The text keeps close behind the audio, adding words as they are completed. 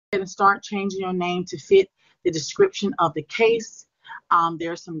and start changing your name to fit the description of the case.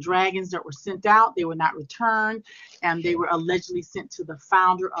 There are some dragons that were sent out. They were not returned, and they were allegedly sent to the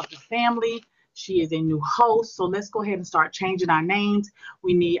founder of the family. She is a new host, so let's go ahead and start changing our names.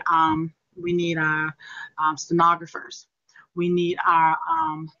 We need our stenographers. We need our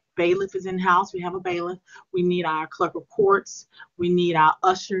bailiff is in house. We have a bailiff. We need our clerk of courts. We need our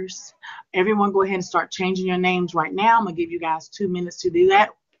ushers. Everyone go ahead and start changing your names right now. I'm going to give you guys 2 minutes to do that.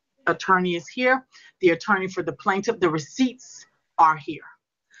 Attorney is here. The attorney for the plaintiff. The receipts are here.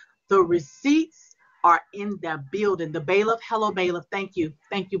 The receipts are in the building. The bailiff. Hello, bailiff. Thank you.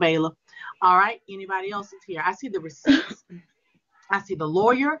 Thank you, bailiff. All right. Anybody else is here? I see the receipts. I see the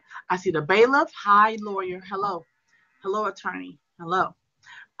lawyer. I see the bailiff. Hi, lawyer. Hello. Hello, attorney. Hello.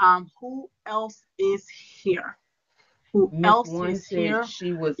 Who else is here? Who else is here?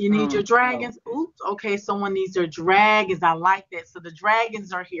 You need your dragons. Oops. Okay, someone needs their dragons. I like that. So the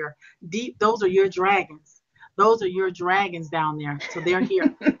dragons are here. Deep. Those are your dragons. Those are your dragons down there. So they're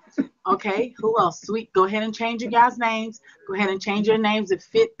here. Okay. Who else? Sweet. Go ahead and change your guys' names. Go ahead and change your names to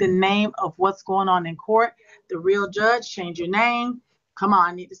fit the name of what's going on in court. The real judge. Change your name. Come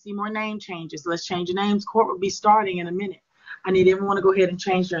on. I need to see more name changes. Let's change your names. Court will be starting in a minute. I need everyone to go ahead and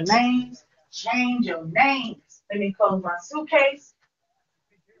change their names. Change your names. Let me close my suitcase.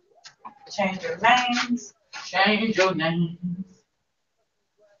 Change your names. Change your names.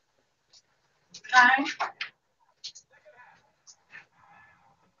 Okay.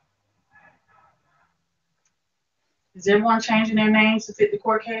 Is everyone changing their names to fit the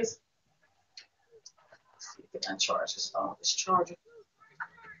court case? Let's see if I can charge this phone. This charger.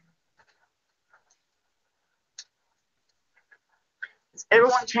 Is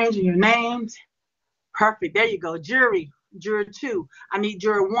everyone changing your names? Perfect. There you go. Jury. Juror 2. I need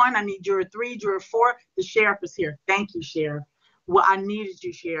juror 1. I need juror 3. Juror 4. The sheriff is here. Thank you, sheriff. Well, I needed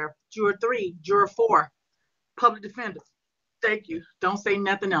you, sheriff. Juror 3. Juror 4. Public defender. Thank you. Don't say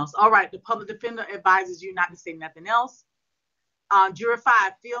nothing else. All right. The public defender advises you not to say nothing else. Juror 5.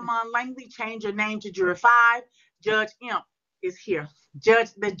 Philmon Langley. Change your name to juror 5. Judge Imp is here.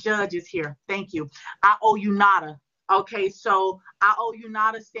 The judge is here. Thank you. I owe you nada. Okay, so I owe you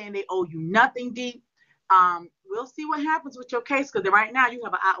nada, saying they owe you nothing, deep. We'll see what happens with your case, because right now you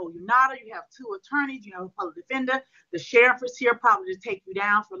have an I owe you nada, you have 2 attorneys, you have a public defender, the sheriff is here probably to take you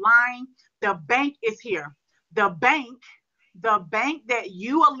down for lying. The bank is here. The bank that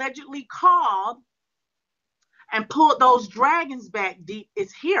you allegedly called and pulled those dragons back, deep,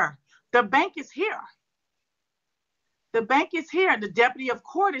 is here. The bank is here. The bank is here. The deputy of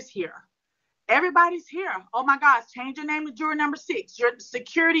court is here. Everybody's here. Oh my gosh, change your name to juror number 6. Your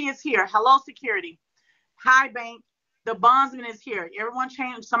security is here. Hello, security. Hi, bank. The bondsman is here. Everyone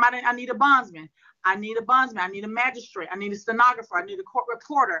change. Somebody, I need a bondsman. I need a bondsman. I need a magistrate. I need a stenographer. I need a court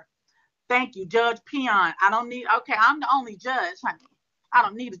reporter. Thank you, Judge Peon. I don't need, okay, I'm the only judge, honey. I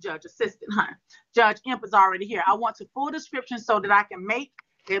don't need a judge assistant, honey. Judge Imp is already here. I want a full description so that I can make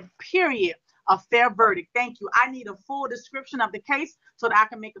a period, a fair verdict. Thank you. I need a full description of the case so that I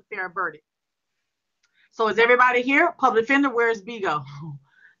can make a fair verdict. So is everybody here? Public defender, where's Bigo?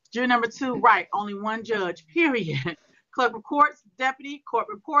 Jury number 2, right. Only one judge, period. Clerk of courts, deputy, court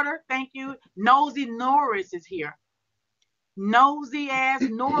reporter, thank you. Nosy Norris is here. Nosy ass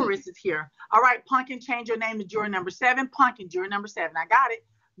Norris is here. All right, Pumpkin, change your name to juror number 7. Pumpkin, juror number 7. I got it.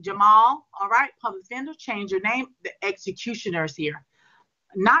 Jamal, all right, public defender, change your name. The executioner is here.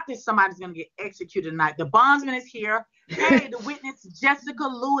 Not that somebody's going to get executed tonight. The bondsman is here. Hey, the witness, Jessica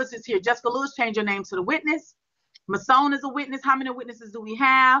Lewis is here. Jessica Lewis, change your name to the witness. Mason is a witness. How many witnesses do we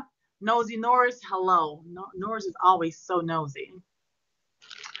have? Nosy Norris, hello. Norris is always so nosy.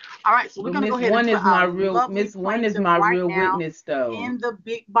 All right, so we're going to go ahead and put Miss One is my real witness, though. In the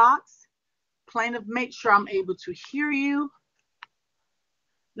big box. Plaintiff, make sure I'm able to hear you.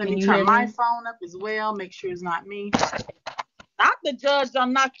 Let me turn my phone up as well. Make sure it's not me. Not the judge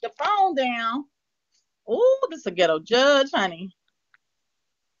don't knock the phone down. Oh, this is a ghetto judge, honey.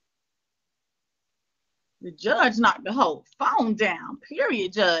 The judge knocked the whole phone down.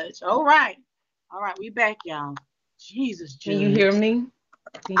 Period, judge. All right. All right, we back, y'all. Jesus, judge. Can you hear me?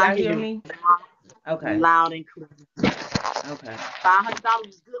 Can y'all hear me? Okay. Loud and clear. Okay. $500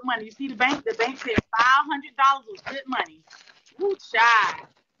 was good money. You see the bank? The bank said $500 was good money. Woo, child.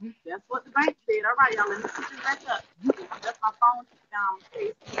 That's what the bank said. All right, y'all. Let me put this back up. That's my phone.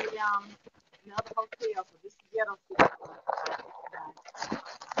 The other hotel. So this is ghetto.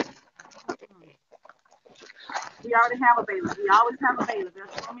 We already have a bailiff. We always have a bailiff.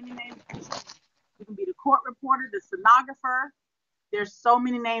 There's so many names. You can be the court reporter, the stenographer. There's so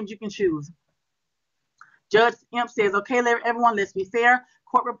many names you can choose. Judge Imp says, okay, everyone, let's be fair.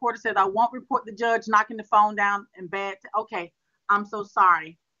 Court reporter says, I won't report the judge knocking the phone down and bad. Okay, I'm so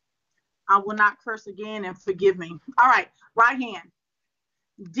sorry. I will not curse again and forgive me. All right, right hand.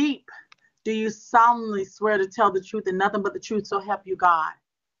 Deep. Do you solemnly swear to tell the truth and nothing but the truth, so help you God?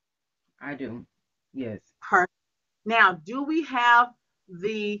 I do. Yes. Perfect. Now, do we have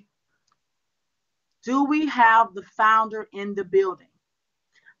the founder in the building?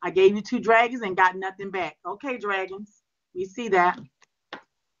 I gave you 2 dragons and got nothing back. Okay, dragons. We see that.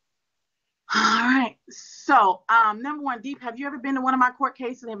 All right. So, number 1, Deep, have you ever been to one of my court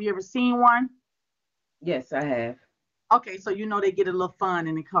cases? Have you ever seen one? Yes, I have. Okay, so you know they get a little fun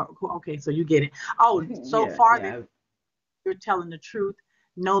in the court. Okay, so you get it. Oh, so Yeah, far yeah. you're telling the truth.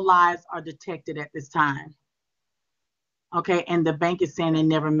 No lies are detected at this time. Okay, and the bank is saying they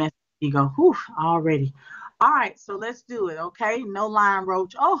never messed. You go, whew, already. All right, so let's do it. Okay, no lying,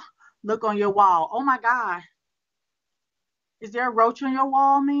 roach. Oh, look on your wall. Oh my God, is there a roach on your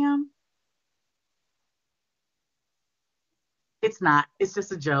wall, ma'am? It's not. It's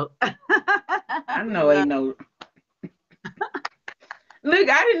just a joke. I know ain't no. Look,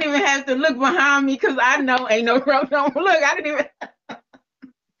 I didn't even have to look behind me because I know ain't no road on. Look, I didn't even.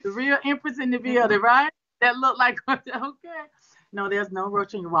 The real Empress in the building, right? That look like okay. No, there's no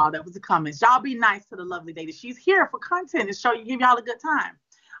roach on your wall. That was the comments. Y'all be nice to the lovely lady. She's here for content and show you, give y'all a good time.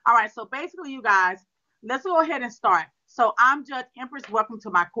 All right, so basically, you guys, let's go ahead and start. So I'm Judge Empress. Welcome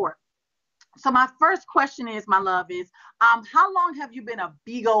to my court. So my first question is, my love, is how long have you been a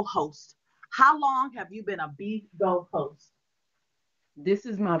BIGO host? How long have you been a BIGO host? This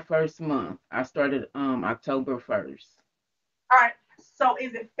is my first month. I started October 1st. All right. So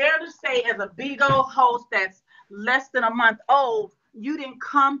is it fair to say, as a BIGO host that's less than a month old, you didn't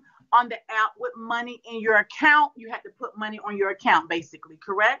come on the app with money in your account? You had to put money on your account, basically,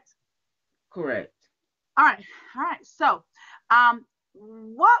 correct? Correct. All right. All right. So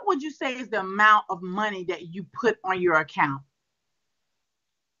what would you say is the amount of money that you put on your account?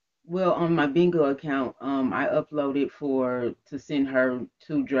 Well, on my bingo account, I uploaded to send her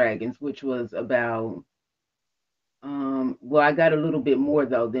 2 dragons, which was about well, I got a little bit more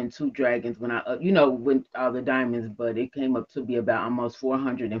though than 2 dragons when when all the diamonds, but it came up to be about almost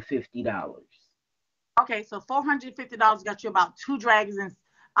 $450. Okay, so $450 got you about 2 dragons and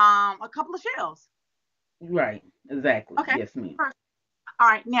a couple of shells. Right, exactly. Okay. Yes, ma'am. All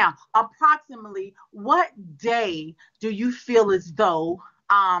right. Now, approximately what day do you feel as though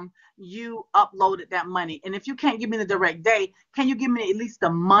you uploaded that money? And if you can't give me the direct day, can you give me at least a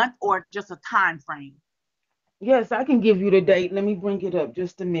month or just a time frame? Yes, I can give you the date. Let me bring it up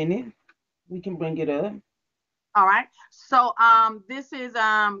just a minute. We can bring it up. All right. So this is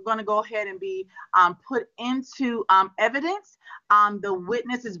going to go ahead and be put into evidence. The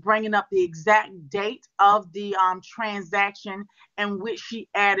witness is bringing up the exact date of the transaction in which she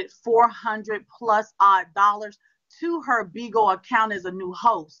added 400 plus odd dollars to her BIGO account as a new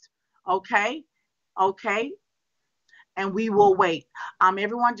host. Okay. Okay. And we will wait.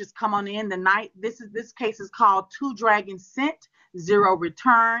 Everyone just come on in tonight. This case is called 2 Dragons Sent, 0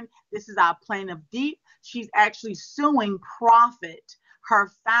 Return. This is our plaintiff Deep. She's actually suing Profit,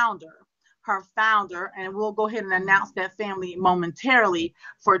 her founder, and we'll go ahead and announce that family momentarily.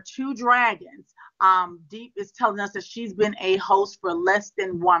 For 2 Dragons, Deep is telling us that she's been a host for less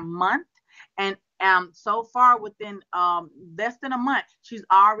than 1 month, and so far within less than a month, she's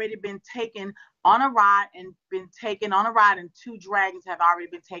already been taken on a ride and 2 dragons have already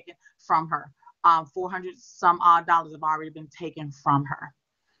been taken from her. 400 some odd dollars have already been taken from her.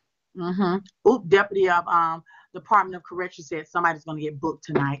 Deputy of Department of Correction said somebody's going to get booked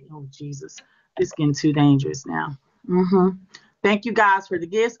tonight. Oh, Jesus. It's getting too dangerous now. Thank you guys for the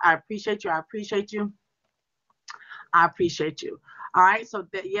gifts. I appreciate you. I appreciate you. I appreciate you. All right. So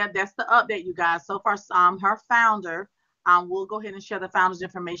that's the update, you guys. So far, her founder, we'll go ahead and share the founder's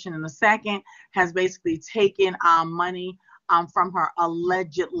information in a second, has basically taken money from her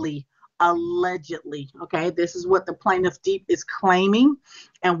allegedly. Okay, this is what the plaintiff Deep is claiming,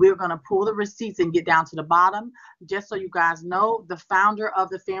 and we're going to pull the receipts and get down to the bottom. Just so you guys know, the founder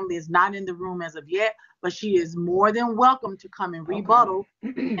of the family is not in the room as of yet, but she is more than welcome to come and rebuttal.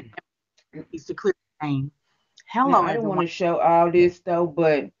 Okay. Needs to clear the name. Hello, now, I don't want to show all this though,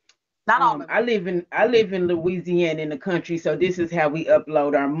 but not all of it. I live in Louisiana in the country, so this is how we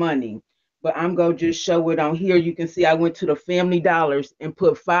upload our money. But I'm gonna just show it on here. You can see I went to the Family Dollars and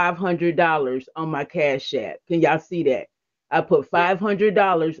put $500 on my Cash App. Can y'all see that? I put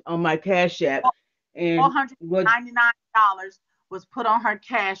 $500 on my Cash App, and $499 was put on her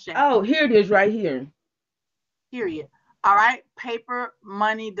Cash App. Oh, here it is, right here. Period. All right, paper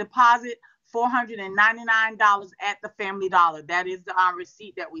money deposit $499 at the Family Dollar. That is the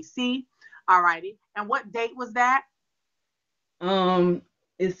receipt that we see. All righty. And what date was that? Um,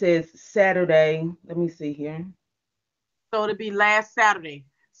 it says Saturday. Let me see here. So it'll be last Saturday.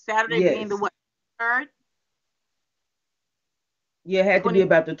 Saturday being the Yes. what? Third, Yeah, it had to be 20.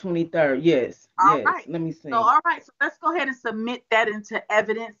 about the 23rd. Yes. All Yes. right. Let me So, see. all right. So let's go ahead and submit that into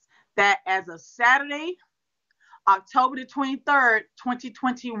evidence that as of Saturday, October the 23rd,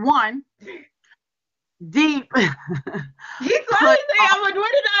 2021, Deep He's like, put on I'm like,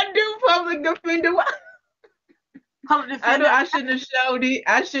 what did I do, public defender? public defender. I shouldn't have showed it.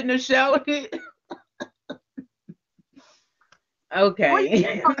 I shouldn't have showed it. Well, Okay.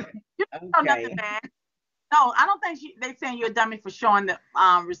 you don't know nothing Okay. bad. No, I don't think they saying you're a dummy for showing the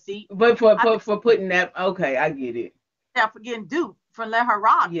receipt. But I think for putting that, okay, I get it. they're for getting duped for letting her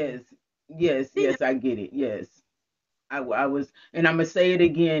rob you. Yes. Yes, She just yes, I get it. Yes. I was, and I'm gonna say it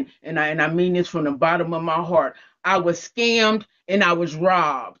again, and I mean this from the bottom of my heart. I was scammed and I was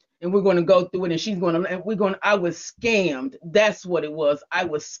robbed, and we're gonna go through it, and she's gonna, and we're gonna. I was scammed. That's what it was. I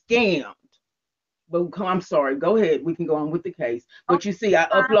was scammed. But I'm sorry. Go ahead. We can go on with the case. don't But you see, I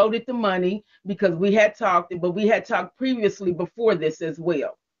time. uploaded the money because we had talked, but we had talked previously before this as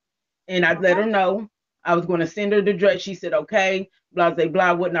well, and I let Okay. her know I was going to send her the dress. She said, okay, blah, blah,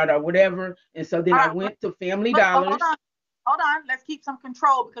 blah, whatnot, or whatever. And so then All I right. went to Family But hold Dollars. on. Hold on. Let's keep some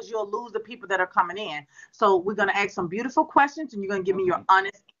control because you'll lose the people that are coming in. So we're gonna ask some beautiful questions and you're gonna give me your Okay.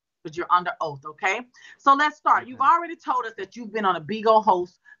 honest because you're under oath, okay? So let's start. You've Okay. already told us that you've been on a Bigo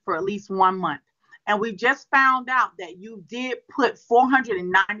host for at least 1 month. And we just found out that you did put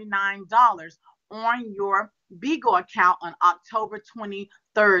 $499 on your Bigo account on October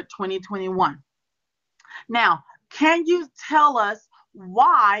 23rd, 2021. Now, can you tell us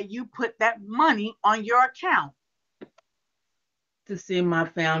why you put that money on your account? To send my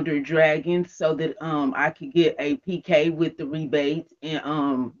founder Dragon so that I could get a PK with the rebates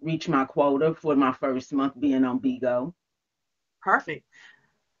and reach my quota for my first month being on Bigo. Perfect.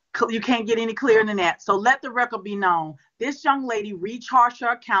 You can't get any clearer than that. So let the record be known. This young lady recharged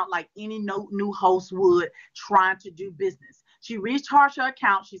her account like any new host would trying to do business. She recharged her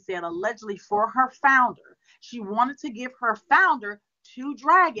account, she said, allegedly for her founder. She wanted to give her founder two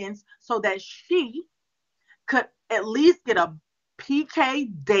dragons so that she could at least get a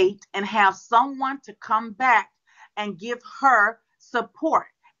PK date and have someone to come back and give her support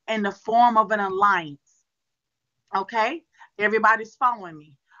in the form of an alliance. Okay? Everybody's following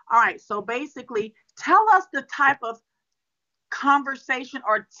me. All right. So basically, tell us the type of conversation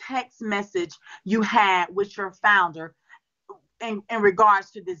or text message you had with your founder in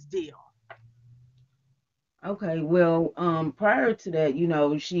regards to this deal. Okay, well, prior to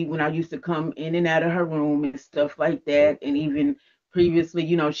that, she when I used to come in and out of her room and stuff like that, and even previously,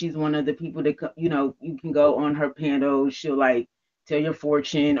 she's one of the people that you can go on her panel. She'll like tell your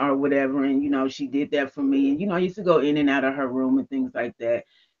fortune or whatever, and she did that for me. And I used to go in and out of her room and things like that.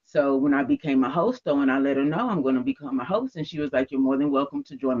 So when I became a host, though, and I let her know I'm going to become a host, and she was like, "You're more than welcome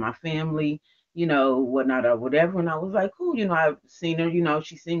to join my family." Whatnot or whatever. And I was like, cool, I've seen her,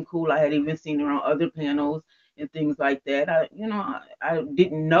 she seemed cool. I had even seen her on other panels and things like that. I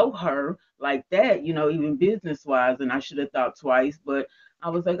didn't know her like that, even business wise, and I should have thought twice. But I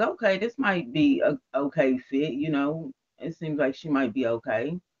was like, okay, this might be a okay fit. It seems like she might be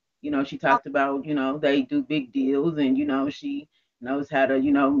okay. She talked about, they do big deals, and she knows how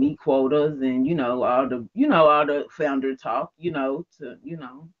to, meet quotas, and all the founder talk, to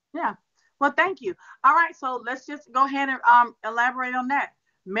Yeah. Well, thank you. All right. So let's just go ahead and elaborate on that.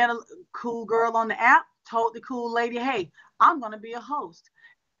 Met a cool girl on the app, told the cool lady, hey, I'm going to be a host.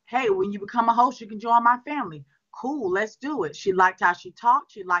 Hey, when you become a host, you can join my family. Cool, let's do it. She liked how she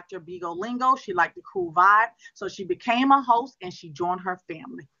talked. She liked her Bigo lingo. She liked the cool vibe. So she became a host and she joined her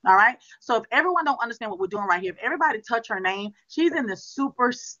family. All right. So if everyone don't understand what we're doing right here, if everybody touch her name, she's in the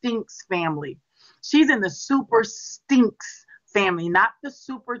Super Stinks family. She's in the Super Stinks family, not the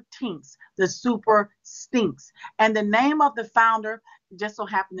Super Tinks, the Super Stinks. And the name of the founder just so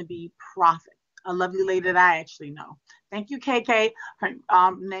happened to be Prophet, a lovely lady that I actually know. Thank you, KK.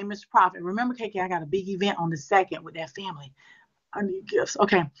 Her name is Prophet. Remember, KK, I got a big event on the 2nd with that family. I need gifts.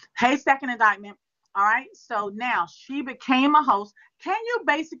 Okay. Hey, second indictment. All right. So now she became a host. Can you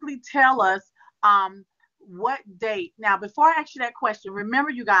basically tell us what date? Now, before I ask you that question,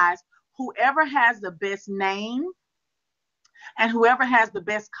 remember, you guys, whoever has the best name and whoever has the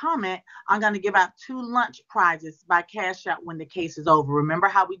best comment, I'm going to give out 2 lunch prizes by Cash App when the case is over. Remember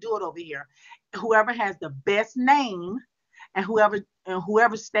how we do it over here. Whoever has the best name and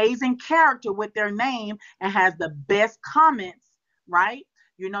whoever stays in character with their name and has the best comments, right?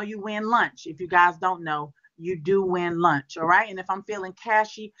 You know, you win lunch. If you guys don't know, you do win lunch. All right. And if I'm feeling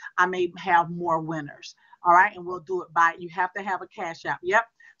cashy, I may have more winners. All right. And we'll do it by, you have to have a cash app. Yep.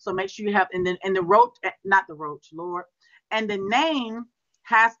 So make sure you have, and then, and the roach, not the roach, Lord. And the name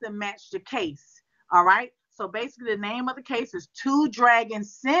has to match the case. All right. So basically, the name of the case is Two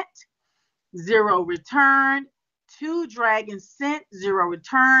Dragons Sent, Zero Returned. Two Dragons Sent, Zero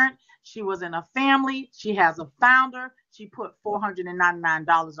Returned. She was in a family. She has a founder. She put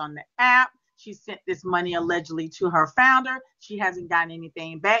 $499 on the app. She sent this money allegedly to her founder. She hasn't gotten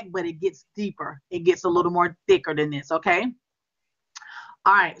anything back, but it gets deeper. It gets a little more thicker than this, okay?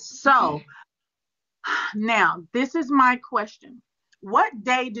 All right, so now this is my question. What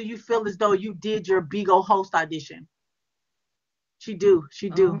day do you feel as though you did your Bigo host audition? She do.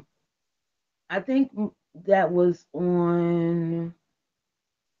 I think that was on.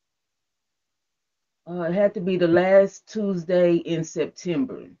 It had to be the last Tuesday in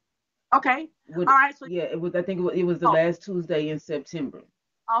September. Okay. All right. So yeah, it was. I think it was the last Tuesday in September.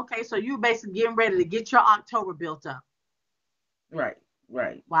 Okay, so you basically getting ready to get your October built up. Right.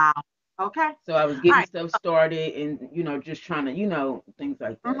 Wow. Okay. So I was getting stuff started, and just trying to, things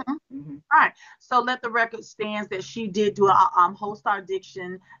like that. All right. So let the record stands that she did do a host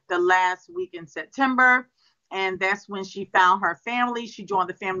audition the last week in September, and that's when she found her family. She joined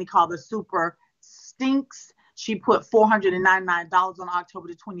the family called the Super Stinks. She put $499 on October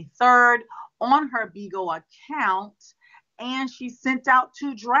the 23rd on her Bigo account, and she sent out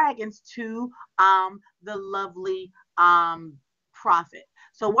two dragons to the lovely Prophet.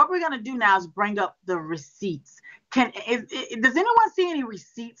 So what we're going to do now is bring up the receipts. Does anyone see any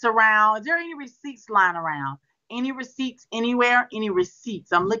receipts around? Is there any receipts lying around? Any receipts anywhere? Any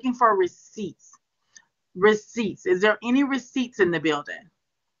receipts? I'm looking for receipts. Receipts. Is there any receipts in the building?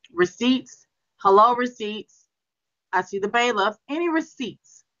 Receipts? Hello, receipts. I see the bailiff. Any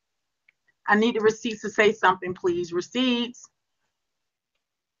receipts? I need the receipts to say something, please. Receipts.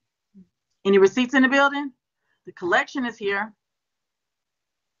 Any receipts in the building? The collection is here.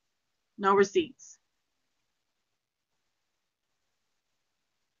 No receipts.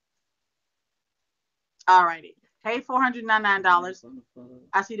 All righty. Hey, $499.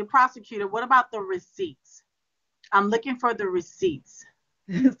 I see the prosecutor. What about the receipts? I'm looking for the receipts.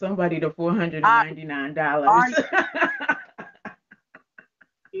 Somebody the $499.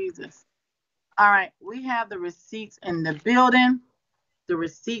 Jesus. All right. We have the receipts in the building. The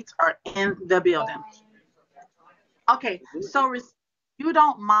receipts are in the building. Okay. So you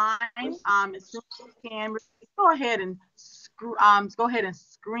don't mind, as soon as you can, go ahead and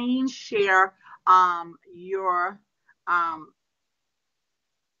screen share your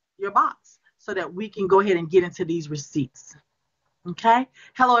box so that we can go ahead and get into these receipts. Okay.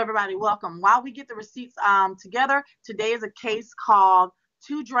 Hello, everybody. Welcome. While we get the receipts together, today is a case called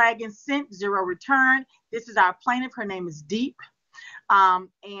Two Dragons Sent, Zero Return. This is our plaintiff. Her name is Deep,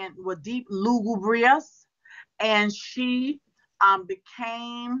 Deep Lugubrias, and she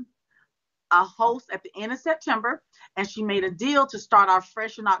became a host at the end of September, and she made a deal to start off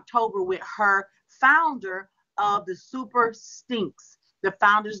fresh in October with her founder of the Super Stinks. The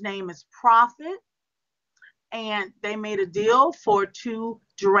founder's name is Prophet, and they made a deal for two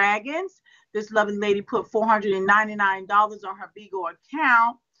dragons. This lovely lady put $499 on her Bigo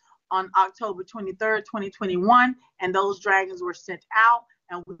account on October 23rd, 2021, and those dragons were sent out,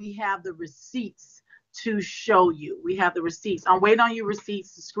 and we have the receipts to show you. We have the receipts. I'm waiting on your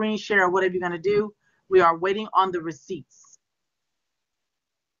receipts to screen share or whatever you're going to do. We are waiting on the receipts.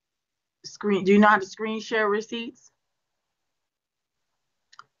 Do you know how to screen share receipts?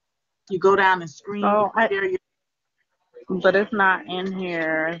 You go down and screen share your. But it's not in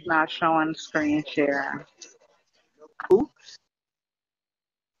here. It's not showing screen share. Oops.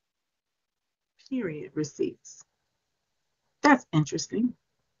 Period receipts. That's interesting.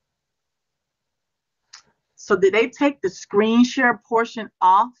 So did they take the screen share portion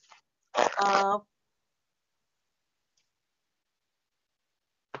off of?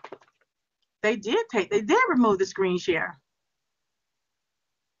 They did remove the screen share.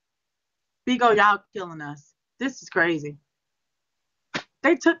 Bigo, y'all killing us. This is crazy.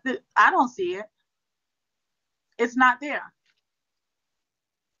 They took I don't see it. It's not there.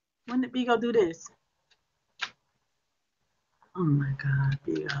 When did Bigo do this? Oh my God,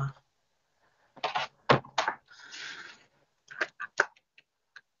 Bigo.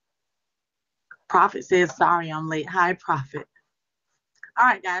 Prophet says, sorry, I'm late. Hi, Prophet. All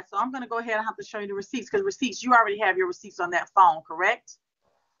right, guys. So I'm going to go ahead and have to show you the receipts because receipts, you already have your receipts on that phone, correct?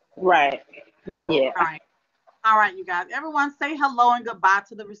 Right. Yeah. All right. All right, you guys. Everyone say hello and goodbye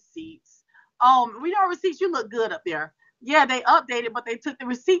to the receipts. We know receipts. You look good up there. Yeah, they updated, but they took the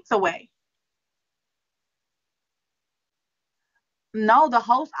receipts away. No, the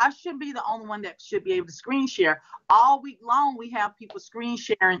host, I should be the only one that should be able to screen share. All week long, we have people screen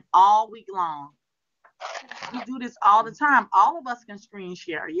sharing all week long. We do this all the time. All of us can screen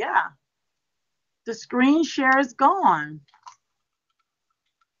share. Yeah. The screen share is gone.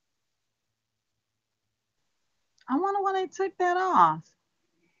 I wonder why they took that off.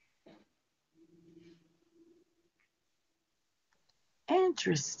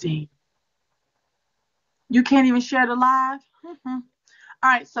 Interesting. You can't even share the live? Mm-hmm. All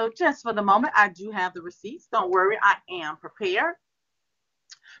right, so just for the moment, I do have the receipts. Don't worry, I am prepared.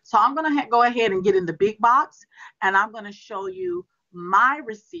 So I'm going to go ahead and get in the big box, and I'm going to show you my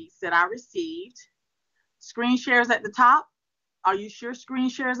receipts that I received. Screen shares at the top. Are you sure screen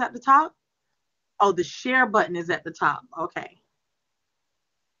shares at the top? Oh, the share button is at the top. Okay.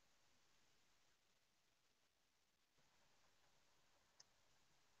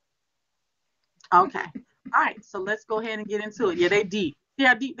 Okay. All right, so let's go ahead and get into it. Yeah, they deep. See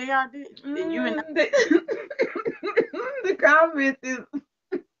how deep they are? And you and The comment is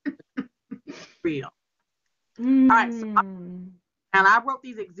real. All right, so and I wrote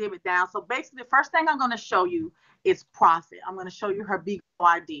these exhibit down. So basically, the first thing I'm going to show you is profit. I'm going to show you her Beagle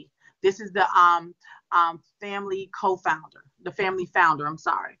ID. This is the family co-founder, the family founder. I'm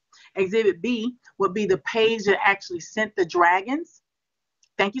sorry. Exhibit B would be the page that actually sent the dragons.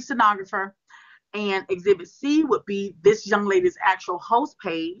 Thank you, stenographer. And exhibit C would be this young lady's actual host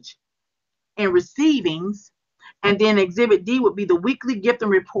page and receivings. And then exhibit D would be the weekly gift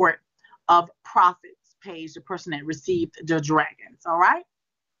and report of profits page, the person that received the dragons. All right.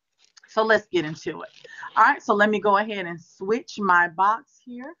 So let's get into it. All right. So let me go ahead and switch my box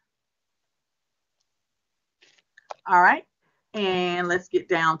here. All right. And let's get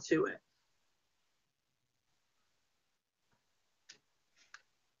down to it.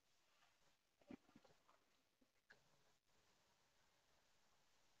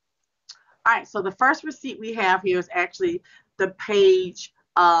 All right. So the first receipt we have here is actually the page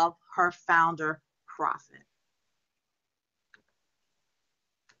of her founder profit.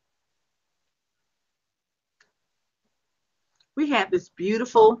 We had this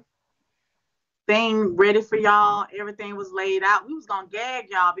beautiful thing ready for y'all. Everything was laid out. We was gonna gag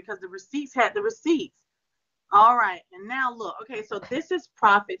y'all because the receipts had the receipts. All right, and now look. Okay, so this is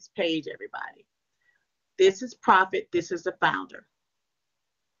Profit's page, everybody. This is Profit. This is the founder.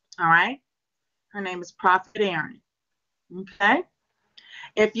 All right, her name is Profit Erin. Okay,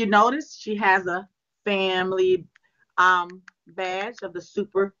 if you notice, she has a family badge of the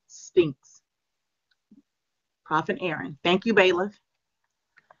Super Stinks. Profit Erin. Thank you, bailiff.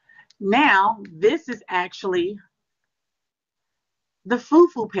 Now, this is actually the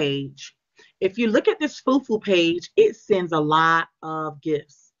Fufu page. If you look at this Fufu page, it sends a lot of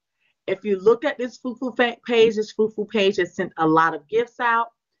gifts. If you look at this Fufu page has sent a lot of gifts out.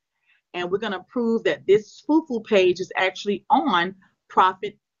 And we're going to prove that this Fufu page is actually on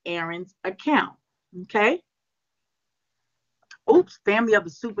Profit Erin's account. Okay. Oops, family of the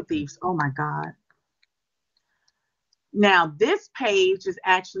super thieves. Oh my God. Now, this page is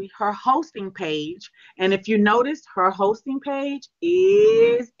actually her hosting page. And if you notice, her hosting page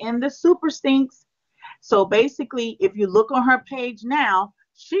is in the Super Stinks. So basically, if you look on her page now,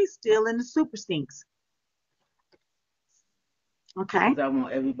 she's still in the Super Stinks. Okay. I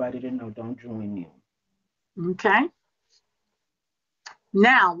want everybody to know, don't join them. Okay.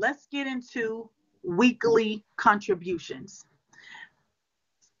 Now, let's get into weekly contributions.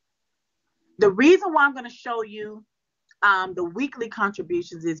 The reason why I'm going to show you the weekly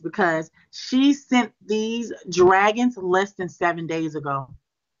contributions is because she sent these dragons less than 7 days ago.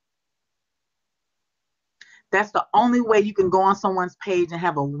 That's the only way you can go on someone's page and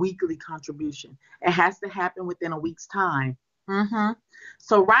have a weekly contribution. It has to happen within a week's time.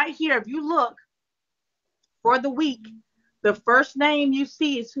 So right here, if you look for the week, the first name you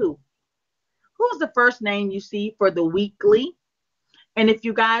see is who? Who's the first name you see for the weekly? And if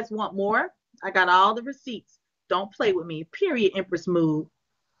you guys want more, I got all the receipts. Don't play with me. Period, Empress Mood.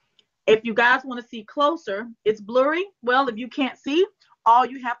 If you guys want to see closer, it's blurry. Well, if you can't see, all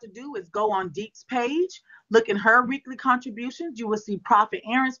you have to do is go on Deep's page, look at her weekly contributions. You will see Profit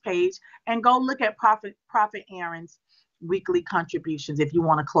Erin's page, and go look at Profit Erin's weekly contributions if you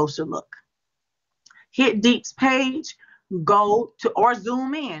want a closer look. Hit Deep's page, go to, or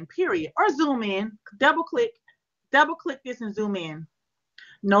zoom in, period, or zoom in, double click this and zoom in.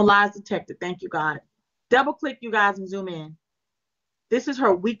 No lies detected. Thank you, God. Double click, you guys, and zoom in. This is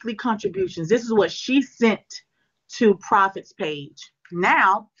her weekly contributions. This is what she sent to Profit's page.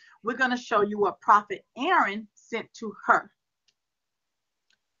 Now, we're going to show you what Profit Erin sent to her.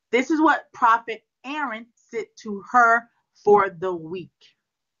 This is what Prophet Aaron sent to her for the week.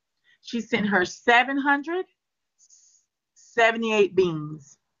 She sent her 778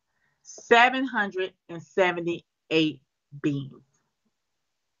 beans. 778 beans.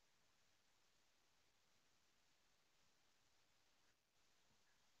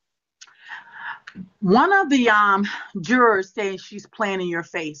 One of the jurors says she's playing in your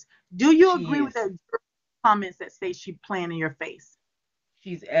face. Do you agree with that comments that say she's playing in your face?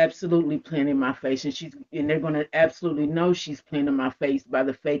 She's absolutely playing in my face, and they're gonna absolutely know she's playing in my face by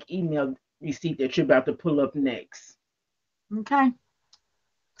the fake email receipt that you're about to pull up next. Okay.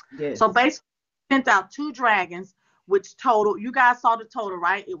 Yes. So basically, sent out 2 dragons, which total, you guys saw the total,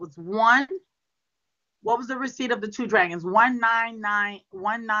 right? It was one. What was the receipt of the 2 dragons?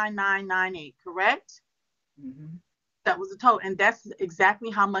 19998, correct? Mm-hmm. That was the total, and that's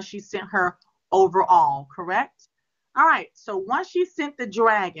exactly how much she sent her overall, correct? All right. So once she sent the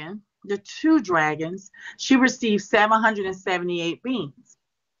 2 dragons, she received 778 beans.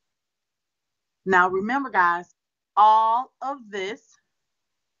 Now remember, guys, all of this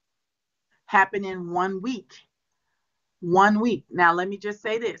happened in 1 week. 1 week. Now let me just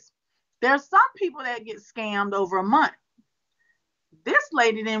say this. There's some people that get scammed over a month. This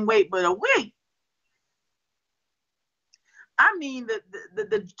lady didn't wait but a week. I mean,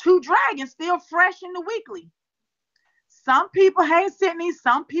 the 2 dragons still fresh in the weekly. Some people, hey, Sydney,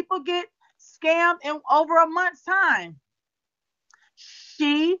 some people get scammed in over a month's time.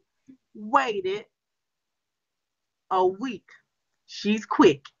 She waited a week. She's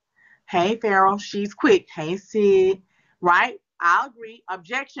quick. Hey, Farrell, she's quick. Hey, Sid, right? I'll agree.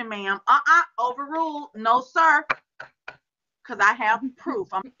 Objection, ma'am. Overruled. No, sir. Because I have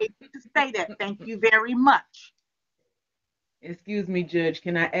proof. I'm able to say that. Thank you very much. Excuse me, Judge.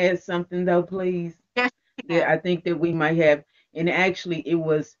 Can I add something though, please? Yes, That I think that we might have, and actually it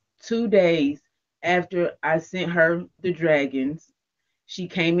was 2 days after I sent her the dragons. She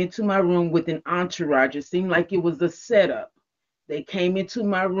came into my room with an entourage. It seemed like it was a setup. They came into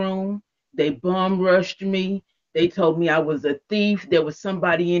my room. They bum rushed me. They told me I was a thief. There was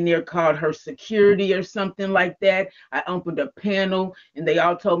somebody in there called her security or something like that. I opened a panel and they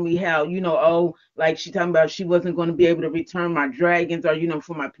all told me how, like she talking about she wasn't going to be able to return my dragons or,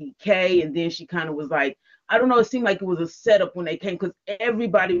 for my PK. And then she kind of was like, I don't know, it seemed like it was a setup when they came because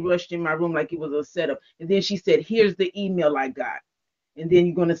everybody rushed in my room like it was a setup. And then she said, here's the email I got. And then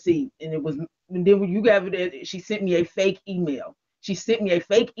you're going to see. And then when you got it, she sent me a fake email. She sent me a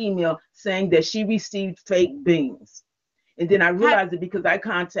fake email saying that she received fake beans. And then I realized it because I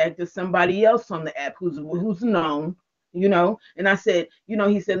contacted somebody else on the app who's known, and I said,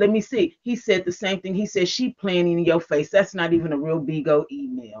 he said, let me see. He said the same thing. He said, she playing in your face. That's not even a real Bigo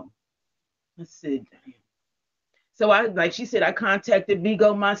email. I said, damn. So like she said, I contacted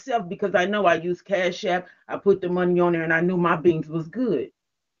Bigo myself because I know I use Cash App. I put the money on there and I knew my beans was good.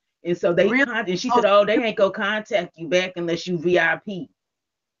 And so and she said, oh, they ain't gonna contact you back unless you VIP.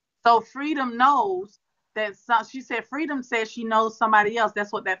 So Freedom knows that she said Freedom says she knows somebody else.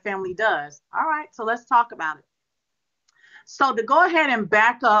 That's what that family does. All right, so let's talk about it. So to go ahead and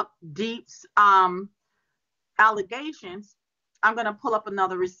back up Deep's allegations, I'm gonna pull up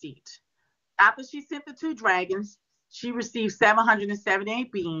another receipt. After she sent the 2 dragons, she received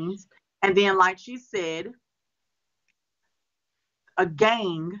 778 beans. And then, like she said, a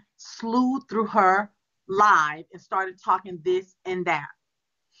gang slewed through her live and started talking this and that.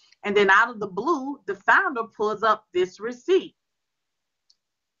 And then out of the blue, the founder pulls up this receipt.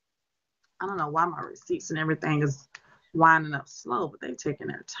 I don't know why my receipts and everything is winding up slow, but they're taking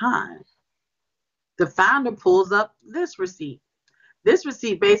their time. The founder pulls up this receipt. This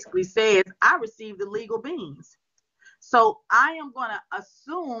receipt basically says, I received illegal beans. So I am going to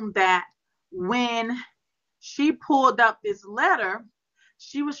assume that when she pulled up this letter,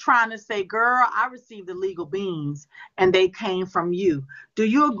 she was trying to say, girl, I received illegal beans and they came from you. Do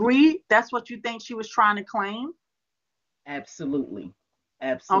you agree that's what you think she was trying to claim? Absolutely.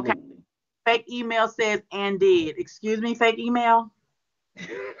 Absolutely. Okay. Fake email says and did. Excuse me, fake email? This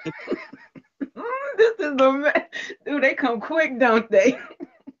is dude, they come quick, don't they?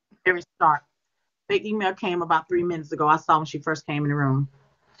 Very start. Fake email came about 3 minutes ago. I saw when she first came in the room.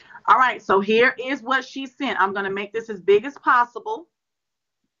 All right, so here is what she sent. I'm going to make this as big as possible.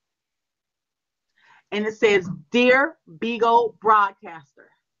 And it says, Dear Bigo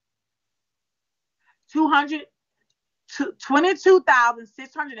Broadcaster,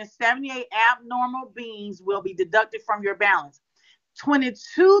 22,678 abnormal beans will be deducted from your balance.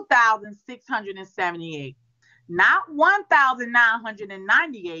 22,678, not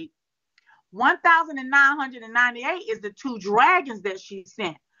 1,998, $1,998 is the two dragons that she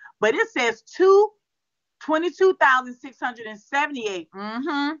sent. But it says two 22,678.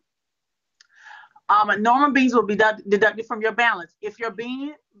 Normal beans will be deducted from your balance. If your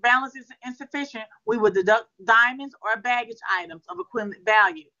bean balance is insufficient, we will deduct diamonds or baggage items of equivalent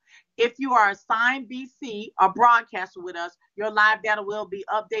value. If you are assigned BC or broadcaster with us, your live data will be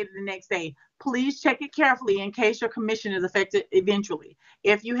updated the next day. Please check it carefully in case your commission is affected eventually.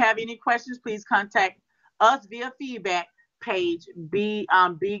 If you have any questions, please contact us via feedback page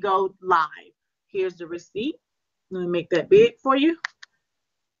BGO Live. Here's the receipt. Let me make that big for you.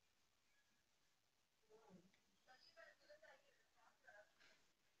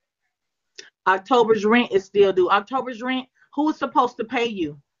 October's rent is still due. October's rent, who's supposed to pay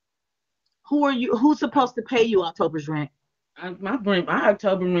you? Who are you? Who's supposed to pay you October's rent? My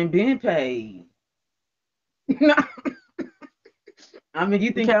October rent being paid. I mean,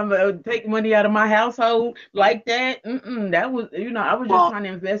 you think Okay. I'm gonna take money out of my household like that? That was, I was just Well, trying to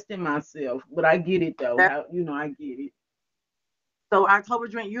invest in myself. But I get it though. that, How, I get it. so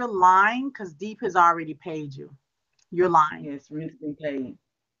October's rent, you're lying because Deep has already paid you. You're lying. Yes, rent's been paid.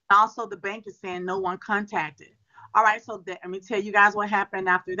 Also, the bank is saying no one contacted. All right, so let me tell you guys what happened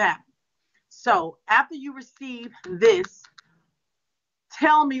after that. So after you received this,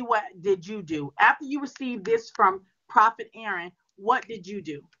 tell me what did you do? After you received this from Prophet Aaron, what did you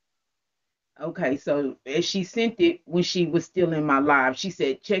do? Okay, so as she sent it when she was still in my live, she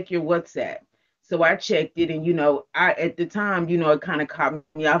said, check your WhatsApp. So I checked it, and I at the time, it kind of caught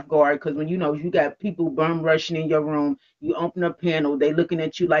me off guard because when you got people bum rushing in your room, you open a panel, they looking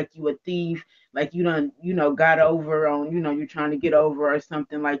at you like you a thief, like you done, got over on, you're trying to get over or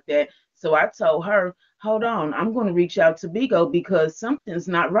something like that. So I told her, hold on, I'm going to reach out to Bigo because something's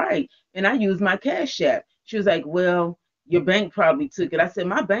not right, and I used my Cash App. She was like, well, your bank probably took it. I said,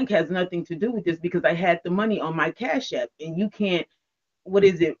 my bank has nothing to do with this because I had the money on my Cash App, and you can't, what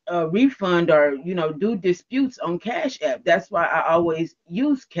is it, refund or, do disputes on Cash App. That's why I always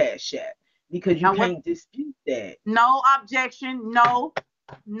use Cash App because you Now, what? can't dispute that. No objection. No,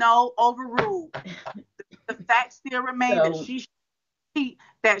 no, overruled. The fact still remains that So,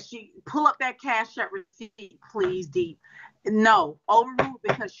 she pull up that Cash App receipt, please, Deep. No, overruled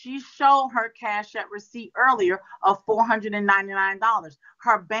because she showed her Cash App receipt earlier of $499.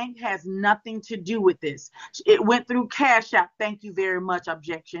 Her bank has nothing to do with this. It went through Cash App. Thank you very much.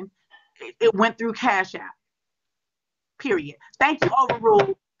 Objection. It went through Cash App. Period. Thank you,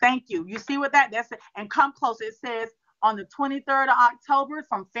 overruled. Thank you. You see what that's it. And come close. It says on the 23rd of October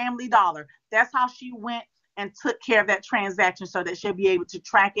from Family Dollar. That's how she went and took care of that transaction so that she'll be able to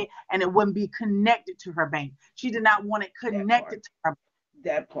track it and it wouldn't be connected to her bank. She did not want it that connected part, to her.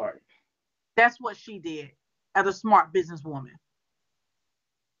 that part. That's what she did as a smart businesswoman.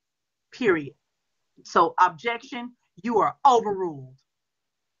 Period. So objection, you are overruled.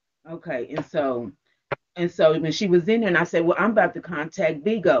 Okay, and so when she was in there, and I said, well, I'm about to contact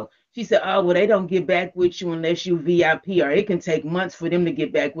Bigo. She said, oh, well, they don't get back with you unless you VIP, or it can take months for them to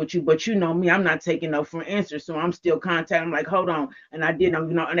get back with you. But you know me, I'm not taking no for answer. So I'm still contacting. I'm like, hold on. And I did,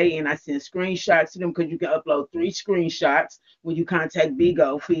 and I sent screenshots to them because you can upload 3 screenshots when you contact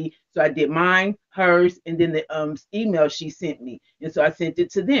Bigo fee. So I did mine, hers, and then the email she sent me. And so I sent it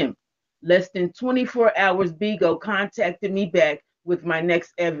to them. Less than 24 hours, Bigo contacted me back with my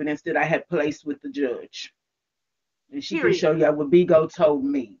next evidence that I had placed with the judge. And she can Period. show you what Bigo told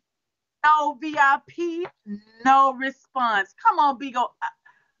me. No VIP, no response. Come on, Bigo.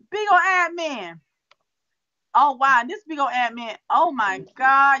 Bigo admin. Oh wow, and this bingo admin. Oh my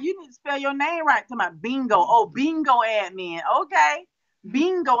God, you need to spell your name right to my bingo. Oh, bingo admin. Okay.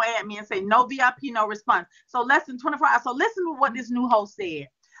 Bingo admin say no VIP, no response. So less than 24 hours. So listen to what this new host said.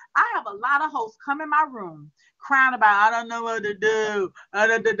 I have a lot of hosts come in my room crying about I don't know what to do. I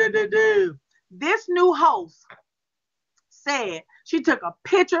don't do. This new host said she took a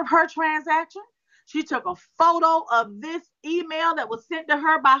picture of her transaction. She took a photo of this email that was sent to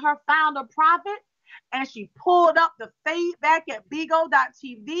her by her founder, Prophet, and she pulled up the feedback at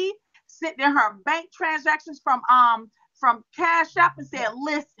bigo.tv, sent in her bank transactions from Cash App and said,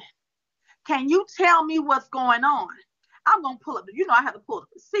 listen, can you tell me what's going on? I'm gonna pull up, I have to pull the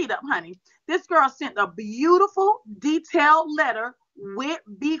receipt up, honey. This girl sent a beautiful detailed letter with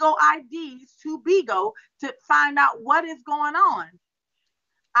Bigo IDs to Bigo to find out what is going on.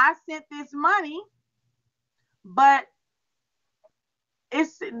 I sent this money, but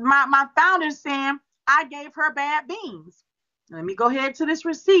it's my founder saying I gave her bad beans. Let me go ahead to this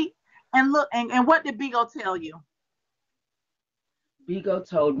receipt and look. And what did Bigo tell you? Bigo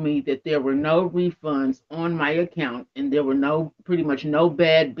told me that there were no refunds on my account and there were pretty much no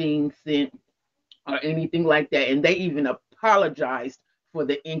bad being sent or anything like that. And they even apologized for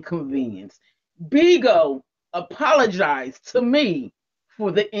the inconvenience. Bigo apologized to me for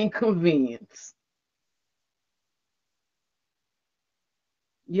the inconvenience.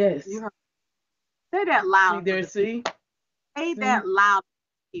 Yes. You heard. Say that See loud for there, the people. see? Say See? that loud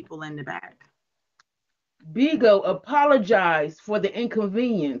for people in the back. Bigo apologized for the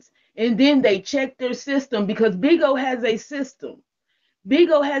inconvenience. And then they checked their system because Bigo has a system.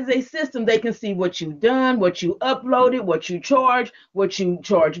 Bigo has a system. They can see what you've done, what you uploaded, what you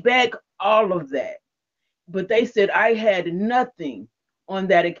charge back, all of that. But they said I had nothing on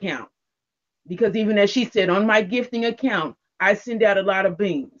that account because even as she said, on my gifting account, I send out a lot of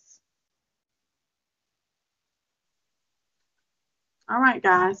beans. All right,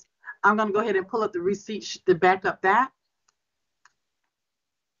 guys. I'm going to go ahead and pull up the receipt to back up that.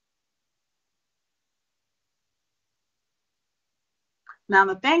 Now,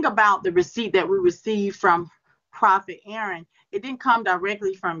 the thing about the receipt that we received from Prophet Aaron, it didn't come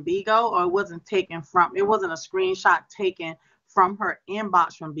directly from Bigo, or it wasn't a screenshot taken from her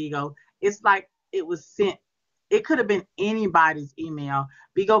inbox from Bigo. It's like it was sent. It could have been anybody's email.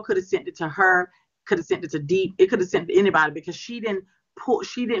 Bigo could have sent it to her, could have sent it to Deep. It could have sent it to anybody because she didn't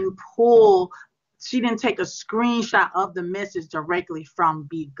take a screenshot of the message directly from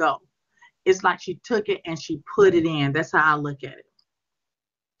Bigo. It's like she took it and she put it in. That's how I look at it.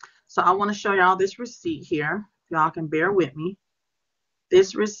 So I want to show y'all this receipt here. If y'all can bear with me.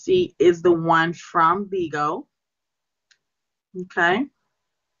 This receipt is the one from Bigo. Okay.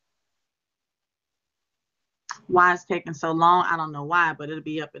 Why it's taking so long, I don't know why, but it'll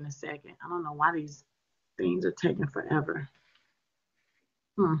be up in a second. I don't know why these things are taking forever.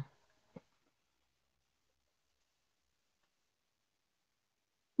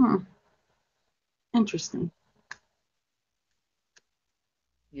 Interesting.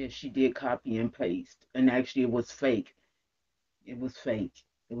 Yes, she did copy and paste. And actually, it was fake. It was fake.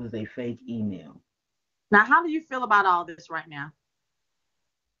 It was a fake email. Now, how do you feel about all this right now?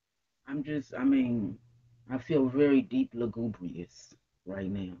 I feel very deep lugubrious right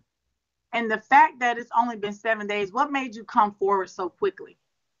now. And the fact that it's only been 7 days, what made you come forward so quickly?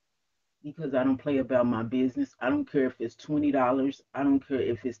 Because I don't play about my business. I don't care if it's $20. I don't care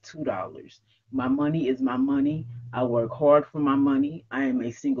if it's $2. My money is my money. I work hard for my money. I am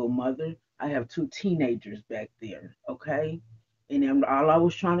a single mother. I have two teenagers back there, okay? And then all I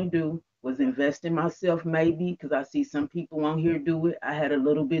was trying to do was invest in myself, maybe, because I see some people on here do it. I had a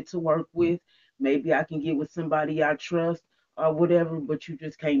little bit to work with. Maybe I can get with somebody I trust or whatever, but you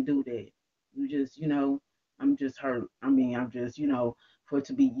just can't do that. You just, I'm just hurt. I'm just, for it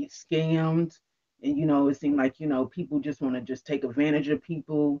to be scammed. And, it seemed like, people just want to just take advantage of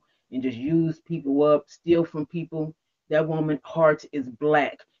people and just use people up, steal from people. That woman's heart is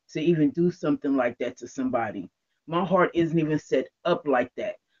black to even do something like that to somebody. My heart isn't even set up like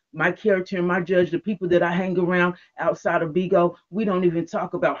that. My character and my judge, the people that I hang around outside of Bigo, we don't even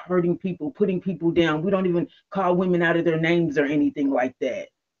talk about hurting people, putting people down. We don't even call women out of their names or anything like that.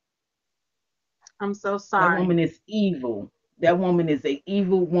 I'm so That sorry. woman is evil. That woman is an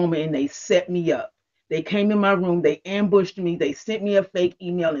evil woman, and they set me up. They came in my room, they ambushed me, they sent me a fake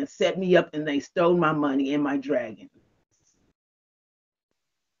email and set me up, and they stole my money and my dragons.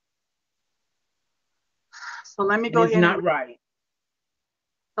 So let me And go it's ahead and not right.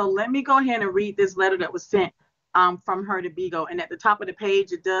 read this letter that was sent from her to Bigo. And at the top of the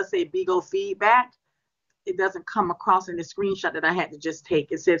page, it does say Bigo feedback. It doesn't come across in the screenshot that I had to just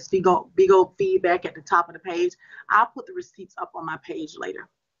take. It says Bigo feedback at the top of the page. I'll put the receipts up on my page later.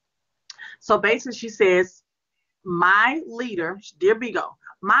 So basically, she says, my leader, dear Bigo,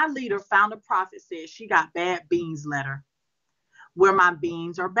 my leader found a prophet says she got bad beans letter where my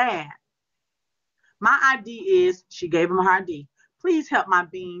beans are bad. My ID is, she gave him her ID. Please help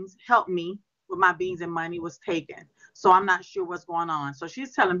me with my beans and money was taken. So I'm not sure what's going on. So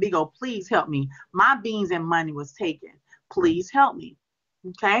she's telling Bigo, please help me. My beans and money was taken. Please help me.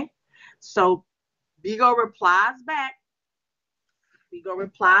 Okay. So Bigo replies back. Bigo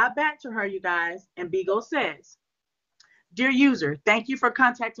replied back to her, you guys. And Bigo says, dear user, thank you for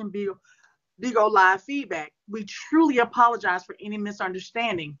contacting Bigo Live Feedback. We truly apologize for any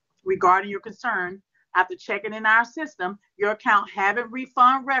misunderstanding regarding your concern. After checking in our system, your account haven't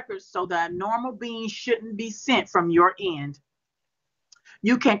refund records, so the normal beans shouldn't be sent from your end.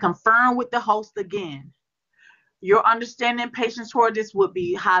 You can confirm with the host again. Your understanding and patience toward this would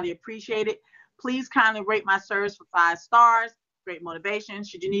be highly appreciated. Please kindly rate my service for 5 stars. Great motivation.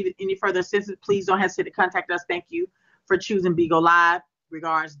 Should you need any further assistance, please don't hesitate to contact us. Thank you for choosing Beagle Live.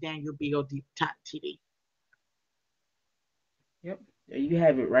 Regards, Daniel Beagle TV. Yep. There you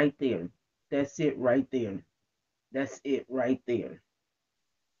have it right there. That's it right there. That's it right there.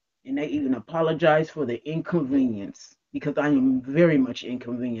 And they even apologize for the inconvenience because I am very much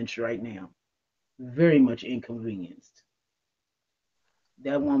inconvenienced right now. Very much inconvenienced.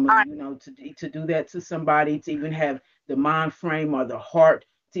 That All woman, right. you know, to do that to somebody, to even have the mind frame or the heart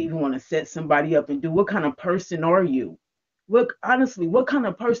to even want to set somebody up and do. What kind of person are you? What honestly, what kind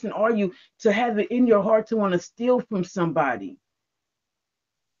of person are you to have it in your heart to want to steal from somebody?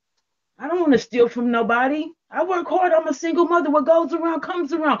 I don't want to steal from nobody. I work hard. I'm a single mother. What goes around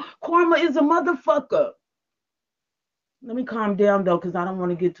comes around. Karma is a motherfucker. Let me calm down though, because I don't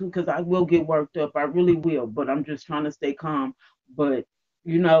want to get too, because I will get worked up. I really will, but I'm just trying to stay calm. But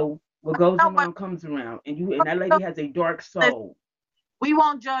you know, what goes You know what? around comes around, and that lady has a dark soul. We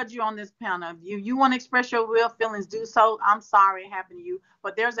won't judge you on this panel. If you want to express your real feelings, do so. I'm sorry it happened to you.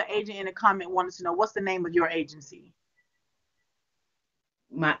 But there's an agent in the comment wanted to know what's the name of your agency.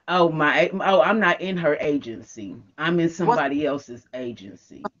 I'm not in her agency. I'm in What's somebody else's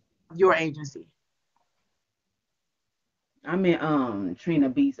agency. your agency? I'm in Trina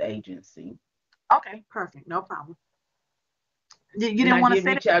B's agency. Okay, perfect. No problem. You And didn't I want to did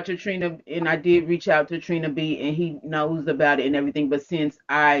say that? reach out to Trina, and I did reach out to Trina B, and he knows about it and everything. But since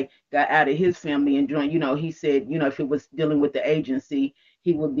I got out of his family and joined, he said, if it was dealing with the agency,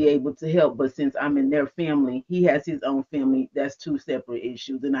 he would be able to help. But since I'm in their family, he has his own family. That's two separate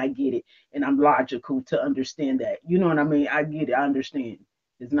issues, and I get it, and I'm logical to understand that. You know what I mean? I get it. I understand.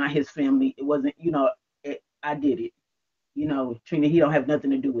 It's not his family. It wasn't. I did it. Trina, he don't have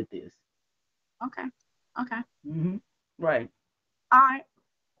nothing to do with this. Okay. Okay. Right. All right.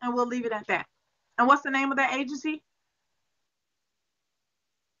 And we'll leave it at that. And what's the name of that agency?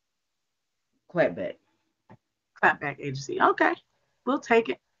 Clapback. Clapback Agency. Okay. We'll take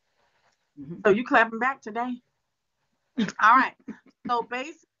it. So you clapping back today? All right. So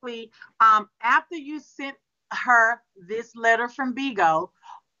basically, after you sent her this letter from Bigo,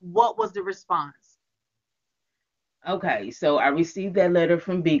 what was the response? Okay, so I received that letter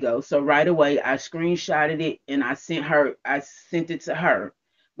from Bigo. So right away I screenshotted it and I sent it to her.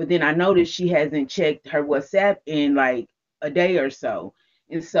 But then I noticed she hasn't checked her WhatsApp in like a day or so.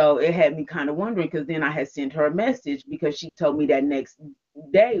 And so it had me kind of wondering because then I had sent her a message because she told me that next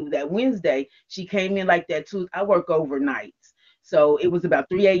day, that Wednesday, she came in like that too. I work overnights. So it was about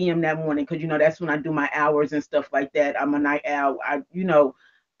 3 a.m. that morning because that's when I do my hours and stuff like that. I'm a night owl.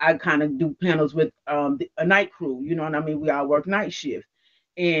 I kind of do panels with a night crew. You know what I mean? We all work night shift.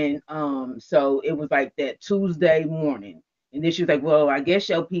 And so it was like that Tuesday morning. And then she was like, well, I guess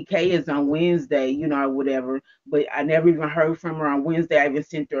your PK is on Wednesday, or whatever. But I never even heard from her on Wednesday. I even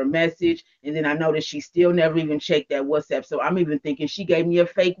sent her a message. And then I noticed she still never even checked that WhatsApp. So I'm even thinking she gave me a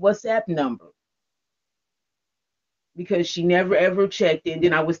fake WhatsApp number because she never ever checked it. And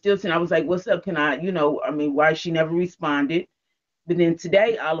then I was still saying, I was like, what's up? Can I, why she never responded? But then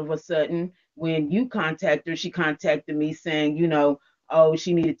today, all of a sudden, when you contact her, she contacted me saying, oh,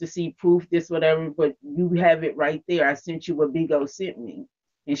 she needed to see proof, this, whatever, but you have it right there. I sent you what Bigo sent me.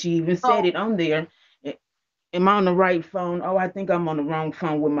 And she even said So, it on there. Am I on the right phone? Oh, I think I'm on the wrong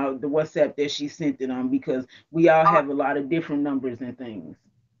phone with the WhatsApp that she sent it on because we all all right. have a lot of different numbers and things.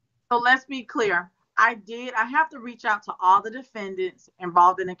 So let's be clear. I have to reach out to all the defendants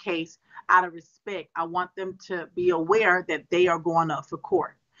involved in the case out of respect. I want them to be aware that they are going up for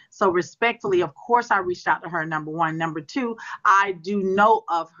court. So respectfully, of course, I reached out to her, number one. Number two, I do know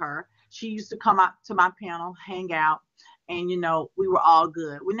of her. She used to come out to my panel, hang out, and we were all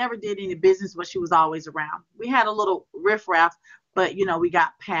good. We never did any business, but she was always around. We had a little riffraff, but we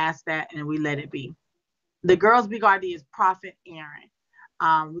got past that and we let it be. The girl's big idea is Prophet Aaron.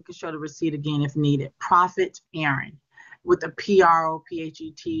 We can show the receipt again if needed. Prophet Aaron with a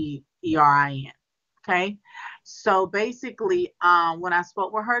Propheterin. Okay. So basically, when I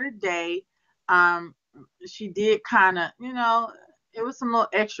spoke with her today, she did kind of, it was some little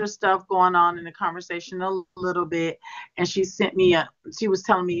extra stuff going on in the conversation a little bit. And she was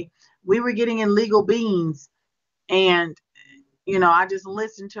telling me we were getting in legal beans. And, I just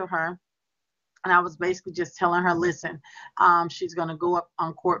listened to her. And I was basically just telling her, listen, she's going to go up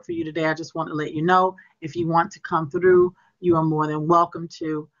on court for you today. I just want to let you know if you want to come through, you are more than welcome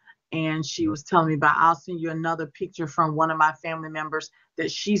to. And she was telling me I'll send you another picture from one of my family members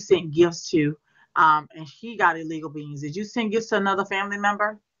that she sent gifts to. And he got illegal beans. Did you send gifts to another family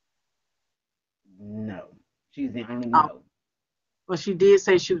member? No, she's the only Oh, no. well, she did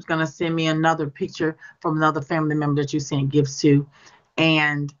say she was going to send me another picture from another family member that you sent gifts to.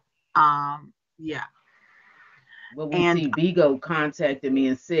 And yeah. Well, we And see Bigo contacted me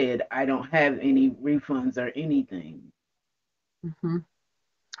and said I don't have any refunds or anything. mhm.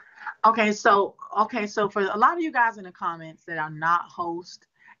 Okay, so for a lot of you guys in the comments that are not hosts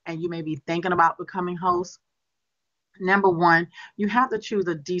and you may be thinking about becoming hosts, number one, you have to choose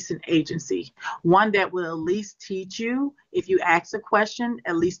a decent agency, one that will at least teach you. If you ask a question,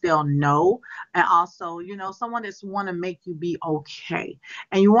 at least they'll know. And also, someone that's want to make you be okay.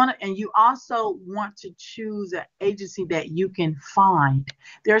 And you also want to choose an agency that you can find.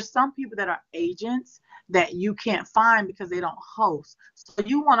 There are some people that are agents that you can't find because they don't host. So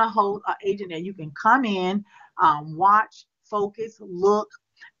you want to hold an agent that you can come in, watch, focus, look,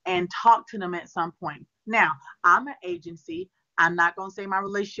 and talk to them at some point. Now, I'm an agency. I'm not going to say my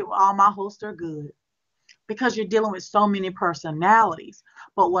relationship with all my hosts are good because you're dealing with so many personalities.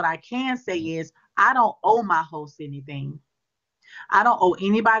 But what I can say is I don't owe my hosts anything. I don't owe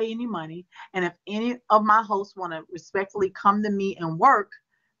anybody any money. And if any of my hosts want to respectfully come to me and work,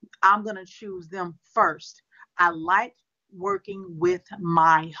 I'm going to choose them first. I like working with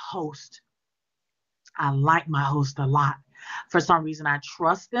my host. I like my host a lot. For some reason, I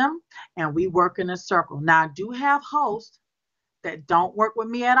trust them and we work in a circle. Now, I do have hosts that don't work with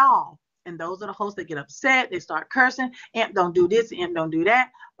me at all. And those are the hosts that get upset. They start cursing. Imp don't do this. Imp don't do that.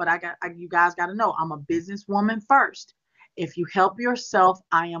 But you guys got to know, I'm a businesswoman first. If you help yourself,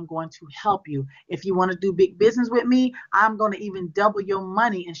 I am going to help you. If you want to do big business with me, I'm going to even double your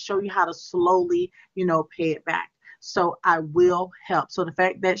money and show you how to slowly, pay it back. So I will help. So the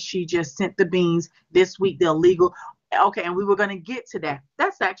fact that she just sent the beans this week, they're legal. Okay, and we were going to get to that.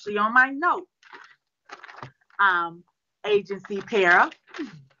 That's actually on my note. Agency para.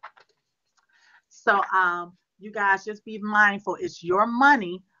 So you guys just be mindful. It's your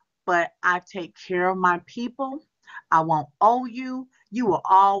money, but I take care of my people. I won't owe you. You will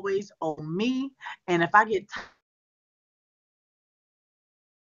always owe me. And if I get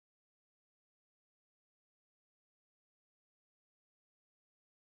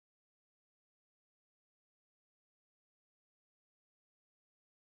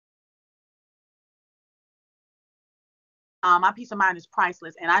my peace of mind is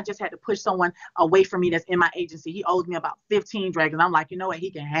priceless. And I just had to push someone away from me that's in my agency. He owes me about 15 dragons. I'm like, you know what?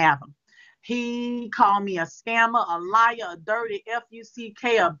 He can have them. He called me a scammer, a liar, a dirty Fuck,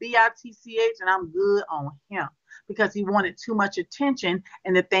 a bitch, and I'm good on him because he wanted too much attention.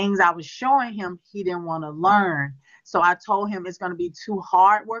 And the things I was showing him, he didn't want to learn. So I told him it's going to be too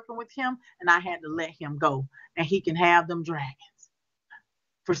hard working with him, and I had to let him go. And he can have them dragons,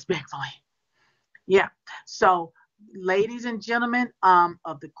 respectfully. Yeah. So, ladies and gentlemen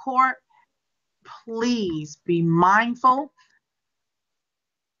of the court, please be mindful.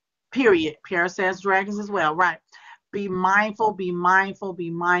 Period. Paris says dragons as well, right? Be mindful, be mindful, be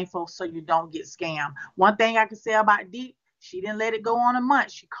mindful so you don't get scammed. One thing I can say about Deep, she didn't let it go on a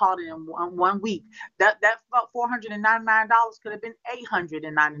month. She caught it in one week. That $499 could have been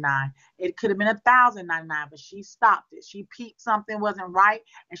 $899. It could have been $1,099, but she stopped it. She peeped something wasn't right,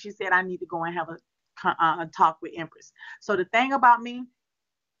 and she said, "I need to go and have a talk with Empress." So the thing about me,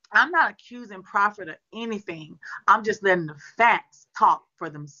 I'm not accusing Prophet of anything. I'm just letting the facts talk for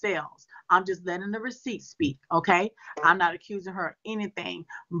themselves. I'm just letting the receipts speak, okay? I'm not accusing her of anything.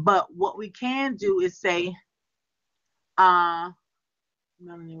 But what we can do is say,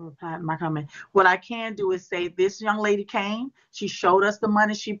 Melanie replied my comment. What I can do is say this young lady came. She showed us the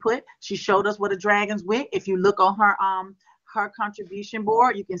money she put. She showed us where the dragons went. If you look on her contribution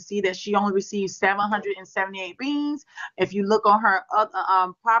board, you can see that she only received 778 beans. If you look on her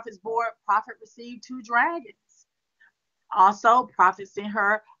other Prophet's board, Prophet received 2 dragons. Also, Prophet sent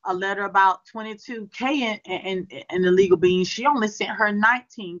her a letter about 22K in illegal beans. She only sent her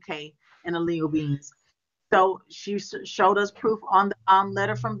 19K in illegal beans. So she showed us proof on the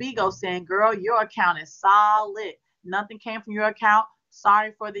letter from Bigo saying, "Girl, your account is solid. Nothing came from your account.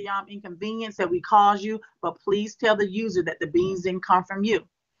 Sorry for the inconvenience that we caused you, but please tell the user that the beans didn't come from you."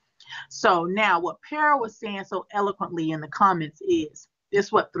 So now what Para was saying so eloquently in the comments is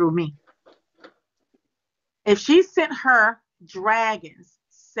this: what threw me. If she sent her dragons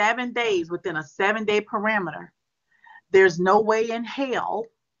 7 days within a 7-day parameter, there's no way in hell,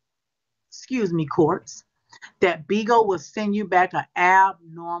 excuse me, courts, that Beagle will send you back an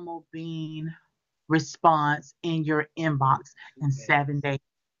abnormal bean response in your inbox in 7 days.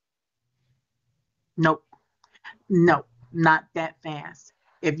 Nope. Nope. Not that fast.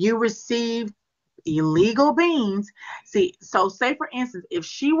 If you receive illegal beans, see, so say for instance, if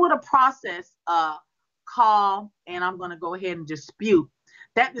she would have processed a call and I'm going to go ahead and dispute,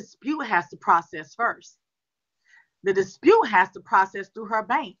 that dispute has to process first. The dispute has to process through her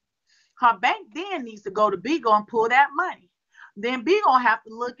bank. Her bank then needs to go to Beagle and pull that money. Then Beagle have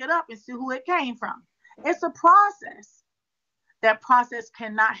to look it up and see who it came from. It's a process. That process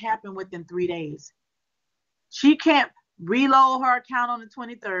cannot happen within 3 days. She can't reload her account on the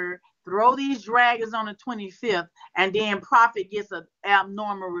 23rd, throw these dragons on the 25th, and then Profit gets an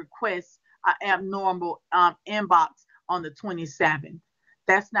abnormal request, an abnormal inbox on the 27th.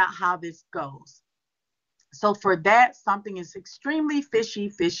 That's not how this goes. So for that, something is extremely fishy,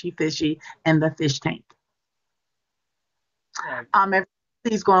 fishy, fishy in the fish tank. Right.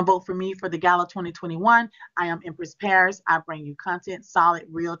 Please go and vote for me for the Gala 2021. I am Empress Paris. I bring you content, solid,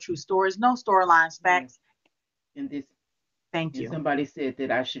 real, true stories, no storylines, Yes. facts. And this Thank and you. somebody said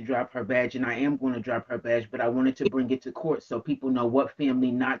that I should drop her badge, and I am going to drop her badge, but I wanted to bring it to court so people know what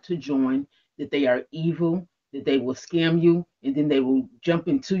family not to join, that they are evil, that they will scam you, and then they will jump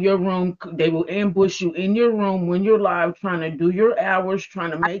into your room. They will ambush you in your room when you're live, trying to do your hours,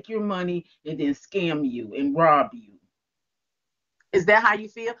 trying to make your money, and then scam you and rob you. Is that how you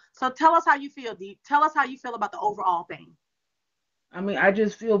feel? So tell us how you feel, Deep. Tell us how you feel about the overall thing. I mean, I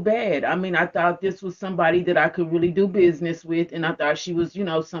just feel bad. I mean, I thought this was somebody that I could really do business with, and I thought she was,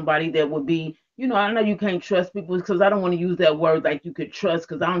 somebody that would be, I know you can't trust people because I don't want to use that word like you could trust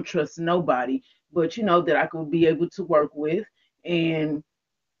because I don't trust nobody, but that I could be able to work with. And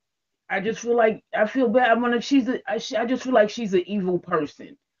I just feel like I feel bad. I just feel like she's an evil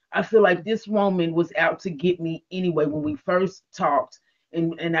person. I feel like this woman was out to get me anyway when we first talked,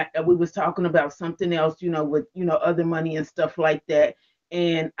 and we was talking about something else, with other money and stuff like that.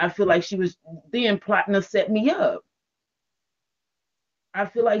 And I feel like she was then plotting to set me up. I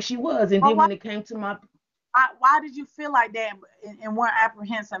feel like she was, and Well, then when it came to my why did you feel like that and weren't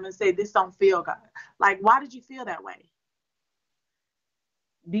apprehensive and say this don't feel good? Like, why did you feel that way?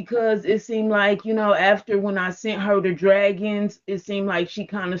 because it seemed like after when I sent her the dragons, it seemed like she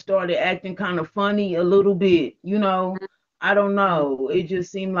kind of started acting kind of funny a little bit. I don't Mm-hmm. know, it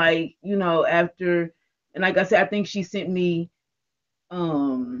just seemed like after, and like I said, I think she sent me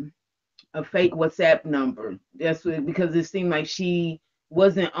um a fake WhatsApp number. That's what, because it seemed like she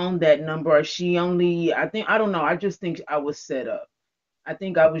wasn't on that number, or she only, I don't know, I just think I was set up. I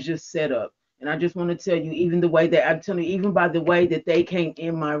think I was just set up. And I just want to tell you, even the way that I'm telling you, even by the way that they came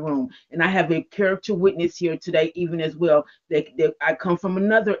in my room, and I have a character witness here today, even as well, that I come from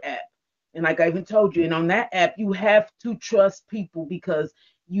another app. And like I even told you, and on that app, you have to trust people because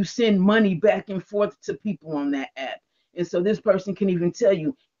you send money back and forth to people on that app. And so this person can even tell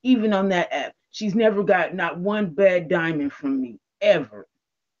you, even on that app, she's never got not one bad diamond from me, ever.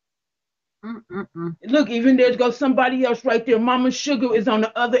 Mm-mm-mm. Look, even there's go somebody else right there. Mama Sugar is on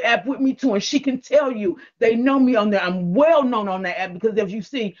the other app with me too, and she can tell you they know me on there. I'm well known on that app because as you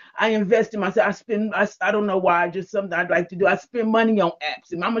see, I invest in myself. I don't know why. Just something I'd like to do. I spend money on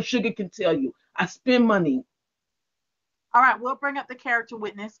apps, and Mama Sugar can tell you I spend money. All right, we'll bring up the character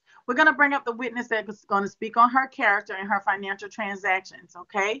witness. We're going to bring up the witness that's going to speak on her character and her financial transactions.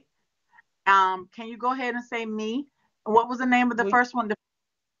 Okay. Can you go ahead and say me? What was the name of the Well, first one? The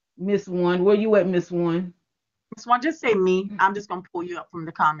Miss One, where you at, Miss One? first one. Just say me. I'm just going to pull you up from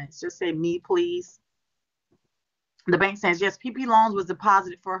the comments. Just say me, please. The bank says yes. PP loans was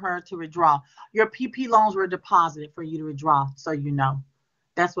deposited for her to withdraw. Your PP loans were deposited for you to withdraw, so you know.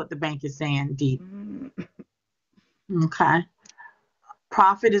 That's what the bank is saying. Deep. Mm. Okay.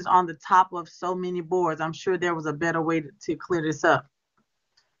 Profit is on the top of so many boards. I'm sure there was a better way to clear this up.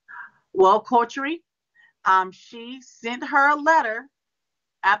 Well, Coterie, she sent her a letter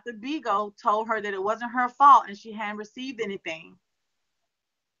after Bigo told her that it wasn't her fault and she hadn't received anything.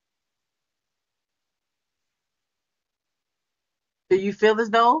 Do you feel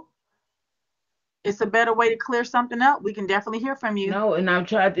as though it's a better way to clear something up? We can definitely hear from you. No, and I've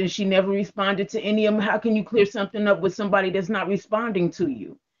tried, and she never responded to any of them. How can you clear something up with somebody that's not responding to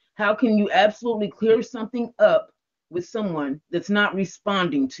you? How can you absolutely clear something up with someone that's not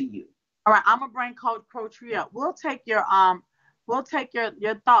responding to you? All right, I'm gonna bring Coach Coterie up. We'll take your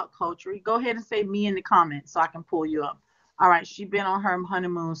thought, Coterie. Go ahead and say me in the comments so I can pull you up. All right, she been on her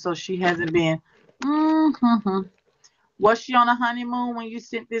honeymoon, so she hasn't been. Mm-hmm. Was she on a honeymoon when you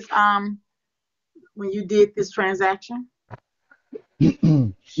sent this when you did this transaction? She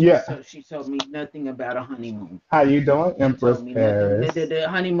Yeah. so she told me nothing about a honeymoon. How you doing, She Empress told me nothing. The, Paris? the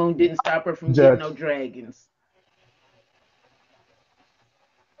honeymoon didn't stop her from getting Judge, no dragons.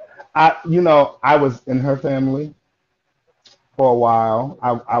 I was in her family for a while.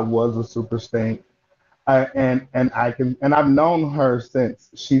 I was a super stink, and I've known her since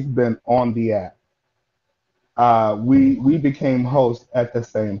she's been on the app. We became hosts at the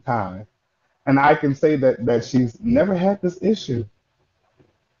same time, and I can say that she's never had this issue.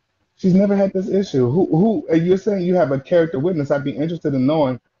 She's never had this issue. You're saying you have a character witness? I'd be interested in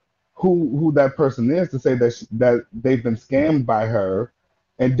knowing who that person is to say that that they've been scammed by her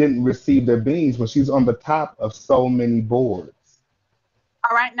and didn't receive their beans when she's on the top of so many boards.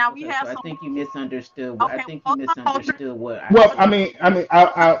 All right, now we Okay, have so I some. think you misunderstood. I Okay, think you hold on, culture. misunderstood what I Well,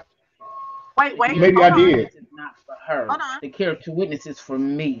 said. Wait, The wait, maybe character hold I on, witness did. is not for hold her. on. The character witness is for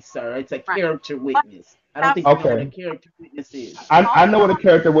me, sir. It's a Right. character But witness. I don't have think you know what a Okay. character witness is. I hold know what a on,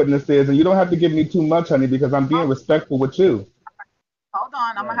 character witness is, and you don't have to give me too much, honey, because I'm being hold, respectful with you. hold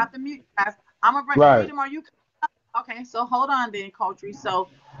on. I'm gonna Right. have to mute you guys. I'm gonna bring Right. Freedom. Are you okay? So hold on then, Culture. So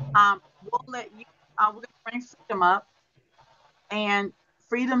we'll let you. We're gonna bring Freedom up, and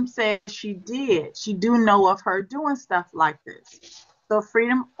Freedom said she did. She do know of her doing stuff like this. So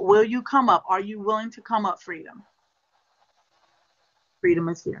Freedom, will you come up? Are you willing to come up, Freedom? Freedom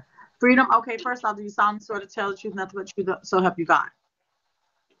is here. Freedom. Okay. First, I'll do you solemnly swear to tell the truth, nothing but the truth, so help you God.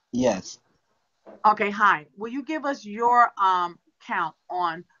 Yes. Okay, hi. Will you give us your count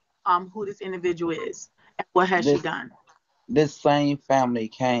on who this individual is and what has she This done? this same family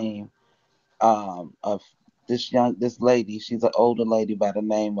came of this lady. She's an older lady by the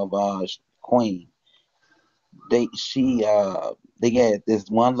name of Queen. They had this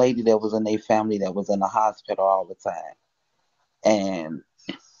one lady that was in their family that was in the hospital all the time, and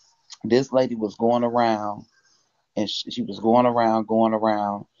this lady was going around, and she was going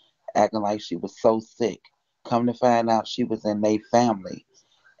around, acting like she was so sick. Come to find out, she was in their family,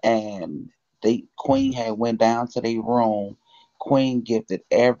 and they Queen had went down to their room. Queen gifted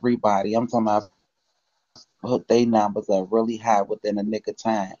everybody. I'm talking about put their numbers are really high within a nick of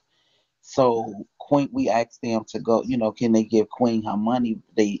time. So Queen, we asked them to go, can they give Queen her money?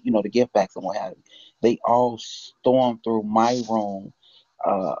 The gift backs and what have you. They all stormed through my room.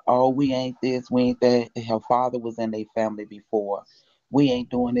 Oh, we ain't this, we ain't that. Her father was in their family before. We ain't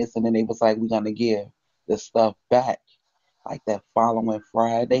doing this, and then they was like, we're gonna give the stuff back like that following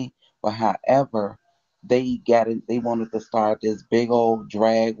Friday. But however, they got it. They wanted to start this big old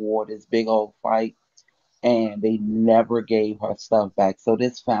drag war, this big old fight, and they never gave her stuff back. So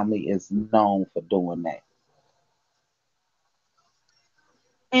this family is known for doing that.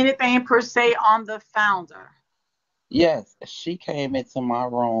 Anything per se on the founder? Yes, she came into my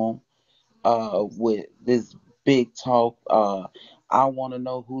room with this big talk. I want to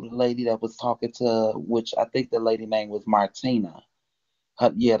know who the lady that was talking to, which I think the lady name was Martina.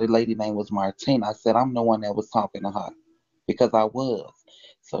 Yeah, the lady name was Martina. I said I'm the one that was talking to her because I was.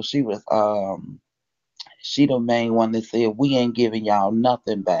 So she the main one that said we ain't giving y'all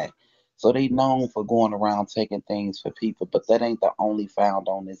nothing back. So they known for going around taking things for people, but that ain't the only found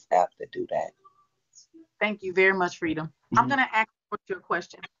on this app to do that. Thank you very much, Freedom. I'm Hmm. gonna ask you a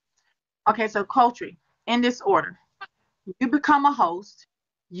question. Okay, so Culture, in this order, you become a host,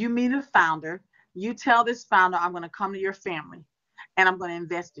 you meet a founder, you tell this founder, I'm gonna come to your family and I'm gonna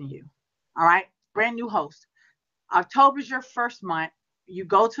invest in you. All right, brand new host. October's your first month. You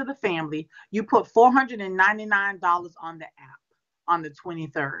go to the family. You put $499 on the app on the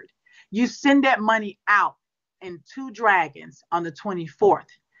 23rd. You send that money out in two dragons on the 24th.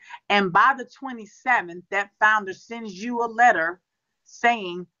 And by the 27th, that founder sends you a letter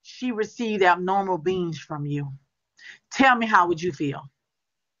saying she received abnormal beans from you. Tell me, how would you feel?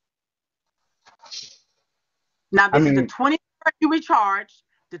 Now, I this is the mean, 21st you recharge,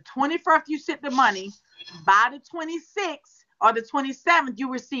 the 21st you sent the money. By the 26th or the 27th,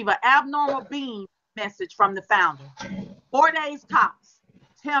 you receive an abnormal bean message from the founder. 4 days tops.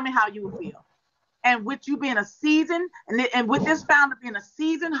 Tell me how you would feel. And with you being a seasoned, and with this founder being a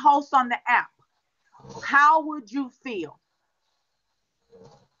seasoned host on the app, how would you feel?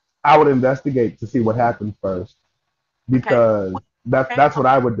 I would investigate to see what happened first Okay. because Okay. that's what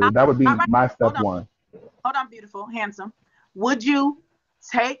Okay. I would do. That would All be right. my Hold step on. one. Hold on, beautiful, handsome. Would you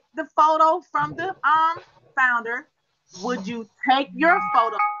take the photo from the founder? Would you take your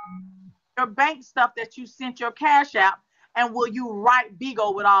photo, your bank stuff that you sent your cash out, and will you write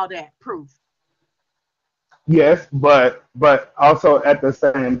Bigo with all that proof? Yes, but also at the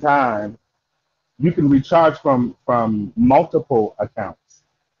same time, you can recharge from multiple accounts.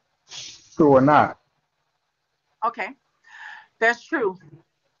 True or not? Okay, that's true.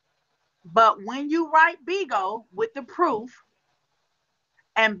 But when you write Bigo with the proof,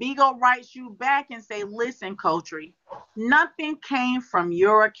 and Bigo writes you back and say, listen, Coterie, nothing came from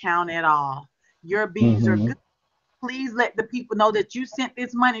your account at all. Your beans are Hmm. good. Please let the people know that you sent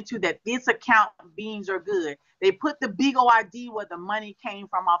this money to, that this account beans are good. They put the Bigo ID where the money came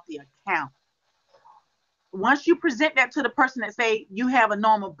from off the account. Once you present that to the person that say you have a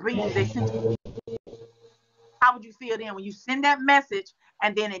normal beans, they sent you, how how would you feel then when you send that message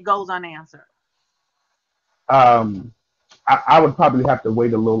and then it goes unanswered? Um, I would probably have to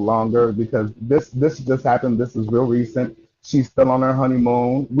wait a little longer because this just happened. This is real recent. She's still on her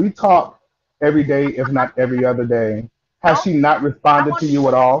honeymoon. We talk every day, if not every other day. Has No, she not I responded want to you you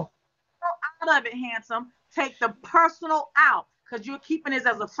at all? to go out of it, handsome. Take the personal out because you're keeping this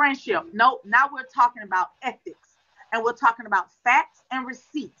as a friendship. No, now we're talking about ethics and we're talking about facts and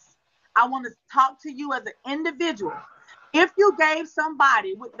receipts. I want to talk to you as an individual. If you gave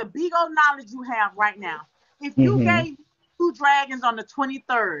somebody with the big old knowledge you have right now, if you Hmm. gave two dragons on the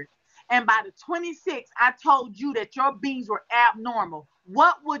 23rd and by the 26th I told you that your beans were abnormal,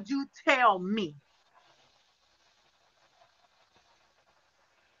 what would you tell me?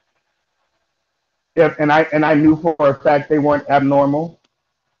 If and I knew for a fact they weren't abnormal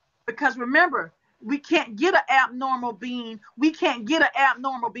Because remember, we can't get an abnormal bean. We can't get an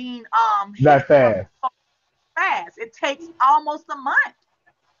abnormal bean that hit from fast. fast. It takes almost a month.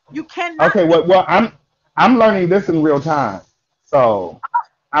 You Okay, cannot get I'm learning this in real time, so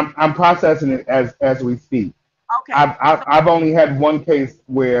I'm processing it as we speak. okay. So I've only had one case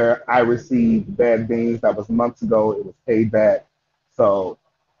where I received bad beans. That was months ago. It was paid back. So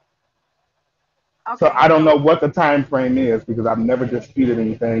so okay, I don't so know what the time frame is because I've never disputed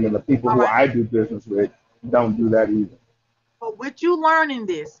anything, and the people all who right. I do business with don't do that either. But with you learning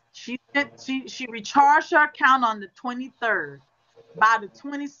this, she recharged her account on the 23rd. By the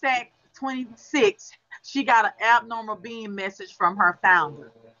 22nd, 26th, she got an abnormal bean message from her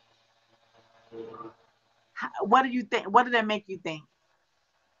founder. What do you think? What did that make you think?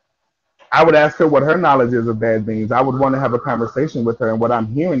 I would ask her what her knowledge is of bad beans. I would want to have a conversation with her. And what I'm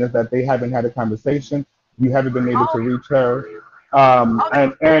hearing is that they haven't had a conversation. You haven't been able to Oh, reach her. oh,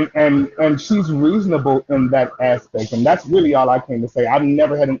 And she's reasonable in that aspect. And that's really all I came to say. I've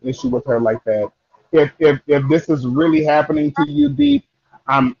never had an issue with her like that. If this is really happening to you, Deep,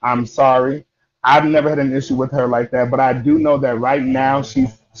 I'm sorry. I've never had an issue with her like that. But I do know that right now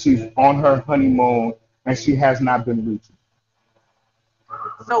she's on her honeymoon and she has not been reached.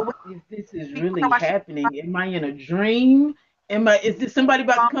 so when If this is you really know why she happening, am I in a dream? Is this somebody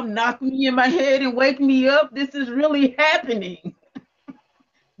about to from? come knock me in my head and wake me up? This is really happening.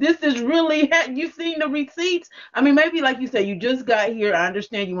 This is really you seen the receipts? I mean, maybe like you say, you just got here. I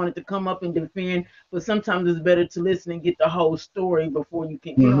understand you wanted to come up and defend, but sometimes it's better to listen and get the whole story before you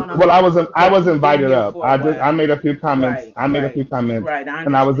can, you know Mhm. what I Well, I mean? was I Because was you've been invited here up. for a I while. made a few comments. Right, I made a right, few comments, right. I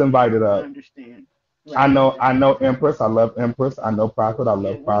and I was understand. invited I up. understand. Right, I right. know Empress. I love Empress. I know Prophet. I Yeah,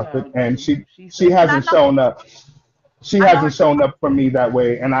 love we Prophet, all and do. She's she And I hasn't know shown up. She I know her. hasn't shown up for me that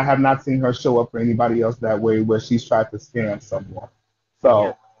way, and I have not seen her show up for anybody else that way where she's tried to scam someone.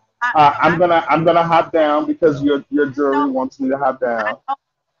 Yeah, So I I'm gonna hop down because your know jury wants me to hop I down. know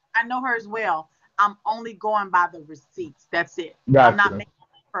I know her as well. I'm only going by the receipts. That's it. I'm not Gotcha. making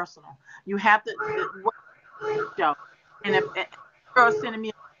it personal. You have to what show. And if girl sending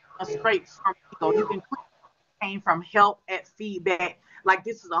me a straight from ego, you can click came from help at feedback. Like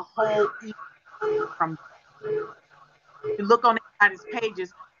this is a whole email from you look on everybody's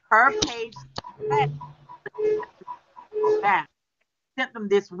pages. Her page back sent them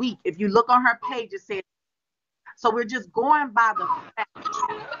this week. If you look on her page, it says so. We're just going by the fact.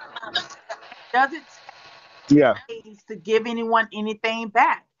 Does it Yeah, take days to give anyone anything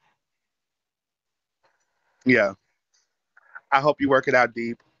back? yeah. I hope you work it out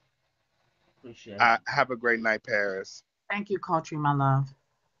deep. Appreciate it. Have a great night, Paris. Thank you, Coach, my love.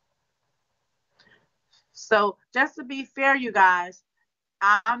 So just to be fair, you guys,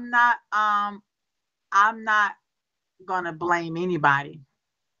 I'm not I'm not gonna blame anybody.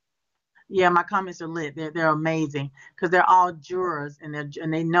 Yeah, my comments are lit. They're amazing because they're all jurors and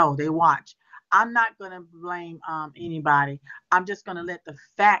they know they watch. I'm not gonna blame anybody. I'm just gonna let the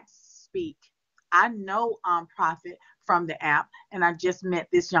facts speak. I know Prophet from the app, and I just met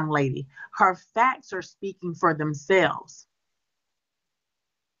this young lady. Her facts are speaking for themselves.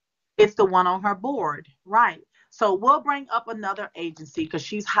 It's the one on her board, right? So we'll bring up another agency because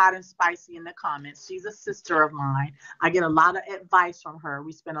she's hot and spicy in the comments. She's a sister of mine. I get a lot of advice from her.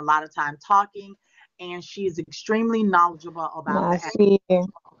 We spend a lot of time talking, and she's extremely knowledgeable about Now, the app. see,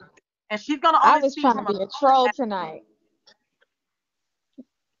 And she's gonna I only was speak trying to from a be a troll tonight.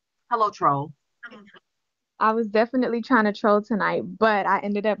 hello troll. I was definitely trying to troll tonight, but I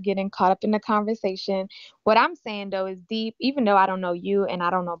ended up getting caught up in the conversation. What I'm saying though is deep, even though I don't know you and I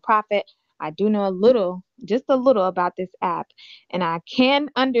don't know Prophet, I do know a little, just a little about this app. And I can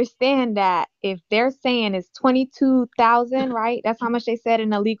understand that if they're saying it's 22,000, right? That's how much they said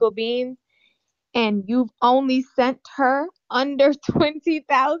in illegal beans, and you've only sent her under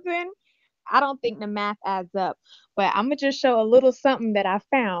 20,000. I don't think the math adds up. But I'm gonna just show a little something that I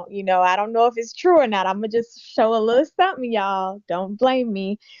found. I don't know if it's true or not. I'm gonna just show a little something, y'all. Don't blame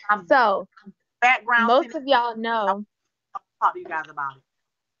me. I'm So background most sitting. of y'all I'll know. talk to you guys about it.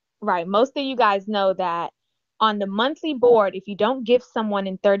 Right. Most of you guys know that on the monthly board, if you don't give someone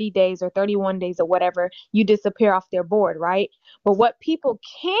in 30 days or 31 days or whatever, you disappear off their board, right? But what people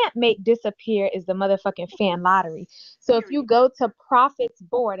can't make disappear is the motherfucking fan lottery. So if you Period. go to Profit's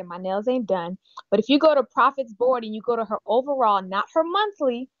board, and my nails ain't done, but if you go to Profit's board and you go to her overall, not her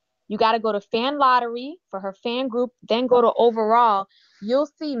monthly, you got to go to fan lottery for her fan group, then go to overall. You'll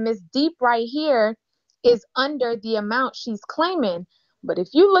see Miss Deep right here is under the amount she's claiming. But if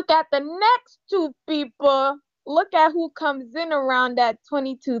you look at the next two people, look at who comes in around that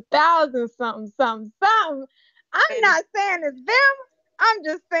 22,000 something, something, something. I'm And not saying it's them. I'm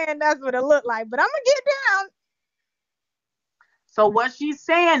just saying that's what it looked like. But I'm going to get down. so what she's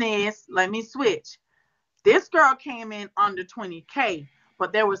saying is, let me switch. This girl came in under 20K,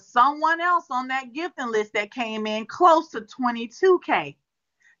 but there was someone else on that gifting list that came in close to 22K.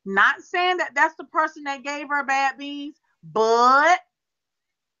 Not saying that that's the person that gave her bad beans, but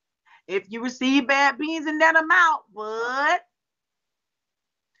if you receive bad beans in that amount,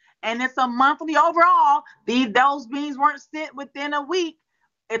 and it's a monthly overall, those beans weren't sent within a week.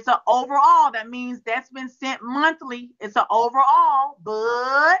 It's an overall. That means that's been sent monthly. It's an overall,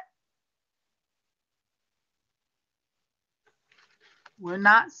 but we're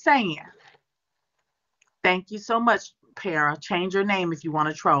not saying. Thank you so much, Para. Change your name if you want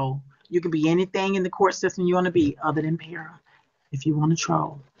to troll. You can be anything in the court system you want to be other than Para if you want to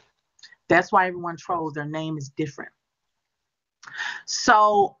troll. That's why everyone trolls. Their name is different.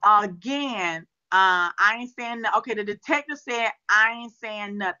 So again, I ain't saying okay. The detective said I ain't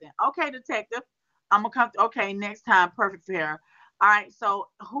saying nothing. Okay, detective, I'm gonna come. Okay, next time, perfect for her. All right. So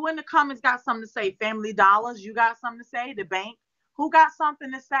who in the comments got something to say? Family Dollars, you got something to say? The bank, who got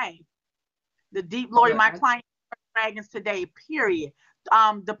something to say? The deep lawyer, Well, my client, dragons today. Period.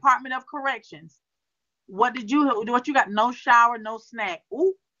 Department of Corrections. What you got? No shower, no snack.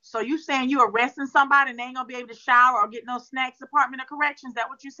 Ooh. So you saying you arresting somebody and they ain't gonna be able to shower or get no snacks? Department of Corrections. That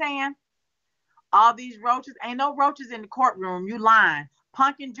what you saying? All these roaches. Ain't no roaches in the courtroom. You lying.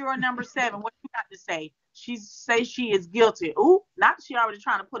 Pumpkin juror number 7. What you got to say? She say she is guilty. Ooh, not she already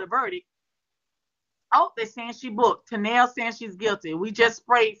trying to put a verdict. Oh, they're saying she booked. Tanel saying she's guilty. We just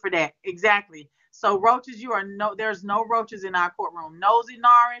sprayed for that. Exactly. So roaches, there's no roaches in our courtroom. Nosy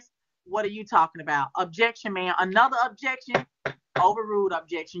Norris, what are you talking about? Objection, man. Another objection. Overruled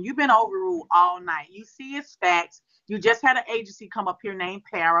objection. You've been overruled all night. You see it's facts. You just had an agency come up here named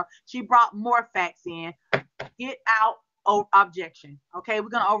Para. She brought more facts in. Get out. Oh, objection. Okay, we're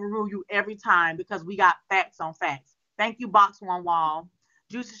gonna overrule you every time because we got facts on facts. Thank you, Box One Wall.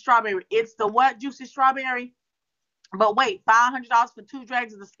 Juicy Strawberry. It's the what? Juicy Strawberry. But wait, $500 for 2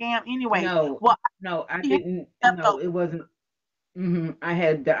 drags is a scam anyway. no, Well, no, I she had didn't. left No, over. it wasn't. I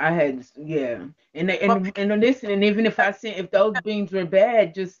had, yeah. And But, listen, and even if those beans were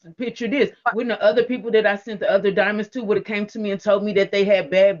bad, just picture this. but Wouldn't the other people that I sent the other diamonds to would have came to me and told me that they had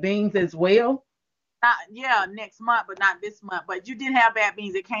bad beans as well? not, yeah, next month, but not this month. But you did have bad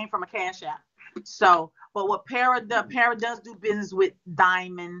beans. It came from a cash app. So, but what Para does do business with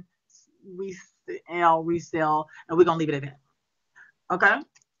diamond resell, and we're gonna leave it at that. Okay.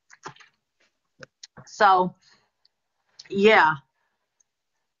 So yeah,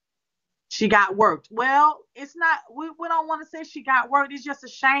 she got worked. Well, it's not. We don't want to say she got worked. It's just a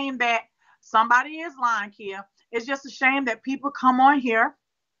shame that somebody is lying here. It's just a shame that people come on here.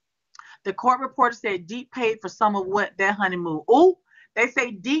 The court reporter said Deep paid for some of what their honeymoon. Oh, they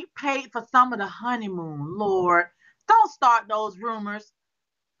say Deep paid for some of the honeymoon. Lord, don't start those rumors.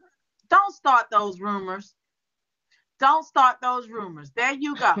 Don't start those rumors. Don't start those rumors. There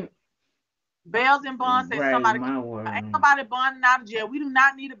you go. Bails and bonds say Right, somebody my ain't word. nobody bonding out of jail. We do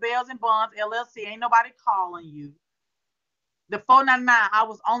not need a bails and bonds LLC. Ain't nobody calling you. The 499 I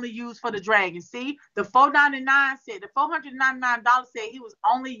was only used for the dragon. See, the 499 said the $499 said it was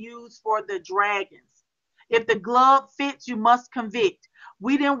only used for the dragons. If the glove fits, you must convict.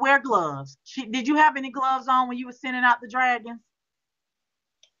 We didn't wear gloves. Did you have any gloves on when you were sending out the dragons?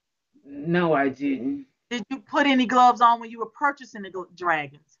 No, I didn't. Did you put any gloves on when you were purchasing the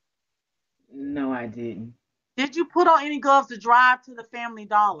dragons? No, I didn't. Did you put on any gloves to drive to the Family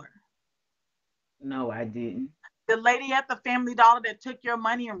Dollar? No, I didn't. The lady at the Family Dollar that took your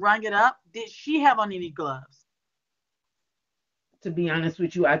money and rung it up, did she have on any gloves? To be honest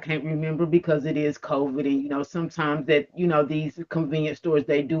with you, I can't remember because it is COVID, and sometimes that these convenience stores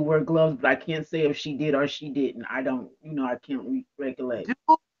they do wear gloves, but I can't say if she did or she didn't. I don't, I can't recollect. Do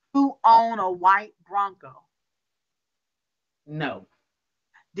You own a white Bronco? No.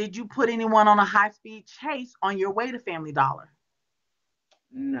 Did you put anyone on a high-speed chase on your way to Family Dollar?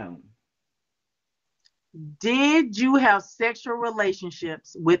 No. Did you have sexual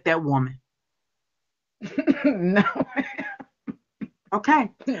relationships with that woman? No.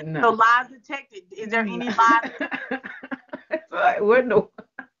 Okay. So No. lies detected. Is there No. any lies? It's like, what no?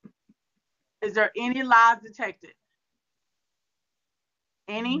 Is there any lies detected?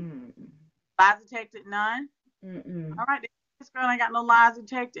 Any Mm. lies detected? None. Mm-mm. All right. This girl ain't got no lies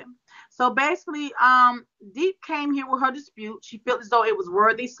detected. So basically, Deep came here with her dispute. She felt as though it was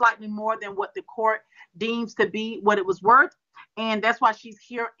worthy slightly more than what the court deems to be what it was worth. And that's why she's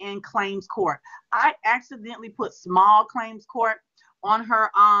here in claims court. I accidentally put small claims court on her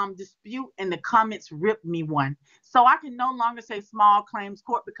dispute, and the comments ripped me one. So I can no longer say small claims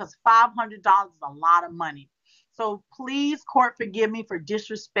court because $500 is a lot of money. So please, court, forgive me for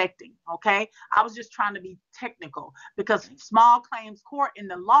disrespecting. Okay, I was just trying to be technical because small claims court in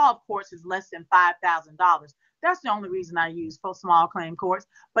the law of courts is less than $5,000. That's the only reason I use for small claim courts.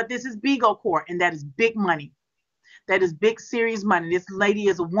 But this is Beagle court, and that is big money. That is big, serious money. This lady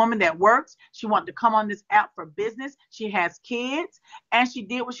is a woman that works. She wanted to come on this app for business. She has kids, and she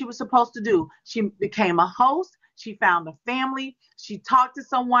did what she was supposed to do. She became a host. She found a family. She talked to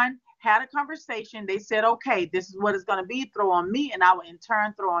someone, had a conversation. They said, okay, this is what it's going to be. Throw on me, and I will in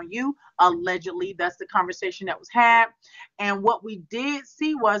turn throw on you. Allegedly, that's the conversation that was had. And what we did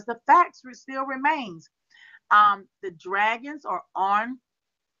see was the facts still remains. The dragons are on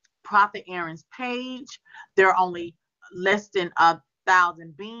Prophet Aaron's page. There are only less than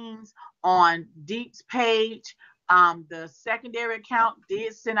 1,000 beings on Deep's page. The secondary account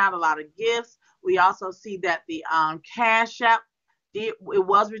did send out a lot of gifts. We also see that the Cash App it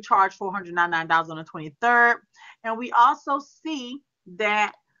was recharged $499 on the 23rd. And we also see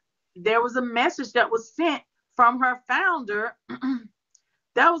that there was a message that was sent from her founder.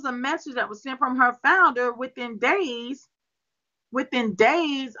 That was a message that was sent from her founder within days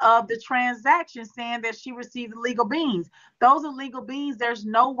of the transaction saying that she received illegal beans. Those illegal beans, there's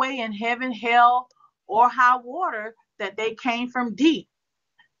no way in heaven, hell, or high water that they came from Deep.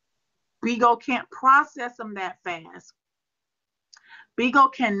 Bigo can't process them that fast.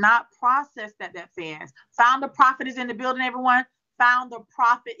 Bigo cannot process that fast. Founder Prophet is in the building, everyone. Founder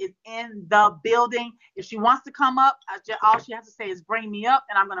Prophet is in the building. If she wants to come up, all she has to say is bring me up,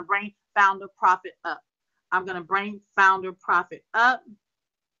 and I'm going to bring Founder Prophet up. I'm going to bring Founder Prophet up,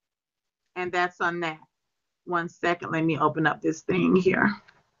 and that's on that. 1 second. Let me open up this thing here.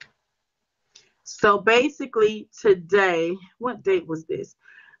 So basically today, what date was this?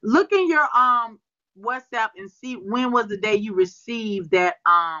 Look in your WhatsApp and see when was the day you received that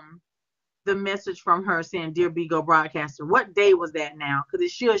the message from her saying, Dear Bigo Broadcaster. What day was that now? Because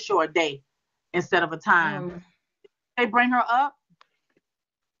it should show a day instead of a time. They bring her up.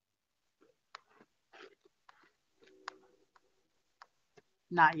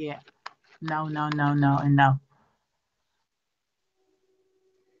 Not yet. No, and no.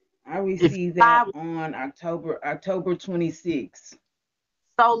 I received that on October 26th.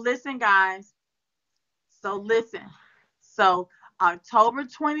 So listen, guys. So October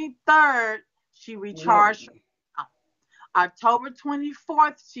 23rd, she recharged. October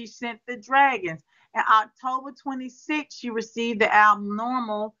 24th, she sent the dragons. And October 26th, she received the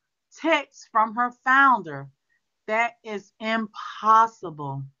abnormal text from her founder. That is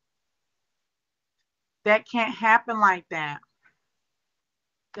impossible. That can't happen like that.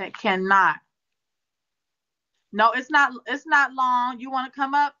 That cannot. No, it's not long. You want to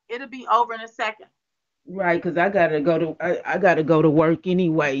come up? It'll be over in a second. Right, because I gotta go to work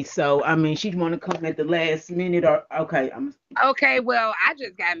anyway. So I mean, she'd want to come at the last minute, or okay. Okay, well, I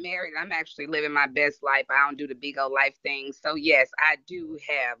just got married. I'm actually living my best life. I don't do the big old life thing. So yes, I do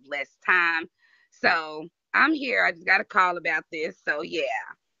have less time. So I'm here. I just got a call about this. So yeah,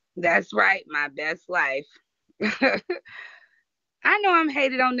 that's right, my best life. I know I'm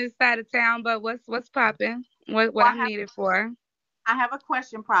hated on this side of town, but what's popping? What Well, I'm needed for? I have a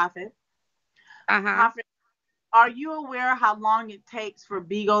question, Prophet. Uh-huh. Prophet, are you aware how long it takes for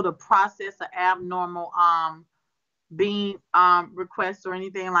Bigo to process an abnormal bean request or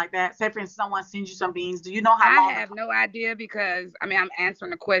anything like that? Say for instance, someone sends you some beans. Do you know how I long? have no idea because I mean I'm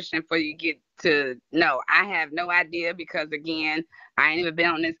answering the question for you get to know. I have no idea because again, I ain't even been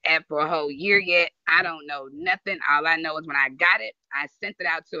on this app for a whole year yet. I don't know nothing. All I know is when I got it, I sent it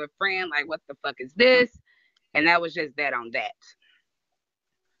out to a friend like what the fuck is this? And that was just that on that.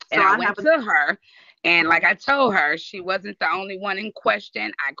 So And I went to her And like I told her, she wasn't the only one in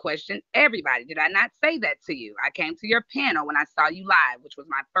question. I questioned everybody. Did I not say that to you? I came to your panel when I saw you live, which was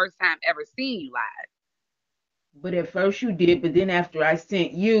my first time ever seeing you live. But at first you did, but then after I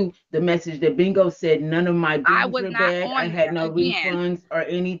sent you the message that Bingo said none of my I beans was were not bad, I on had there. no Again, refunds or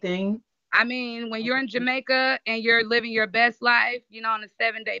anything. I mean, when you're in Okay. Jamaica and you're living your best life, on a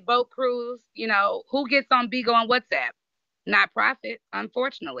 7-day boat cruise, who gets on Bigo on WhatsApp? Not Profit,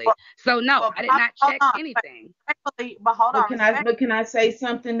 unfortunately. But, So no, but I did not hold check on, anything. respectfully, but hold But on, can I respect. but can I say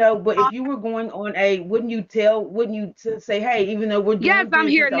something though? But if you were going on wouldn't you say, hey, even though we're Yes, doing I'm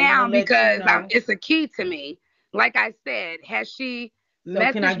here business, I want to now let you because know. it's a key to me. Like I said, had she So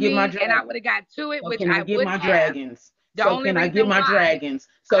can I messaged get my me and I dragons? would have got to it, So which can I I get would my have, dragons? the So only can I get reason my why dragons?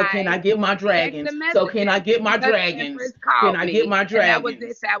 So can I I get my checked the dragons? So can I messages get my because dragons? Empress Can called I get me, my and that was it.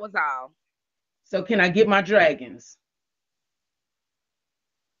 dragons? That was all. So can I get my dragons?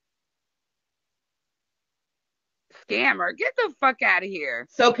 Scammer, get the fuck out of here.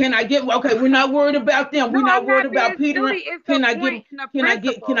 So can I get okay? We're not worried about them. No, We're not I'm worried not about being Peter. snooty. It's the Can I get point and the can I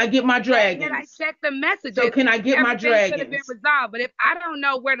principle get my that had I dragons? checked the So messages, can I get my everything could have been dragons? resolved. But if I don't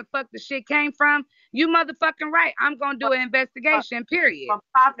know where the fuck the shit came from, you motherfucking right. I'm gonna do But, an but, investigation. Period. but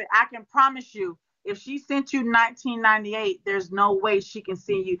Prophet, I can promise you, if she sent you 1998, there's no way she can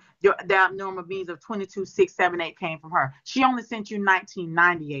see you. The abnormal beings of 22,678 came from her. She only sent you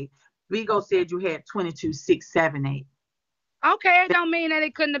 1998. Vigo said you had 22,678. Okay, it don't mean that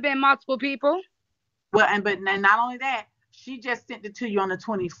it couldn't have been multiple people. Well, but not only that, she just sent it to you on the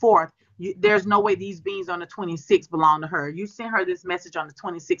 24th. There's no way these beans on the 26th belong to her. You sent her this message on the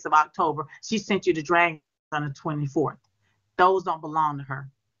 26th of October. She sent you the dragon on the 24th. Those don't belong to her.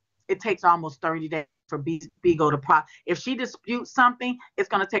 It takes almost 30 days for Bigo to pro. If she disputes something, it's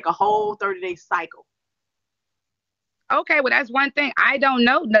going to take a whole 30-day cycle. Okay, well, that's one thing. I don't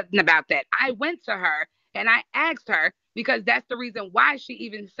know nothing about that. I went to her and I asked her because that's the reason why she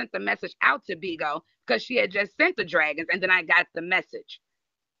even sent the message out to Bigo because she had just sent the dragons and then I got the message.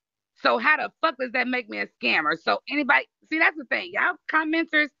 So how the fuck does that make me a scammer? So anybody, see, that's the thing. Y'all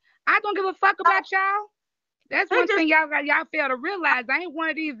commenters, I don't give a fuck about y'all. That's They one just thing y'all fail to realize. I ain't one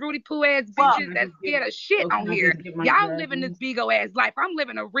of these Rudy Poo ass So well, bitches can I that's just get scared of shit so on can I here. just get my Y'all living this dragons? Bigo ass life. I'm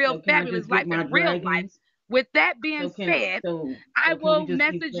living a real So can I fabulous just get life my in real life. dragons? With that being So can said, so I so can we will just be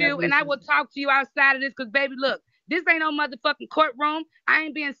message you and fabulous? I will talk to you outside of this because, baby, look, this ain't no motherfucking courtroom. I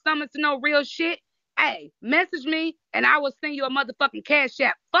ain't being summoned to no real shit. Hey, message me and I will send you a motherfucking cash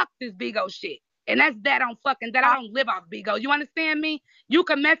app. Fuck this Bigo shit. And that's that on fucking that. I don't live off Bigo. You understand me? You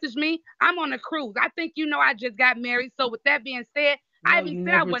can message me. I'm on a cruise. I think you know I just got married. So with that being said, I No, even you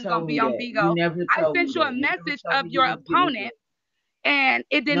said I never wasn't gonna told be me on that. You Bigo. never I told me sent you a that. You never message told of me you your was getting opponent and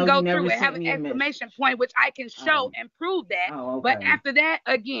it didn't no, you go through. never It have sent an me a message. exclamation point, which I can show Oh, and prove that. oh, But okay. after that,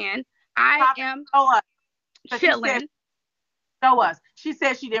 again, I Prophet, am show us. Because she said, chilling. show us. She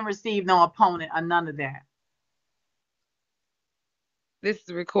said she didn't receive no opponent or none of that. This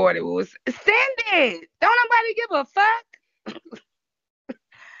is recorded. Was send it. Don't nobody give a fuck.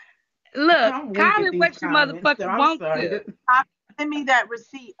 Look, I'm weak call at it these what you comments, so motherfucking I'm want sorry. to. Prophet, send me that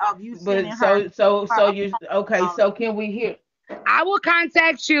receipt of you But sending her so her you okay, opponent. so can we hear I will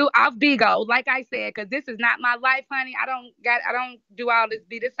contact you off Bigo, like I said, because this is not my life, honey. I don't do all this.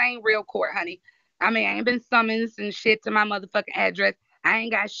 This ain't real court, honey. I mean, I ain't been summoned and shit to my motherfucking address. I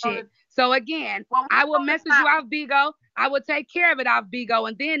ain't got So shit. So again, well, we I will know it's message you not. off Bigo. I will take care of it off Bigo,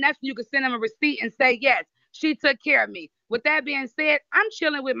 and then that's when you can send them a receipt and say yes, she took care of me. With that being said, I'm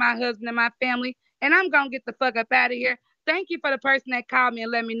chilling with my husband and my family, and I'm gonna get the fuck up out of here. Thank you for the person that called me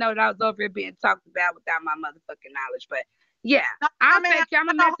and let me know that I was over here being talked about without my motherfucking knowledge. But yeah, No, I I'll mean, take you. I'm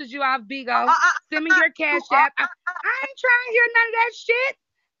gonna no, message you off Bigo. Send me uh, your cash app. I ain't trying to hear none of that shit.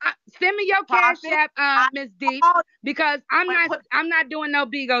 Send me your cash Prophet, app, I Miss Deep, called because you and put, I'm not doing no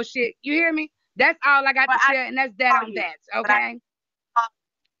Bigo shit. You hear me? That's all I got but to I share, and that's that call on you. that. But Okay.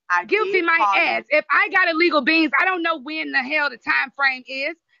 I Guilty did my call you. ass. If I got illegal beans, I don't know when the hell the time frame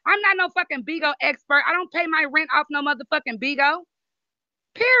is. I'm not no fucking Bigo expert. I don't pay my rent off no motherfucking Bigo.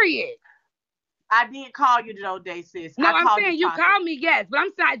 Period. I did call you though, day sis. No, I I'm called you, saying you Prophet. called me, yes, but I'm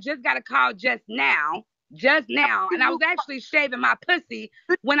saying I just got a call just now, and I was You actually shaving my pussy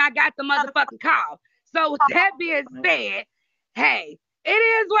when I got the another motherfucking call. So with that being said, hey, it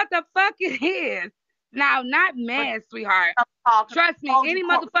is what the fuck it is. Now, not mad, sweetheart. call because Trust I me, told you any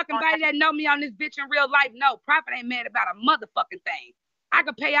court was motherfucking on body that know me on this bitch in real life, no, Prophet ain't mad about a motherfucking thing. I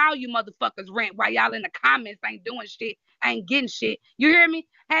could pay all you motherfuckers rent while y'all in the comments ain't doing shit, ain't getting shit. You hear me?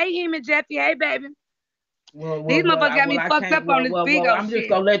 Hey, him and Jeffy. Hey, baby. These motherfuckers got me I fucked can't up on this Bigo I'm just shit.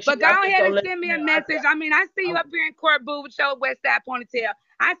 gonna let But you go I'm just ahead gonna and let send you me a know message. I mean, I see I, you up here in court, boo, with your West Side ponytail.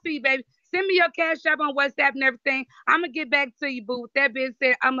 I see you, baby. Send me your cash app on WhatsApp and everything. I'm gonna get back to you, boo. With that being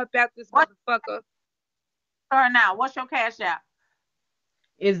said, I'm up out this What's motherfucker. her now? What's your cash app?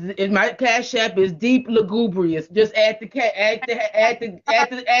 Is my cash app is deep lugubrious. Just add the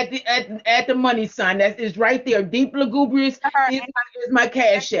money sign. That is right there. Deep lugubrious To her is my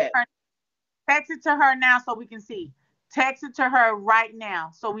cash app. Text it to her now so we can see. Text it to her right now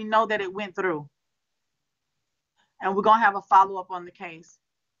so we know that it went through. And we're gonna have a follow-up on the case.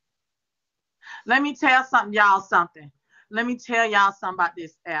 Let me tell y'all something. Let me tell y'all something about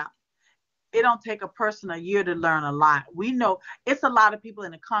this app. It don't take a person a year to learn a lot. We know it's a lot of people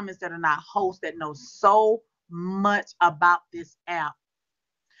in the comments that are not hosts that know so much about this app.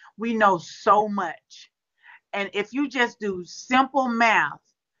 We know so much. And if you just do simple math,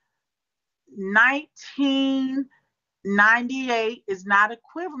 1998 is not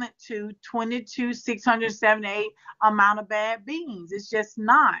equivalent to 22,678 amount of bad beans. It's just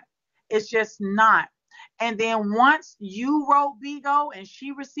not. It's just not. And then once you wrote Bigo and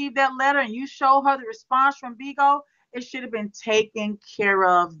she received that letter and you showed her the response from Bigo, it should have been taken care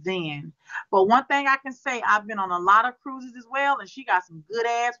of then. But one thing I can say, I've been on a lot of cruises as well, and she got some good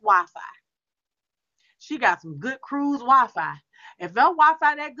ass Wi-Fi. She got some good cruise Wi-Fi. If her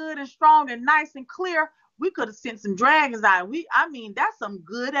Wi-Fi that good and strong and nice and clear, we could have sent some dragons out. I mean, that's some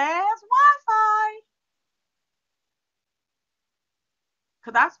good ass Wi-Fi.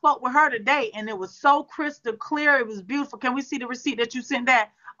 Because I spoke with her today and it was so crystal clear. It was beautiful. Can we see the receipt that you sent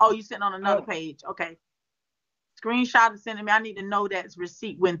that? Oh, you sent on another page. Okay. Screenshot and send it me. I need to know that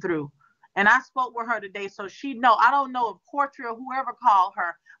receipt went through. And I spoke with her today, so she know. I don't know if Courtney or whoever called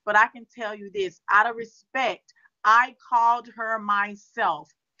her, but I can tell you this. Out of respect, I called her myself.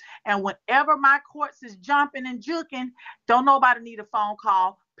 And whenever my courts is jumping and juking, don't nobody need a phone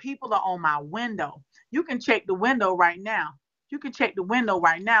call. People are on my window. You can check the window right now. You can check the window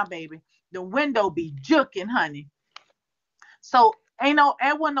right now, baby. The window be juking, honey. So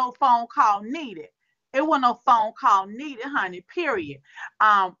it wasn't no phone call needed. It wasn't no phone call needed, honey, period.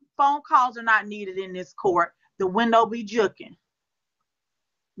 Phone calls are not needed in this court. The window be juking.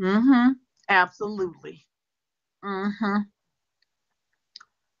 Absolutely.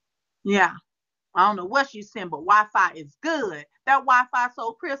 Yeah. I don't know what she's saying, but Wi-Fi is good. That Wi-Fi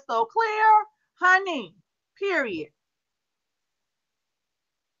so crystal clear, honey, period.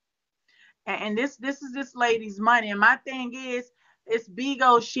 And this is this lady's money. And my thing is, it's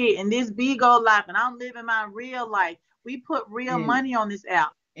Bigo shit and this Bigo life, and I'm living my real life. We put real money on this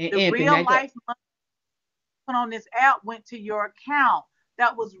app. The real life money put on this app went to your account.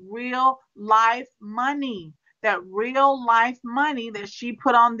 That was real life money. That real life money that she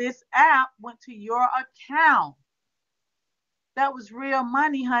put on this app went to your account. That was real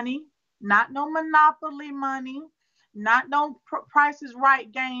money, honey. Not no monopoly money. Not no Price is Right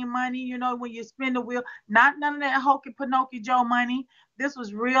game money, you know, when you spin the wheel. Not none of that hokey Pinocchio Joe money. This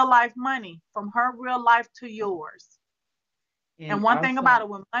was real life money from her real life to yours. And one thing about it,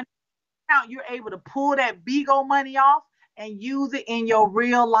 when money out, you're able to pull that Bigo money off and use it in your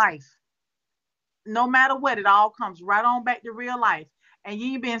real life. No matter what, it all comes right on back to real life. And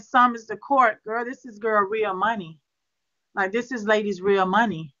you ain't been summoned to court, girl. This is girl real money. Like, this is ladies' real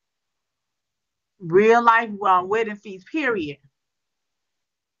money. Real life wedding fees, period.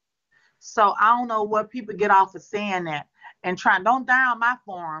 So I don't know what people get off of saying that and don't down my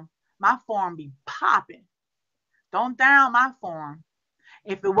forum. My forum be popping. Don't down my forum.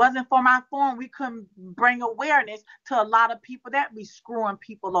 If it wasn't for my forum, we couldn't bring awareness to a lot of people that be screwing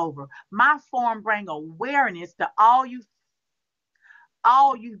people over. My forum bring awareness to all you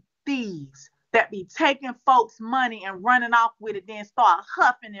thieves that be taking folks' money and running off with it, then start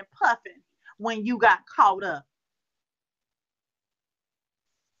huffing and puffing when you got caught up.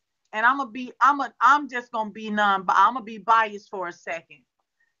 And I'm just gonna be I'm gonna be biased for a second.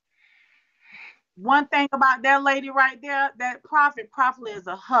 One thing about that lady right there, that Prophet is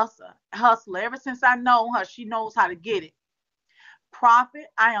a hustler. Ever since I know her, she knows how to get it. Prophet,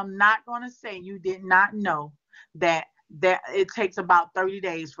 I am not gonna say you did not know that it takes about 30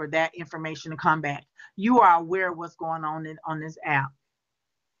 days for that information to come back. You are aware of what's going on this app.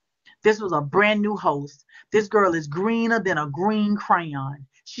 This was a brand new host. This girl is greener than a green crayon.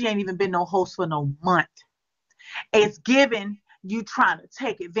 She ain't even been no host for no month. It's given you trying to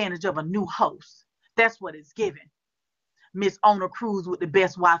take advantage of a new host. That's what it's given. Miss Owner Cruz with the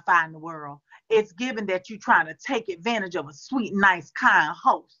best Wi-Fi in the world. It's given that you trying to take advantage of a sweet, nice, kind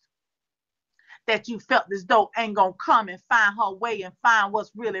host. That you felt as though ain't gonna come and find her way and find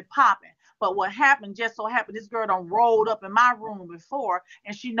what's really popping. But what happened, just so happened, this girl done rolled up in my room before,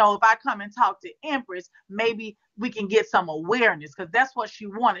 and she know if I come and talk to Empress, maybe we can get some awareness, because that's what she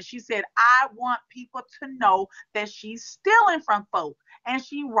wanted. She said, I want people to know that she's stealing from folk, and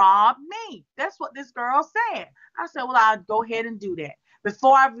she robbed me. That's what this girl said. I said, well, I'll go ahead and do that.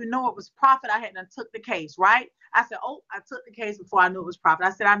 Before I even know it was Prophet, I had done took the case, right? I said, oh, I took the case before I knew it was Prophet.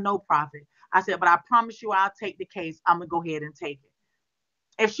 I said, I know Prophet. I said, but I promise you I'll take the case. I'm going to go ahead and take it.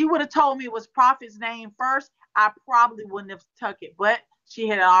 If she would have told me it was Prophet's name first, I probably wouldn't have took it. But she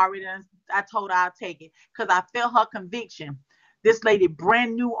had already, I told her I'll take it because I felt her conviction. This lady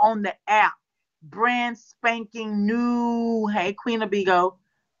brand new on the app, brand spanking new. Hey, Queen of Bigo.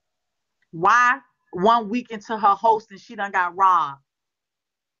 Why? 1 week into her hosting, she done got robbed.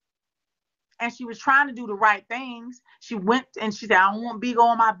 And she was trying to do the right things. She went and she said, I don't want Bigo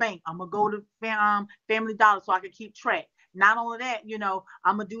on my bank. I'm going to go to Family Dollar so I can keep track. Not only that,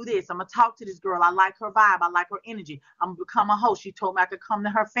 I'm going to do this. I'm going to talk to this girl. I like her vibe. I like her energy. I'm going to become a host. She told me I could come to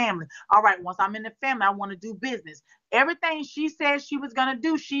her family. All right, once I'm in the family, I want to do business. Everything she said she was going to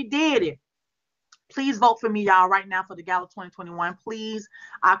do, she did it. Please vote for me, y'all, right now for the Gala 2021. Please,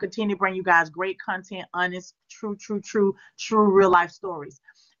 I'll continue to bring you guys great content, honest, true real life stories.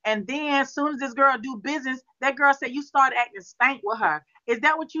 And then as soon as this girl do business, that girl said you started acting stank with her. Is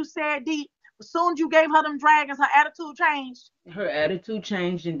that what you said, Deep? As soon as you gave her them dragons, her attitude changed? Her attitude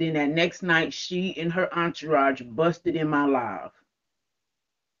changed, and then that next night, she and her entourage busted in my live.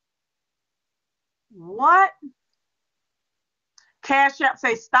 What? Cash App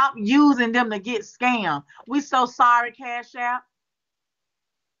say stop using them to get scammed. We so sorry, Cash App.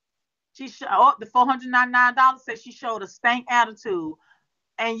 The $499 says she showed a stank attitude,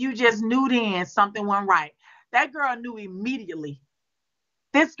 and you just knew then something went right. That girl knew immediately.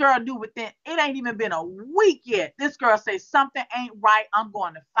 This girl knew within, it ain't even been a week yet. This girl say something ain't right. I'm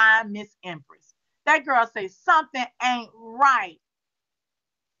going to find Miss Empress. That girl say something ain't right.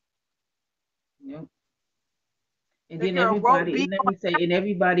 Yep. And then everybody, let me say, and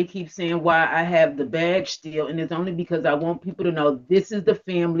everybody keeps saying why I have the badge still, and it's only because I want people to know this is the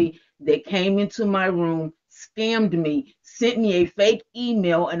family that came into my room, scammed me, sent me a fake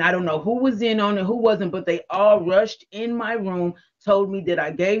email, and I don't know who was in on it, who wasn't, but they all rushed in my room, told me that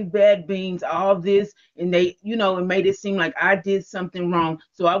I gave bad beans, all this, and they, it made it seem like I did something wrong.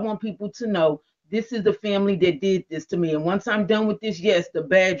 So I want people to know this is the family that did this to me. And once I'm done with this, yes, the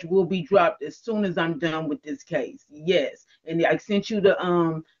badge will be dropped as soon as I'm done with this case. Yes. And I sent you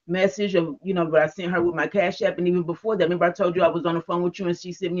the message of, but I sent her with my Cash App. And even before that, remember I told you I was on the phone with you and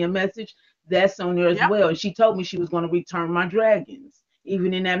she sent me a message? That's on there as well. And she told me she was going to return my dragons,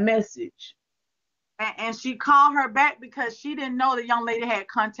 even in that message. And she called her back because she didn't know the young lady had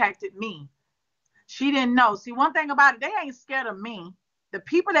contacted me. She didn't know. See, one thing about it, they ain't scared of me. The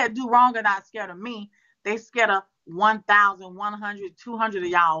people that do wrong are not scared of me. They scared of 1,000, 100, 200 of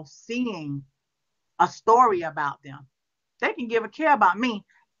y'all seeing a story about them. They can give a care about me.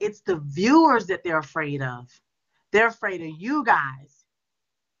 It's the viewers that they're afraid of. They're afraid of you guys.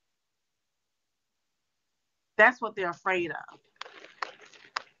 That's what they're afraid of.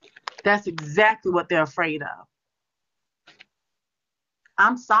 That's exactly what they're afraid of.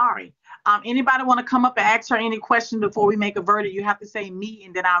 I'm sorry. Anybody want to come up and ask her any questions before we make a verdict? You have to say me,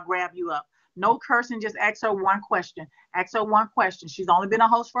 and then I'll grab you up. No cursing, just ask her one question. Ask her one question. She's only been a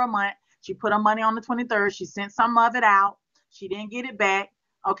host for a month. She put her money on the 23rd. She sent some of it out. She didn't get it back.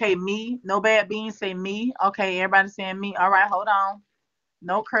 Okay, me. No bad beans. Say me. Okay, everybody saying me. All right, hold on.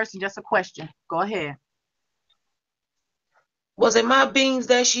 No cursing, just a question. Go ahead. Was it my beans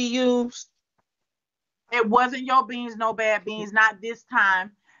that she used? It wasn't your beans, no bad beans. Not this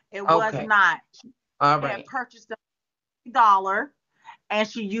time. It was not. All She right. had purchased $1 and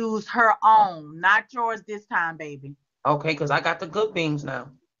she used her own, not yours this time, baby. Okay, because I got the good beans now.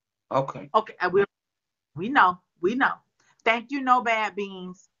 Okay. Okay, we know. Thank you, no bad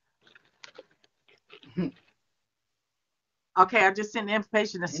beans. Okay, I just sent the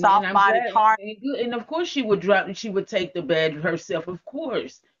information. The soft body card. And of course she would drop and she would take the badge herself. Of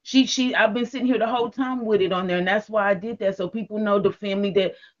course. I've been sitting here the whole time with it on there, and that's why I did that. So people know the family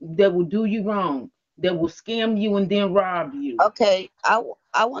that will do you wrong, that will scam you and then rob you. Okay, I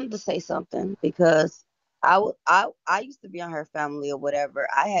wanted to say something because I used to be on her family or whatever.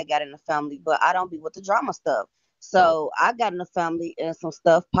 I had got in the family, but I don't be with the drama stuff. So I got in the family and some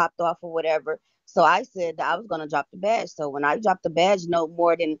stuff popped off or whatever. So I said that I was gonna drop the badge. So when I dropped the badge, no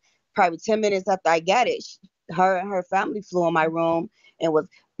more than probably 10 minutes after I got it, her and her family flew in my room and was,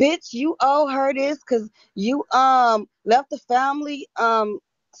 bitch, you owe her this because you left the family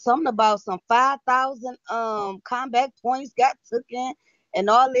something about some 5,000 combat points got taken and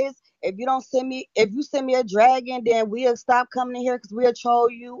all this. if you send me a dragon, then we'll stop coming in here because we'll troll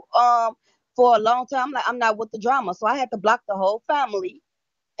you for a long time. I'm like, I'm not with the drama. So I had to block the whole family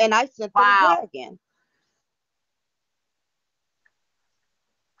and I sent her the Wow. dragon.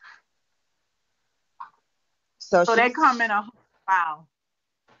 So So they she's come in a wow.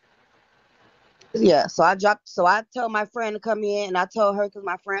 Yeah, so I told my friend to come in and I told her because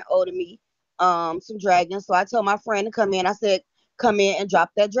my friend owed me some dragons. So I told my friend to come in. I said, come in and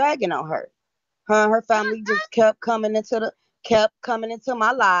drop that dragon on her. Her and her family just kept coming into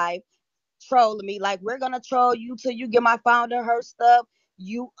my life, trolling me. Like, we're gonna troll you till you get my founder her stuff.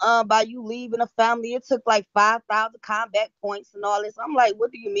 You by you leaving the family, it took like 5,000 combat points and all this. I'm like,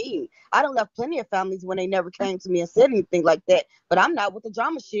 what do you mean? I done left plenty of families when they never came to me and said anything like that. But I'm not with the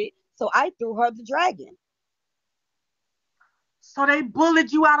drama shit. So I threw her the dragon. So they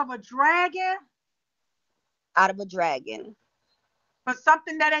bullied you out of a dragon Out of a dragon. for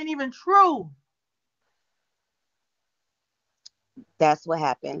something that ain't even true. That's what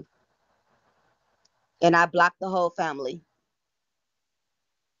happened. And I blocked the whole family.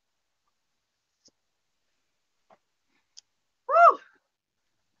 Woo!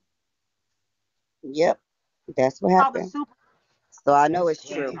 Yep. That's what Oh, the happened. super. So I know That's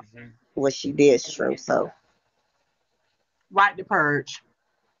it's true. crazy. What she did is true. So, Right, the purge.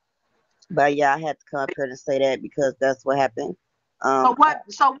 but yeah, I had to come up here and say that because that's what happened. So Um, what?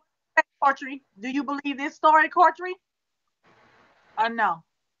 So, Cortry, do you believe this story, Cortry? Or no?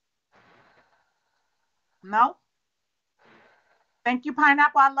 No. Thank you,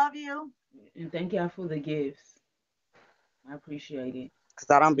 Pineapple. I love you. And thank y'all for the gifts. I appreciate it. Cause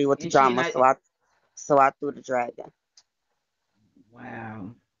I don't be with the And she and drama, so I threw the dragon.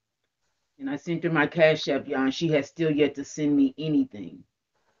 wow. And I sent her my cash app, y'all, and she has still yet to send me anything.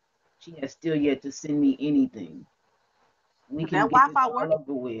 She has still yet to send me anything. We That can get this Wi-Fi all working.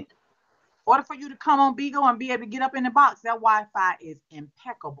 over with. In order for you to come on Beagle and be able to get up in the box, that Wi-Fi is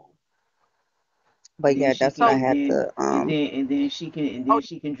impeccable. And But then yeah, she that's can what I So, had to and then oh,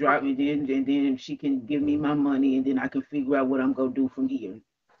 she can drop and then she can give me my money and then I can figure out what I'm gonna do from here.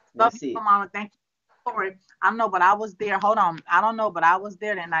 love That's you, it. Mama. Thank you for the story. I know, but I was there. Hold on. I don't know, but I was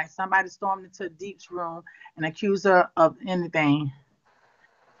there that night. Somebody stormed into Deep's room and accused her of anything.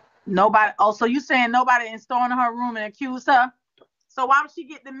 Nobody. Oh, so you saying nobody in storming her room and accused her? So why would she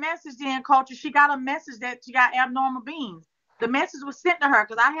get the message then, Culture? She got a message that she got abnormal beings. The message was sent to her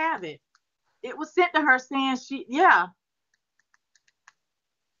because I have it. It was sent to her saying yeah,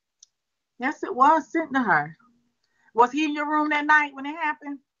 yes, it was sent to her. Was he in your room that night when it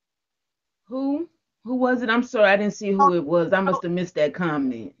happened? Who? Who was it? I'm sorry, I didn't see Oh, who it was. I so must have missed that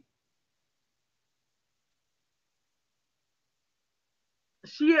comment.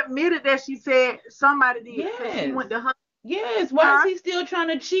 she admitted that she said somebody did because she Yes. went to Yes. Why is her. he still trying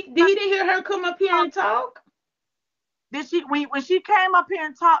to cheat? Did he didn't hear her come up here and talk? Then when she came up here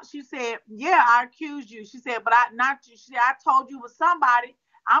and talked, she said, "Yeah, I accused you." She said, "But I not you." She said, "I told you was somebody.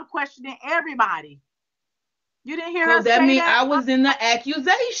 I'm questioning everybody." You didn't hear So her that say means that? I was in the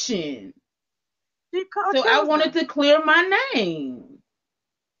accusation. She So I accused wanted her. to clear my name.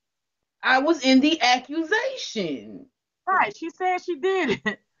 I was in the accusation. Right. She said she did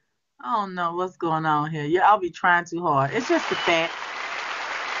it. I don't know what's going on here. Yeah, I'll be trying too hard. It's just a fact.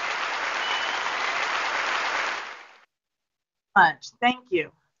 Much. Thank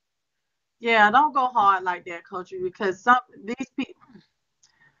you. Yeah, don't go hard like that, Coach, because some these people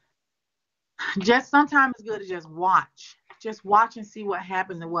just sometimes it's good to just watch. Just watch and see what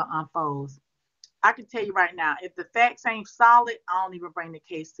happens and what unfolds. I can tell you right now, if the facts ain't solid, I don't even bring the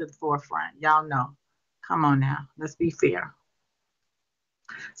case to the forefront. Y'all know. Come on now. Let's be fair.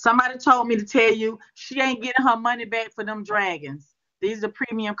 Somebody told me to tell you she ain't getting her money back for them dragons. These are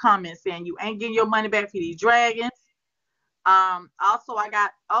premium comments saying you ain't getting your money back for these dragons. Also I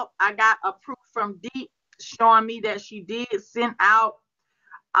got a proof from Deep showing me that she did send out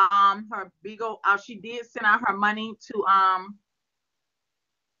her Beagle she did send out her money to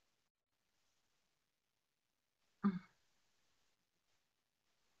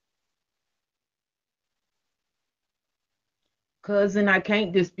Cousin, I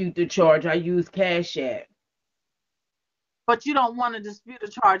can't dispute the charge. I use Cash App. but you don't want to dispute the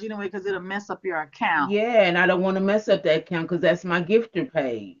charge anyway because it'll mess up your account. Yeah, and I don't want to mess up that account because that's my gifter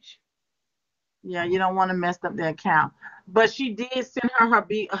page. Yeah, you don't want to mess up the account. But she did send her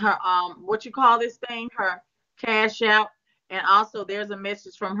what you call this thing, her cash out. And also there's a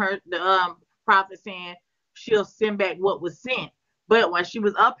message from her the prophet saying she'll send back what was sent. But when she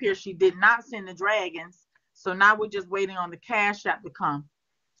was up here, she did not send the dragons. So now we're just waiting on the cash app to come.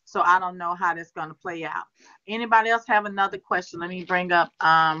 So I don't know how that's gonna play out. Anybody else have another question? Let me bring up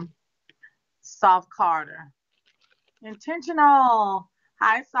Soft Carter. Intentional.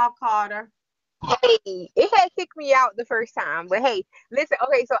 Hi, Soft Carter. Hey, it had kicked me out the first time, but hey, listen.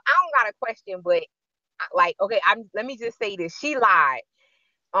 Okay, so I don't got a question, but like, okay, let me just say this: she lied.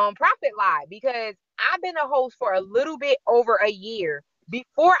 Prophet lied because I've been a host for a little bit over a year.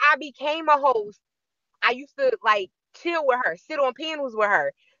 Before I became a host, I used to like chill with her, sit on panels with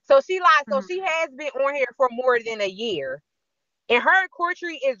her. So she lied. So she has been on here for more than a year. And her and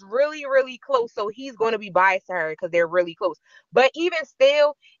Courtney is really, really close. So he's going to be biased to her because they're really close. But even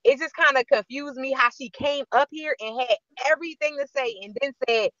still, it just kind of confused me how she came up here and had everything to say and then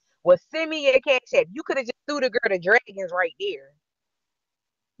said, well, send me your cash app. You could have just threw the girl the dragons right there.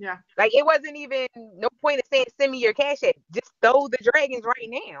 Yeah. Like, it wasn't even no point in saying, send me your cash app. Just throw the dragons right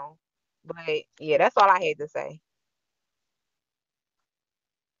now. But, yeah, that's all I had to say.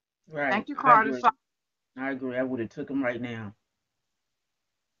 Right. Thank you, Carter. I agree. I would have took him right now.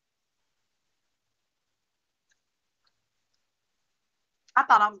 I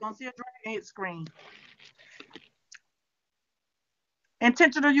thought I was going to see a dragon hit screen.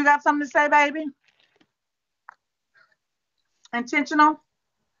 Intentional, you got something to say, baby? Intentional?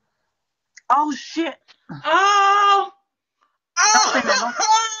 Oh, shit. Oh! Don't say that.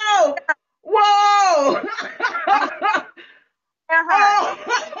 Oh! Whoa! Scare her.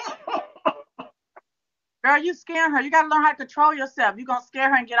 Girl, you scaring her. You got to learn how to control yourself. You're going to scare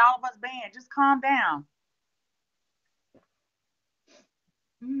her and get all of us banned. Just calm down.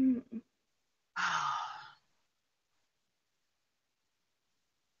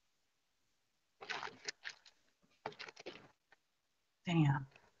 Damn.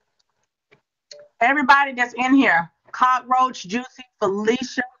 Everybody that's in here, Cockroach, Juicy,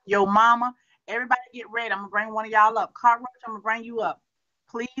 Felicia, Yo Mama, everybody get ready. I'm going to bring one of y'all up. Cockroach, I'm going to bring you up.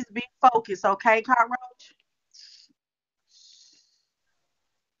 Please be focused, okay, Cockroach?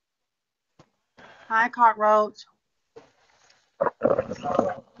 Hi, Cockroach.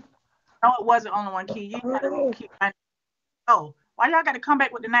 No, it wasn't only one key. You got to keep my name. Oh, why y'all got to come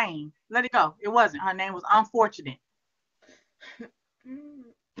back with the name? Let it go. It wasn't. Her name was Unfortunate.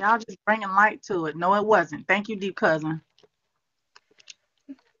 Y'all just bringing light to it. No, it wasn't. Thank you, deep cousin.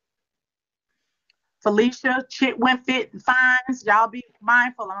 Felicia, Chit went fit and fines. Y'all be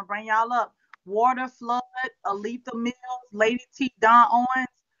mindful. I'm gonna bring y'all up. Water, Flood, Aletha Mills, Lady T, Don Owens.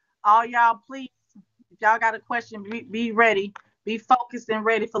 All y'all, please. If y'all got a question, be ready. Be focused and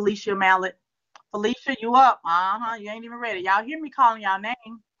ready, Felicia Mallet. Felicia, you up? You ain't even ready. Y'all hear me calling y'all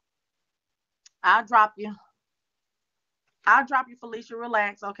name. I'll drop you. Felicia.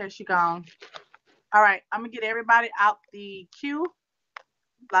 Relax. Okay, she gone. All right, I'm gonna get everybody out the queue.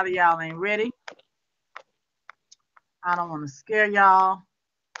 A lot of y'all ain't ready. I don't want to scare y'all.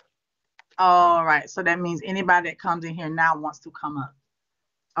 All right, so that means anybody that comes in here now wants to come up.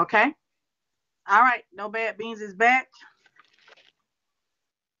 Okay? All right, No Bad Beans is back.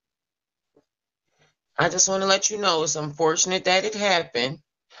 I just want to let you know it's unfortunate that it happened,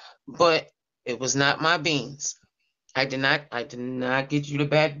 but it was not my beans. I did not get you the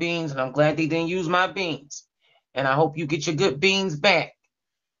bad beans, and I'm glad they didn't use my beans. And I hope you get your good beans back.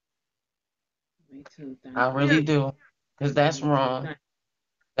 Me too. I really do, because that's wrong.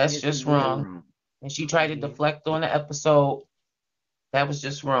 That's just wrong. And she tried to deflect on the episode. That was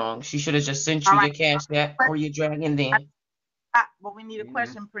just wrong. She should have just sent you your cash app or your dragon then. But we need a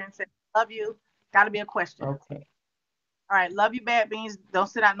question, Princess. Love you. Got to be a question. Okay. All right, love you, bad beans. Don't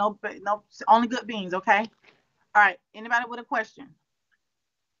sit out no, only good beans, okay? All right, anybody with a question?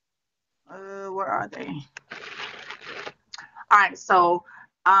 Where are they? All right, so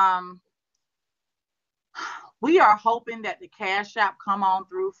we are hoping that the cash app come on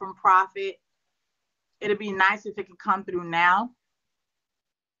through from Prophet. It'd be nice if it could come through now.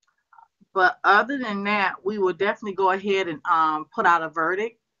 But other than that, we will definitely go ahead and put out a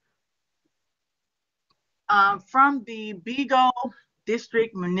verdict. From the Beagle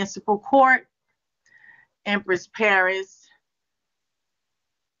District Municipal Court, EmpressParis,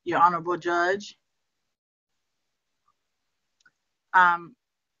 your honorable judge.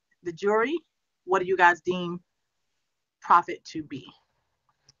 The jury, what do you guys deem Prophet to be?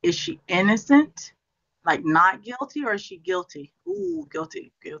 Is she innocent, like not guilty, or is she guilty? Ooh,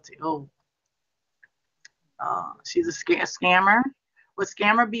 guilty. Oh, she's a scammer. Would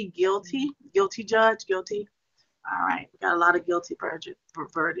scammer be guilty? Guilty, judge? Guilty. All right, we got a lot of guilty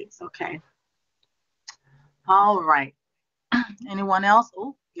verdicts. Okay. All right. Anyone else?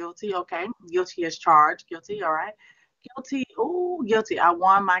 Oh, guilty. Okay. Guilty as charged. Guilty. All right. Guilty. Oh, guilty. I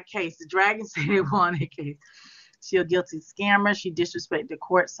won my case. The dragon said they won a case. She a guilty scammer. She disrespected the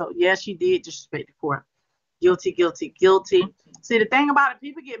court. So, yes, she did disrespect the court. Guilty, guilty, guilty. See, the thing about it,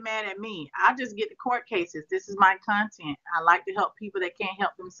 people get mad at me. I just get the court cases. This is my content. I like to help people that can't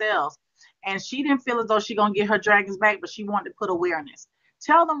help themselves. And she didn't feel as though she gonna get her dragons back, but she wanted to put awareness.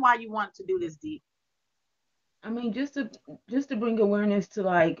 Tell them why you want to do this, deep. I mean, just to bring awareness to,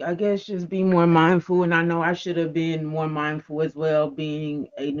 like, I guess just be more mindful. And I know I should have been more mindful as well, being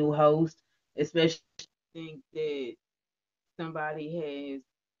a new host, especially think that somebody has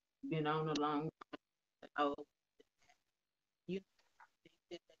been on a long oh you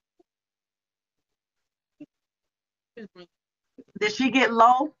think that just bring Did she get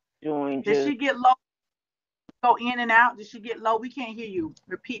low? join Did she just get low? Go in and out? Did she get low? We can't hear you.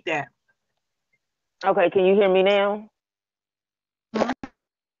 Repeat that. okay. Can you hear me now?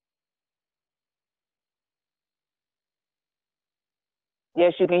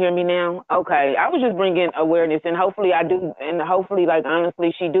 Yes, you can hear me now. Okay, I was just bringing awareness, and hopefully I do, and hopefully, like,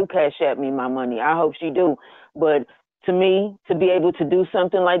 honestly, she do cash at me my money. I hope she do. But to me, to be able to do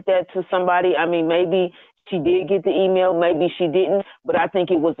something like that to somebody, I mean, maybe she did get the email, maybe she didn't, but I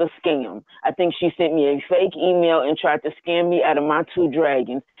think it was a scam. I think she sent me a fake email and tried to scam me out of my 2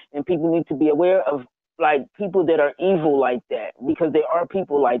 dragons. And people need to be aware of, like, people that are evil like that, because there are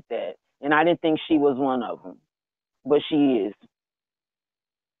people like that. And I didn't think she was one of them, but she is.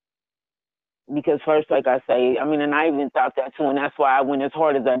 Because first, like I say, I mean, and I even thought that too, and that's why I went as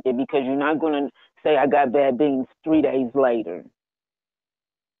hard as I did, because you're not going to say I got bad beans 3 days later.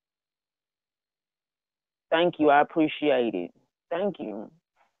 Thank you. I appreciate it. Thank you.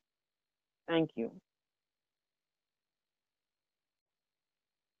 Thank you.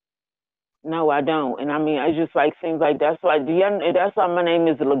 No, I don't. And I mean, I just like seems like that's why that's why my name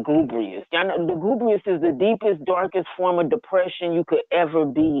is lugubrious. Y'all know, lugubrious is the deepest, darkest form of depression you could ever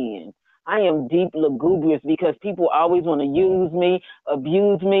be in. I am deep lugubrious because people always want to use me,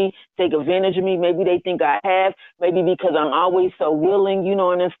 abuse me, take advantage of me. Maybe they think I have, maybe because I'm always so willing,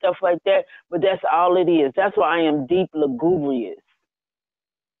 and stuff like that. But that's all it is. That's why I am deep lugubrious,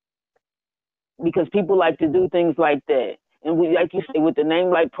 because people like to do things like that. And we, like you say, with the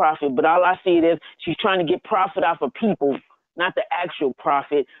name like Profit, but all I see it is she's trying to get profit off of people, not the actual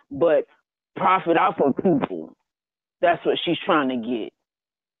profit, but profit off of people. That's what she's trying to get.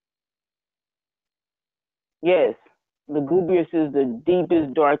 Yes, lugubrious is the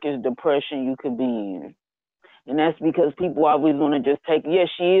deepest, darkest depression you could be in. And that's because people always want to just take, yes,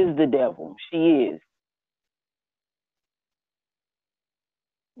 she is the devil. She is.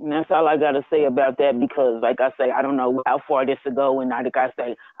 And that's all I got to say about that, because, like I say, I don't know how far this will go. And like I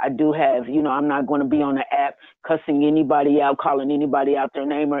say, I do have, I'm not going to be on the app cussing anybody out, calling anybody out their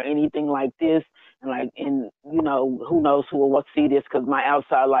name or anything like this. And who knows who will see this, because my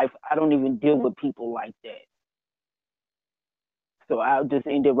outside life, I don't even deal with people like that. So I'll just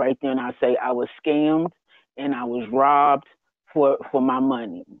end it right there, and I'll say I was scammed and I was robbed for my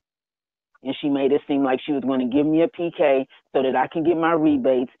money. And she made it seem like she was going to give me a PK so that I can get my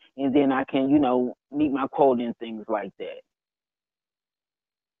rebates, and then I can, meet my quota and things like that.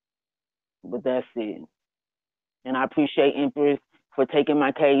 But that's it. And I appreciate Empress for taking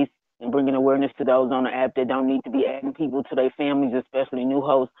my case and bringing awareness to those on the app that don't need to be adding people to their families, especially new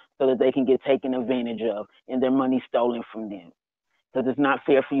hosts, so that they can get taken advantage of and their money stolen from them. Because it's not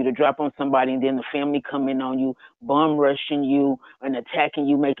fair for you to drop on somebody and then the family come in on you, bum rushing you and attacking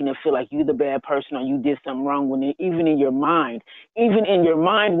you, making it feel like you're the bad person or you did something wrong, when even in your mind,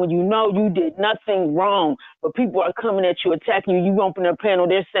 when you know you did nothing wrong, but people are coming at you, attacking you, you open their panel,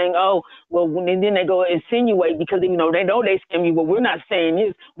 they're saying, oh, well, and then they go insinuate, because they know they scam you. Well, we're not saying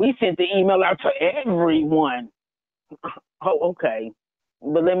this. We sent the email out to everyone. Oh, okay.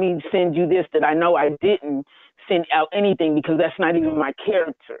 But let me send you this that I know I didn't send out anything, because that's not even my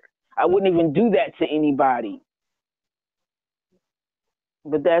character. I wouldn't even do that to anybody.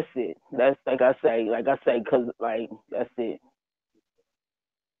 But that's it. That's like I say, because that's it.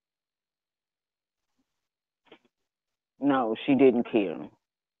 No, she didn't care.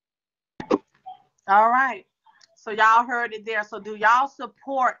 All right. So y'all heard it there. So do y'all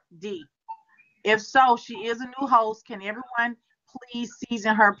support D? If so, she is a new host. Can everyone please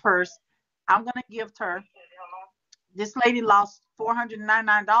season her purse? I'm gonna gift her. This lady lost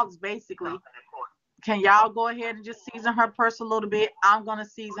 $499 basically. Can y'all go ahead and just season her purse a little bit? I'm gonna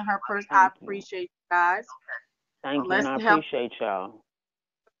season her purse. I appreciate you guys. Thank you, and I appreciate y'all.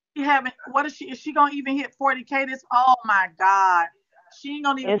 She haven't. What is she? Is she gonna even hit 40K? This? Oh my God. She ain't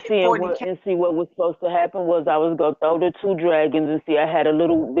gonna even hit 40K. And see, what was supposed to happen was I was going to throw the 2 dragons, and see, I had a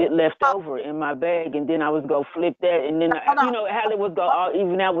little bit left over in my bag, and then I was going to flip that, and then, how it was going to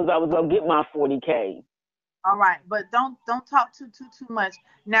even out was I was going to get my 40K. All right, but don't talk too much.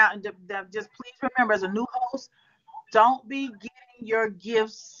 Now, just please remember, as a new host, don't be getting your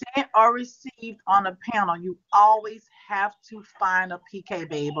gifts sent or received on a panel. You always have to find a PK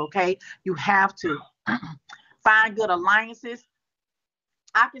babe, okay? You have to find good alliances.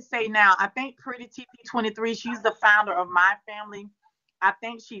 I can say now, I think Pretty TT23, she's the founder of my family. I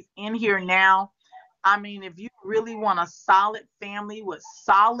think she's in here now. I mean, if you really want a solid family with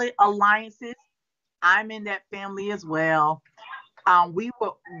solid alliances, I'm in that family as well. We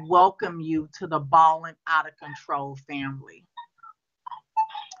will welcome you to the Balling Out of Control family.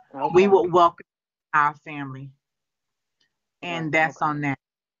 We Okay. will welcome our family, and Right. that's Okay. on that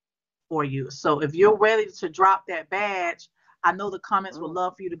for you. So if you're ready to drop that badge, I know the comments would Mm.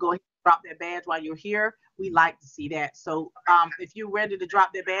 love for you to go ahead and drop that badge while you're here. We like to see that. So if you're ready to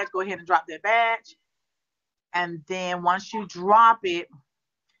drop that badge, go ahead and drop that badge. And then once you drop it,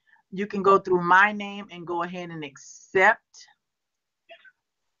 you can go through my name and go ahead and accept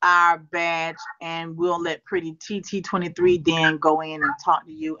our badge, and we'll let Pretty TT23 then go in and talk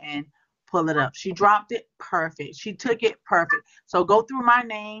to you and pull it up. She dropped it, perfect. She took it, perfect. So go through my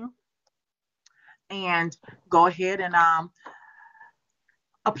name and go ahead and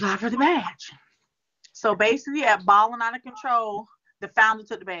apply for the badge. So basically, at Balling Out of Control, the founder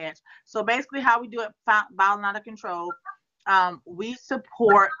took the badge. So basically, how we do it, Balling Out of Control, we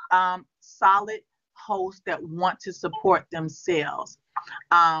support solid hosts that want to support themselves.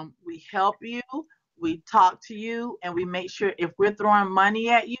 We help you, we talk to you, and we make sure if we're throwing money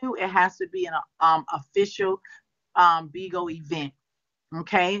at you, it has to be an official BIGO event.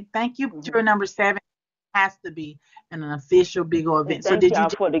 Okay, thank you. Juror Mm-hmm. number 7 has to be an official BIGO And event. So thank did you y'all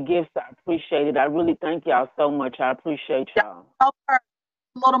just for the gifts. I appreciate it. I really thank y'all so much. I appreciate y'all. help her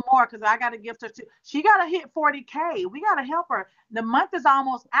a little more because I got to gift her too. She got to hit 40K. We got to help her. The month is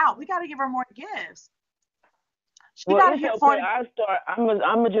almost out. We got to give her more gifts. She Well, got to it's hit okay. 40.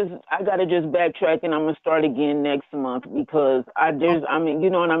 I gotta just backtrack and I'm gonna start again next month because I mean, you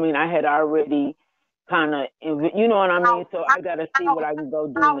know what I mean. I had already kind of, you know what I mean. So How I gotta see many what I can go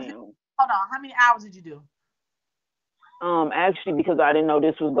do hours? now. Hold on. How many hours did you do? Actually, because I didn't know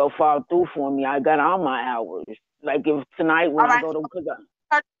this was gonna fall through for me, I got all my hours. Like if tonight when All I right. go to, So cause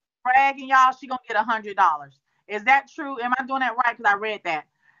her bragging, y'all, she gonna get $100. Is that true? Am I doing that right? Because I read that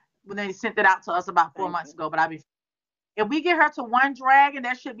when they sent it out to us about 4 months you. ago. But if we get her to one dragon,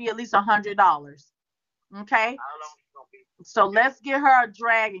 that should be at least $100. Okay. So let's get her a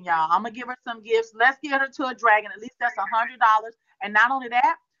dragon, y'all. I'm gonna give her some gifts. Let's get her to a dragon. At least that's $100. And not only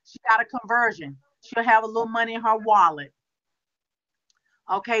that, she got a conversion. She'll have a little money in her wallet.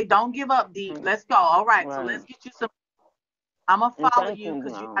 Okay, don't give up, Deep. Mm, Let's go. All right, so right. let's get you some. I'm gonna And follow thank you you,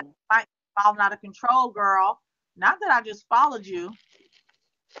 because you y'all. might be falling out of control, girl. Not that I just followed you.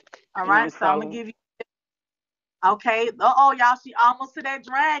 All And right, I'm so I'm gonna following. give you. Okay. Oh, y'all, she almost to that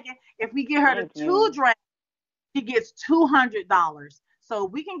dragon. If we get her to Thank two you. dragons, she gets $200. So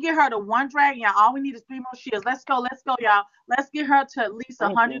we can get her to one dragon, y'all. All we need is 3 more shields. Let's go, y'all. Let's get her to at least a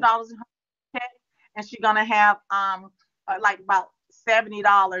Thank hundred you. dollars in her check, and she's gonna have like about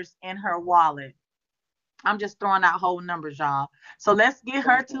 $70 in her wallet. I'm just throwing out whole numbers, y'all. So let's get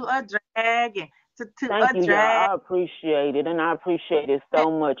her Thank to you. a dragon. To Thank a you, y'all. dragon. I appreciate it, and I appreciate it so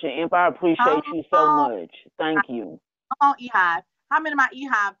much. And Imp, I Come appreciate you so on, much. Thank you. come on, Ehive. How many of my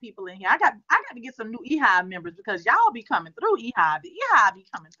Ehive people in here? I got to get some new Ehive members because y'all be coming through Ehive. The Ehive be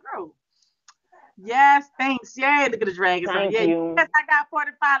coming through. Yes, thanks. Yay, look at the dragon. So Thank yeah, yes, you. I got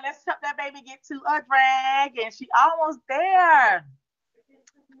 45. Let's help that baby get to a dragon. She almost there.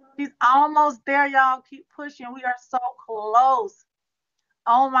 She's almost there, y'all. Keep pushing. We are so close.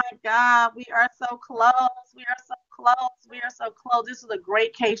 Oh my God, we are so close. We are so close. We are so close. This is a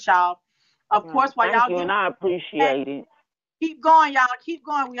great case, y'all. Of course, while Thank y'all you, get and I appreciate it. keep going, y'all. Keep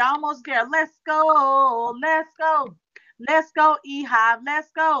going. We almost there. Let's go. Let's go. Let's go, Ehive.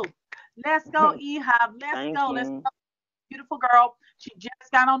 Let's go. Let's go, Ehive. Let's Thank go. Let's you. go. Beautiful girl. She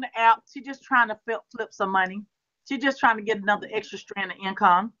just got on the app. She just trying to flip some money. She just trying to get another extra strand of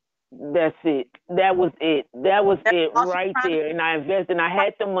income. That's it. That was it. That was That's it all she's right trying to there. And I invested. And I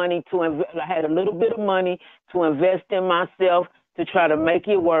had the money to invest. I had a little bit of money to invest in myself to try to make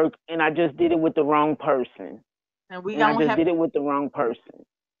it work. And I just did it with the wrong person. and we And I gonna just have did it with the wrong person.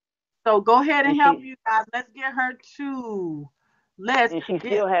 so go ahead And and help she you guys. Let's get her to let's and she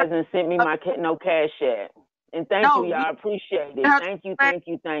get still hasn't sent me her my no cash yet. And thank you, no, y'all. I appreciate get it. her to Thank you. a Thank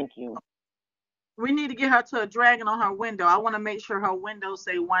you. Thank you. we need to get her to a dragon on her window. I want to make sure her window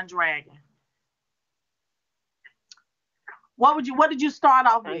say one dragon. What did you start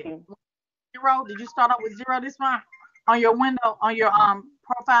off Thank with? you. Zero? Did you start off with zero this month? On your window, on your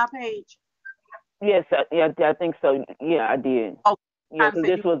profile page? Yes, I think so. Yeah, I did. Oh, Yeah, trying to because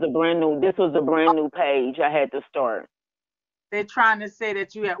say this you. was a brand new page I had to start. They're trying to say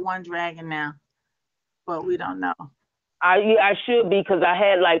that you at one dragon now, but we don't know. I should be because I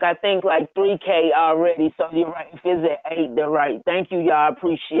had I think 3K already. So you're right. If it's at 8, they're right. Thank you, y'all.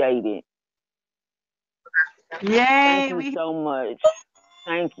 Appreciate it. Thank Yay, you we so much.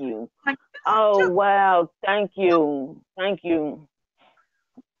 Thank you. like Oh you. wow. Thank you. Thank you.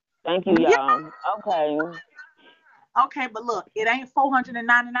 Thank you, Yeah. y'all. Okay. Okay, but look, it ain't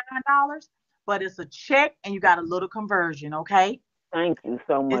 $499, but it's a check and you got a little conversion, okay? Thank you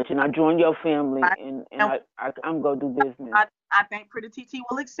so It's much. And I joined your family right. and And I'm gonna do business. I think Pretty TT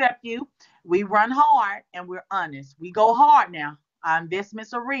will accept you. We run hard and we're honest. We go hard now. Our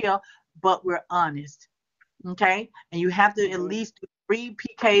investments are real, but we're honest. Okay, and you have to at Mhm. least do 3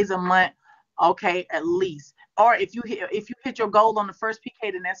 PKs a month. Okay, at least. Or if you hit your goal on the first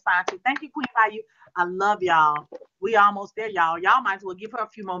PK, then that's fine too. Thank you, Queen Value. I love y'all. We almost there, y'all. Y'all might as well give her a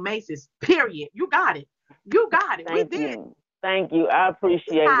few more maces. Period. You got it. You got it. We Thank did it. you. Thank you. I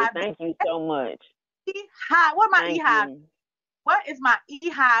appreciate it. Beehive, Thank you so much. beehive. What my Thank beehive? you. What is my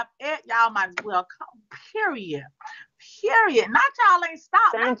beehive at? Y'all might as well come. Period. Period. Not y'all ain't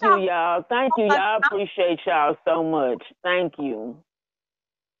stopped. Not Thank you, y'all. y'all. Thank you. Y'all appreciate y'all so much. Thank you.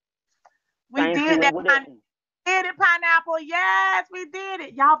 We Thank did you. that. And what it, Did it, pineapple. Yes, we did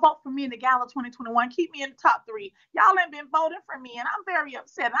it. Y'all vote for me in the Gala 2021. Keep me in the top 3. Y'all ain't been voting for me, and I'm very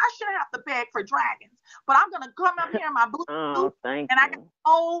upset. And I shouldn't have to beg for dragons, but I'm gonna come up here in my blue suit, oh, thank and I got you. a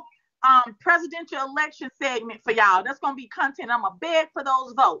whole presidential election segment for y'all. That's gonna be content. I'm gonna beg for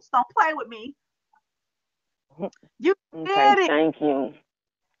those votes. Don't play with me. You Okay, did it. thank you.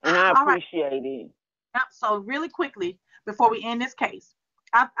 And I All right. appreciate it. Yep. So really quickly before we end this case,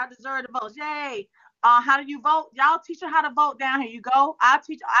 I deserve the votes. Yay! How do you vote? Y'all teach her how to vote down here. You go. I'll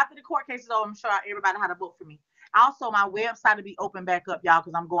teach after the court case is over. I'm sure everybody how to vote for me. Also, my website will be open back up, y'all,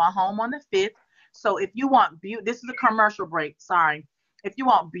 because I'm going home on the 5th. So if you want this is a commercial break. Sorry. If you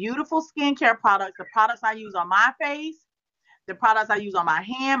want beautiful skincare products, the products I use on my face, the products I use on my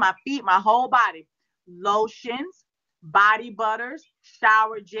hand, my feet, my whole body, lotions, body butters,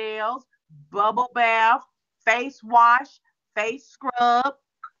 shower gels, bubble bath, face wash, face scrub,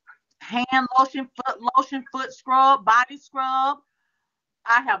 hand lotion, foot scrub, body scrub.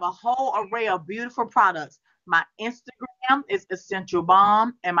 I have a whole array of beautiful products. My Instagram is Essential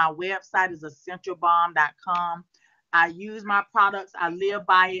Balm, and my website is essentialbalm.com. I use my products. I live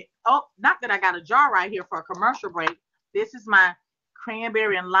by it. Oh, not that I got a jar right here for a commercial break. This is my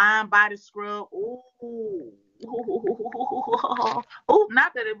cranberry and lime body scrub. Ooh. Oh,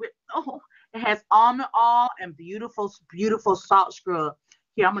 not that it has almond oil and beautiful, beautiful salt scrub.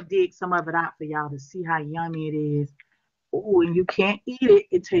 Here, I'm gonna dig some of it out for y'all to see how yummy it is. Oh, and you can't eat it.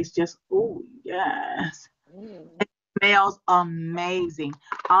 It tastes just, oh, yes. Mm. Smells amazing.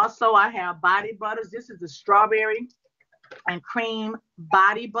 Also, I have body butters. This is the strawberry and cream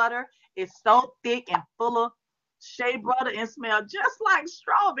body butter. It's so thick and full of shea butter and smell just like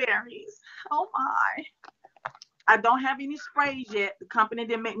strawberries. Oh my. I don't have any sprays yet. The company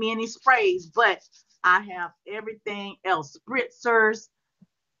didn't make me any sprays, but I have everything else. Spritzers.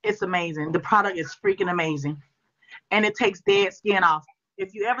 It's amazing. The product is freaking amazing. And it takes dead skin off.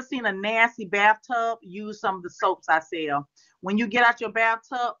 If you ever seen a nasty bathtub, use some of the soaps I sell. When you get out your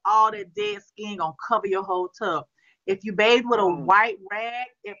bathtub, all that dead skin gonna cover your whole tub. If you bathe with a Mm. white rag,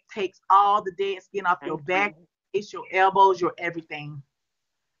 it takes all the dead skin off your Thank back, you. face, your elbows, your everything.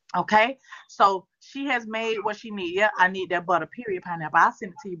 Okay, so she has made what she needs. Yeah, I need that butter. Period. Pineapple. I'll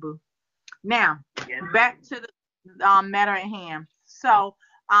send it to you, boo. Now, back to the matter at hand. So,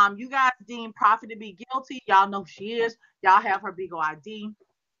 you guys deem Prophet to be guilty. Y'all know who she is. Y'all have her big ID.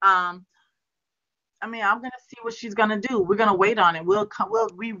 Um, I mean, I'm gonna see what she's gonna do. We're gonna wait on it. We'll come.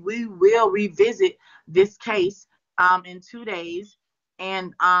 We will revisit this case in 2 days,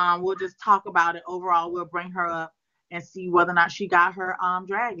 and we'll just talk about it overall. We'll bring her up and see whether or not she got her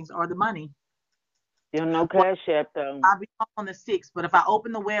dragons or the money. Still no Well, cash app though. I'll be on the 6th, but if I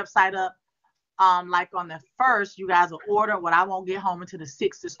open the website up like on the 1st, you guys will order what I won't get home until the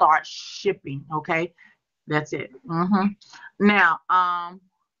 6th to start shipping. Okay, that's it. Now,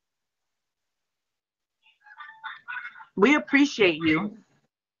 we appreciate you.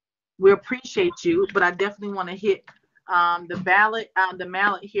 We appreciate you, but I definitely want to hit the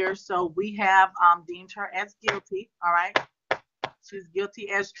mallet here. So we have deemed her as guilty. All right, she's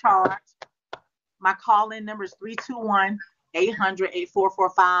guilty as charged. My call-in number is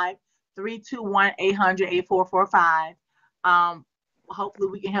 321-800-8445. 321-800-8445. Hopefully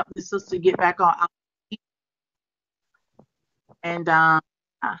we can help this sister get back on. And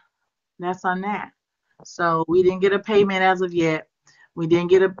That's on that. So we didn't get a payment as of yet. We didn't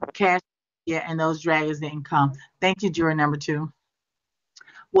get a cash yet, and those dragons didn't come. Thank you, juror number 2.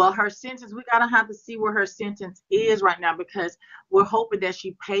 Well, her sentence, we gotta have to see where her sentence is right now because we're hoping that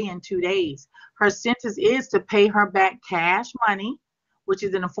she pay in 2 days. Her sentence is to pay her back cash money, which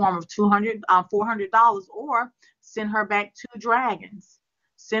is in the form of $400, or send her back 2 dragons.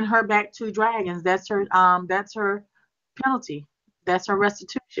 Send her back 2 dragons. That's her penalty. That's her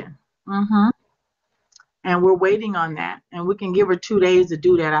restitution. And we're waiting on that. And we can give her 2 days to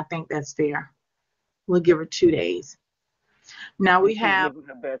do that. I think that's fair. We'll give her 2 days. Now we have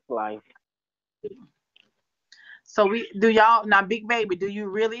the best life. So y'all now, Big Baby, do you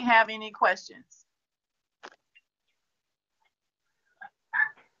really have any questions?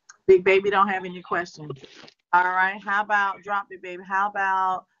 Big Baby don't have any questions. All right. How about Drop It Baby? How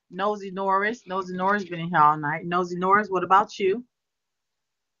about Nosy Norris? Nosy Norris been in here all night. Nosy Norris, what about you?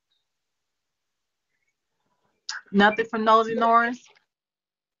 Nothing from Nosy Norris?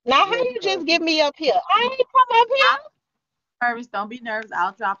 Now, how you just get me up here? I ain't come up here. Nervous. Don't be nervous.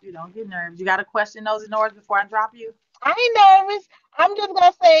 I'll drop you. Don't get nervous. You got a question, Nosy Norris, before I drop you? I ain't nervous. I'm just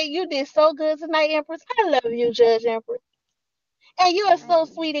gonna say you did so good tonight, Empress. I love you, Judge Empress. And you are so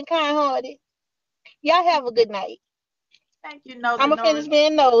sweet and kind hearted. Y'all have a good night. Thank you, Nosy I'm gonna Norris. finish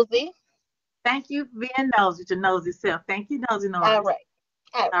being nosy. Thank you for being nosy to nosy self. Thank you, Nosy Norris. All right.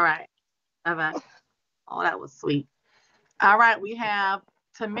 All right. Bye-bye. Oh, that was sweet. All right, we have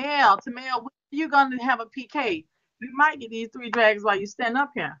Tamel. Tamel, when are you going to have a PK? You might get these 3 dragons while you stand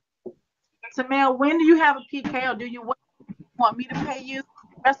up here. Tamel, when do you have a PK, or do you want me to pay you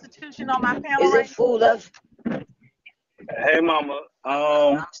restitution on my panel? Is it full left? Hey, Mama.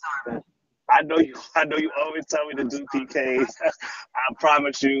 I know you always tell me to do PKs. I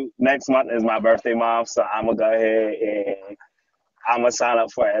promise you, next month is my birthday, Mom. So I'm gonna go ahead and I'm gonna sign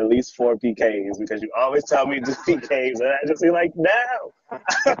up for at least 4 PKs because you always tell me to do PKs, and I just be like, no,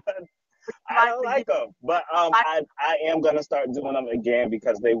 I don't like them. But I am gonna start doing them again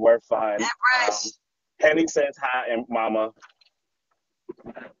because they were fun. Henny says hi, and Mama.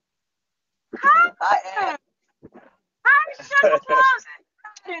 Hi, Sugar Plum.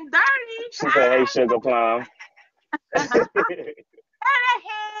 And dirty. She said, "Hey, Sugar Plum." So,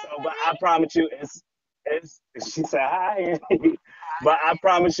 but I promise you, it's. She said, "Hi," but I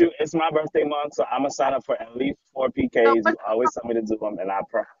promise you, it's my birthday month, so I'm gonna sign up for at least 4 PKs. You always tell me to do them, and I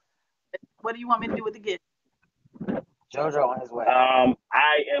promise. What do you want me to do with the gift? JoJo on his way.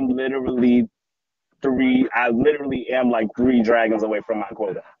 I am literally 3. I literally am like 3 dragons away from my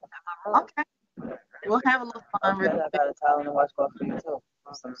quota. Okay. We'll have a little fun. Okay, I got a towel and a washcloth for you too.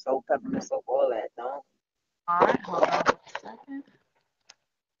 Some soap, peppermint soap, all that. No. All right, hold on a second.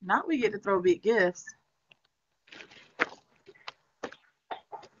 Now we get to throw big gifts.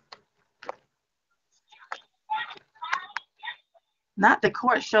 Not the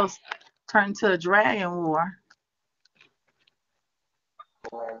court show turned to a dragon war.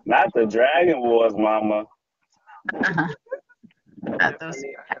 Not the Dragon Wars, Mama. Not those.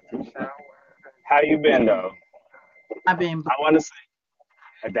 How you been though? I've been. I want to say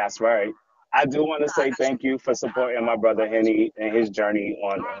that's right. I do want to say thank you for supporting my brother Henny and his journey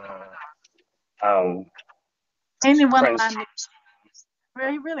on Any one of Prince. my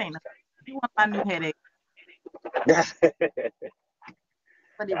new, he really ain't. He want my new headache.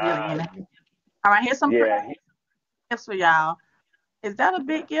 But he really ain't. All right, here's some gifts for y'all. Is that a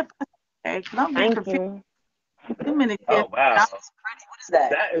big gift? Okay, I'm getting confused. Too many gifts. Oh wow. What is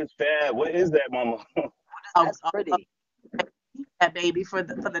that? That is bad. What is that, Mama? That's pretty. That baby for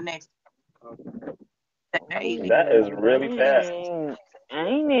the next. That baby. That is really fast.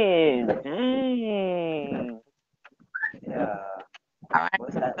 Ain't it? Dang. Yeah. All right.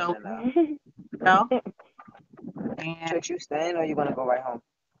 What's happening now? now? And Should you staying or you gonna go right home?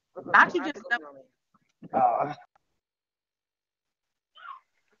 I could just. Oh.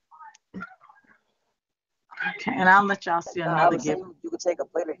 Okay, and I'll let y'all see another gift. You could take a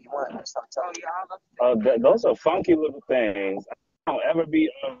plate if you want or something. Those are funky little things. I don't ever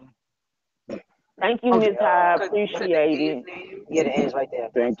be. Thank you, Miss High. Appreciate it. Yeah, the end's right there.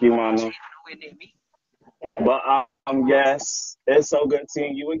 Thank you, Mama. But yes, it's so good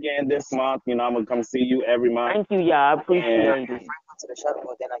seeing you again this month. You know, I'm gonna come see you every month. Thank you, y'all. Appreciate it. To the shuttle,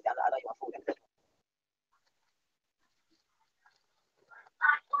 but then I know you want food.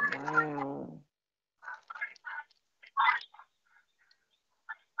 Wow.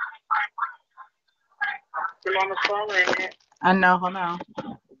 I know, hold on.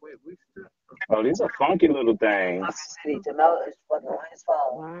 Oh, these are funky little things. Jamel is fucking on his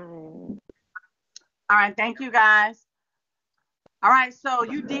phone. All right, thank you guys. All right, so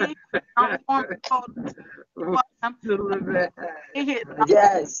you did quota. It hit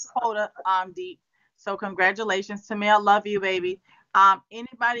Yes. quota deep. So congratulations to me. I love you, baby.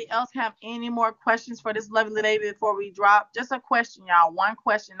 Anybody else have any more questions for this lovely lady before we drop? Just a question, y'all. One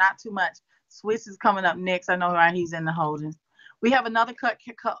question, not too much. Swiss is coming up next. I know right he's in the holding. We have another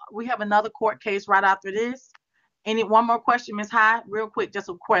we have another court case right after this. Any one more question, Miss High? Real quick, just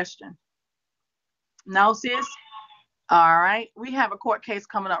a question. No, sis? All right. We have a court case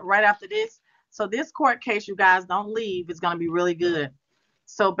coming up right after this. So this court case, you guys don't leave. It's going to be really good.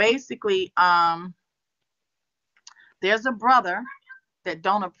 So basically, there's a brother that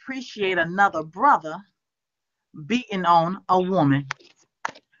don't appreciate another brother beating on a woman.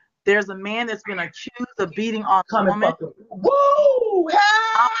 There's a man that's been accused of beating on a woman. Woo! Hey,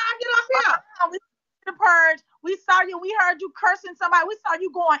 get up here! We the purge. We saw you. We heard you cursing somebody. We saw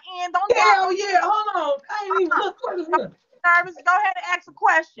you going in. Don't Hell yeah! Hold on. I ain't even look at here. Nervous. Go ahead and ask a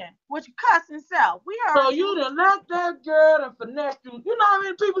question. What you cussing self? We heard. So you done knocked that girl and finessed you. You know how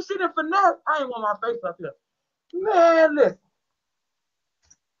many people see the finesse? I ain't want my face up here. Man, listen.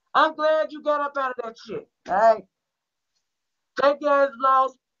 I'm glad you got up out of that shit. All right. Take your ass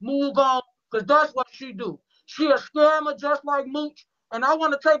lost, move on, because that's what she do. She a scammer just like Mooch, and I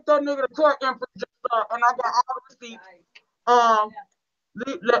want to take that nigga to court, Empress, and I got all the receipts.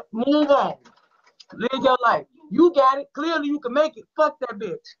 Move on. Live your life. You got it. Clearly you can make it. Fuck that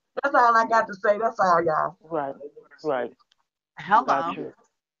bitch. That's all I got to say. That's all, y'all. Right. Hello.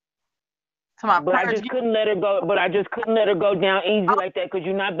 But I just couldn't let her go. But I just couldn't let her go down easy like that because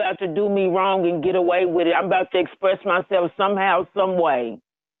you're not about to do me wrong and get away with it. I'm about to express myself somehow, some way.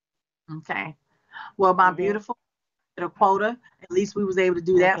 Okay. Well, my beautiful the quota. At least we was able to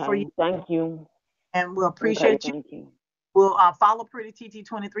do that for you. Thank you. And we'll appreciate you. Thank you. We'll follow Pretty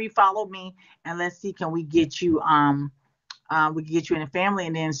TT23. Follow me, and let's see can we get you we can get you in the family,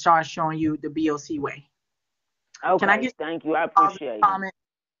 and then start showing you the BOC way. Okay. Can I get thank you. I appreciate it.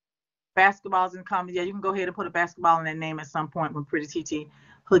 Basketballs in comments. Yeah, you can go ahead and put a basketball in that name at some point when Pretty TT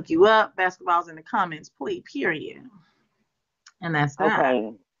hook you up. Basketballs in the comments, please. Period. And that's that.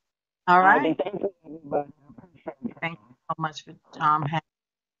 Okay. All right. Thank you. Thank you so much for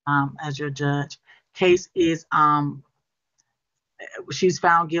having as your judge. Case is she's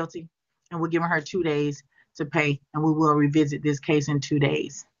found guilty, and we're giving her 2 days to pay, and we will revisit this case in 2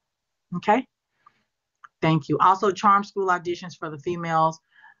 days. Okay. Thank you. Also, charm school auditions for the females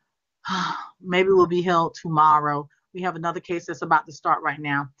maybe will be held tomorrow. We have another case that's about to start right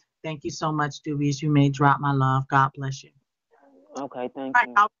now. Thank you so much, Doobies. You may drop my love. God bless you. Okay, thank you.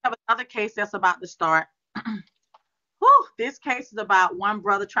 We have another case that's about to start. Whew, this case is about one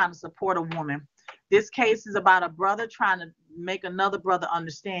brother trying to support a woman. This case is about a brother trying to make another brother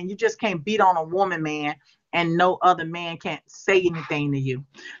understand you just can't beat on a woman, man, and no other man can't say anything to you.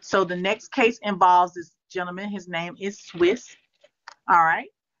 So the next case involves this gentleman. His name is Swiss. All right.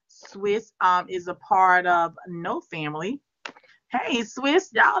 Swiss is a part of No Family. Hey, Swiss,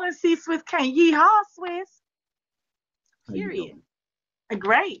 y'all didn't see Swiss can't yeehaw, Swiss. Period.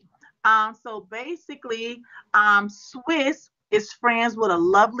 Great. So basically, Swiss is friends with a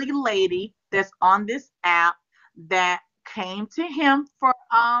lovely lady that's on this app that came to him for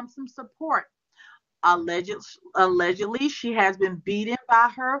some support. Allegedly, she has been beaten by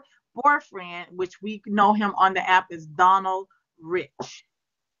her boyfriend, which we know him on the app as Donald Rich.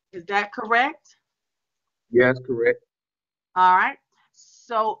 Is that correct? Yes, correct. All right.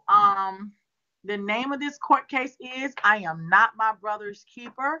 So the name of this court case is I Am Not My Brother's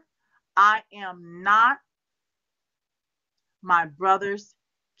Keeper. I am not my brother's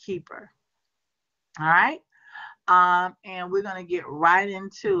keeper. All right. And we're going to get right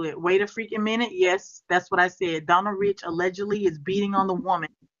into it. Wait a freaking minute. Yes, that's what I said. Donald Rich allegedly is beating on the woman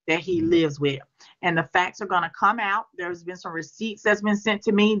that he lives with. And the facts are going to come out. There's been some receipts that's been sent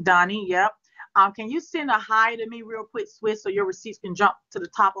to me. Donnie, yep. Can you send a hi to me real quick, Swiss, so your receipts can jump to the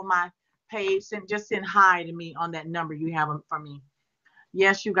top of my page? Just send hi to me on that number you have for me.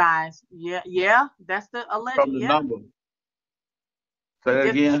 Yes, you guys. Yeah. That's the alleged. From the number. Say that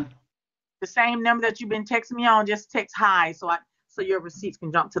again. The same number that you've been texting me on, just text hi so your receipts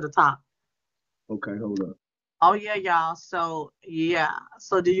can jump to the top. Okay, hold up. Oh yeah, y'all. So yeah.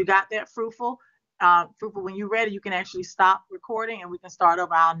 So do you got that, Fruitful? Fruitful, when you're ready, you can actually stop recording and we can start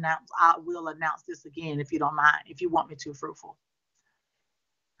over. I will announce this again if you don't mind, if you want me to, Fruitful.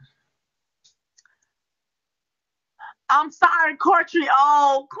 I'm sorry, Courtney.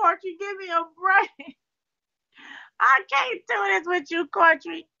 Oh, Courtney, give me a break. I can't do this with you,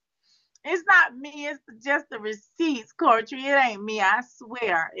 Courtney. It's not me. It's just the receipts, Courtney. It ain't me. I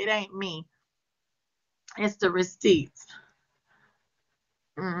swear. It ain't me. It's the receipts.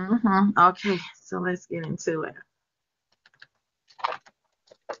 Okay, so let's get into it.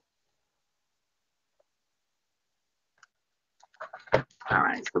 All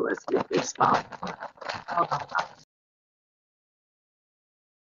right, so let's get this phone. Hold on.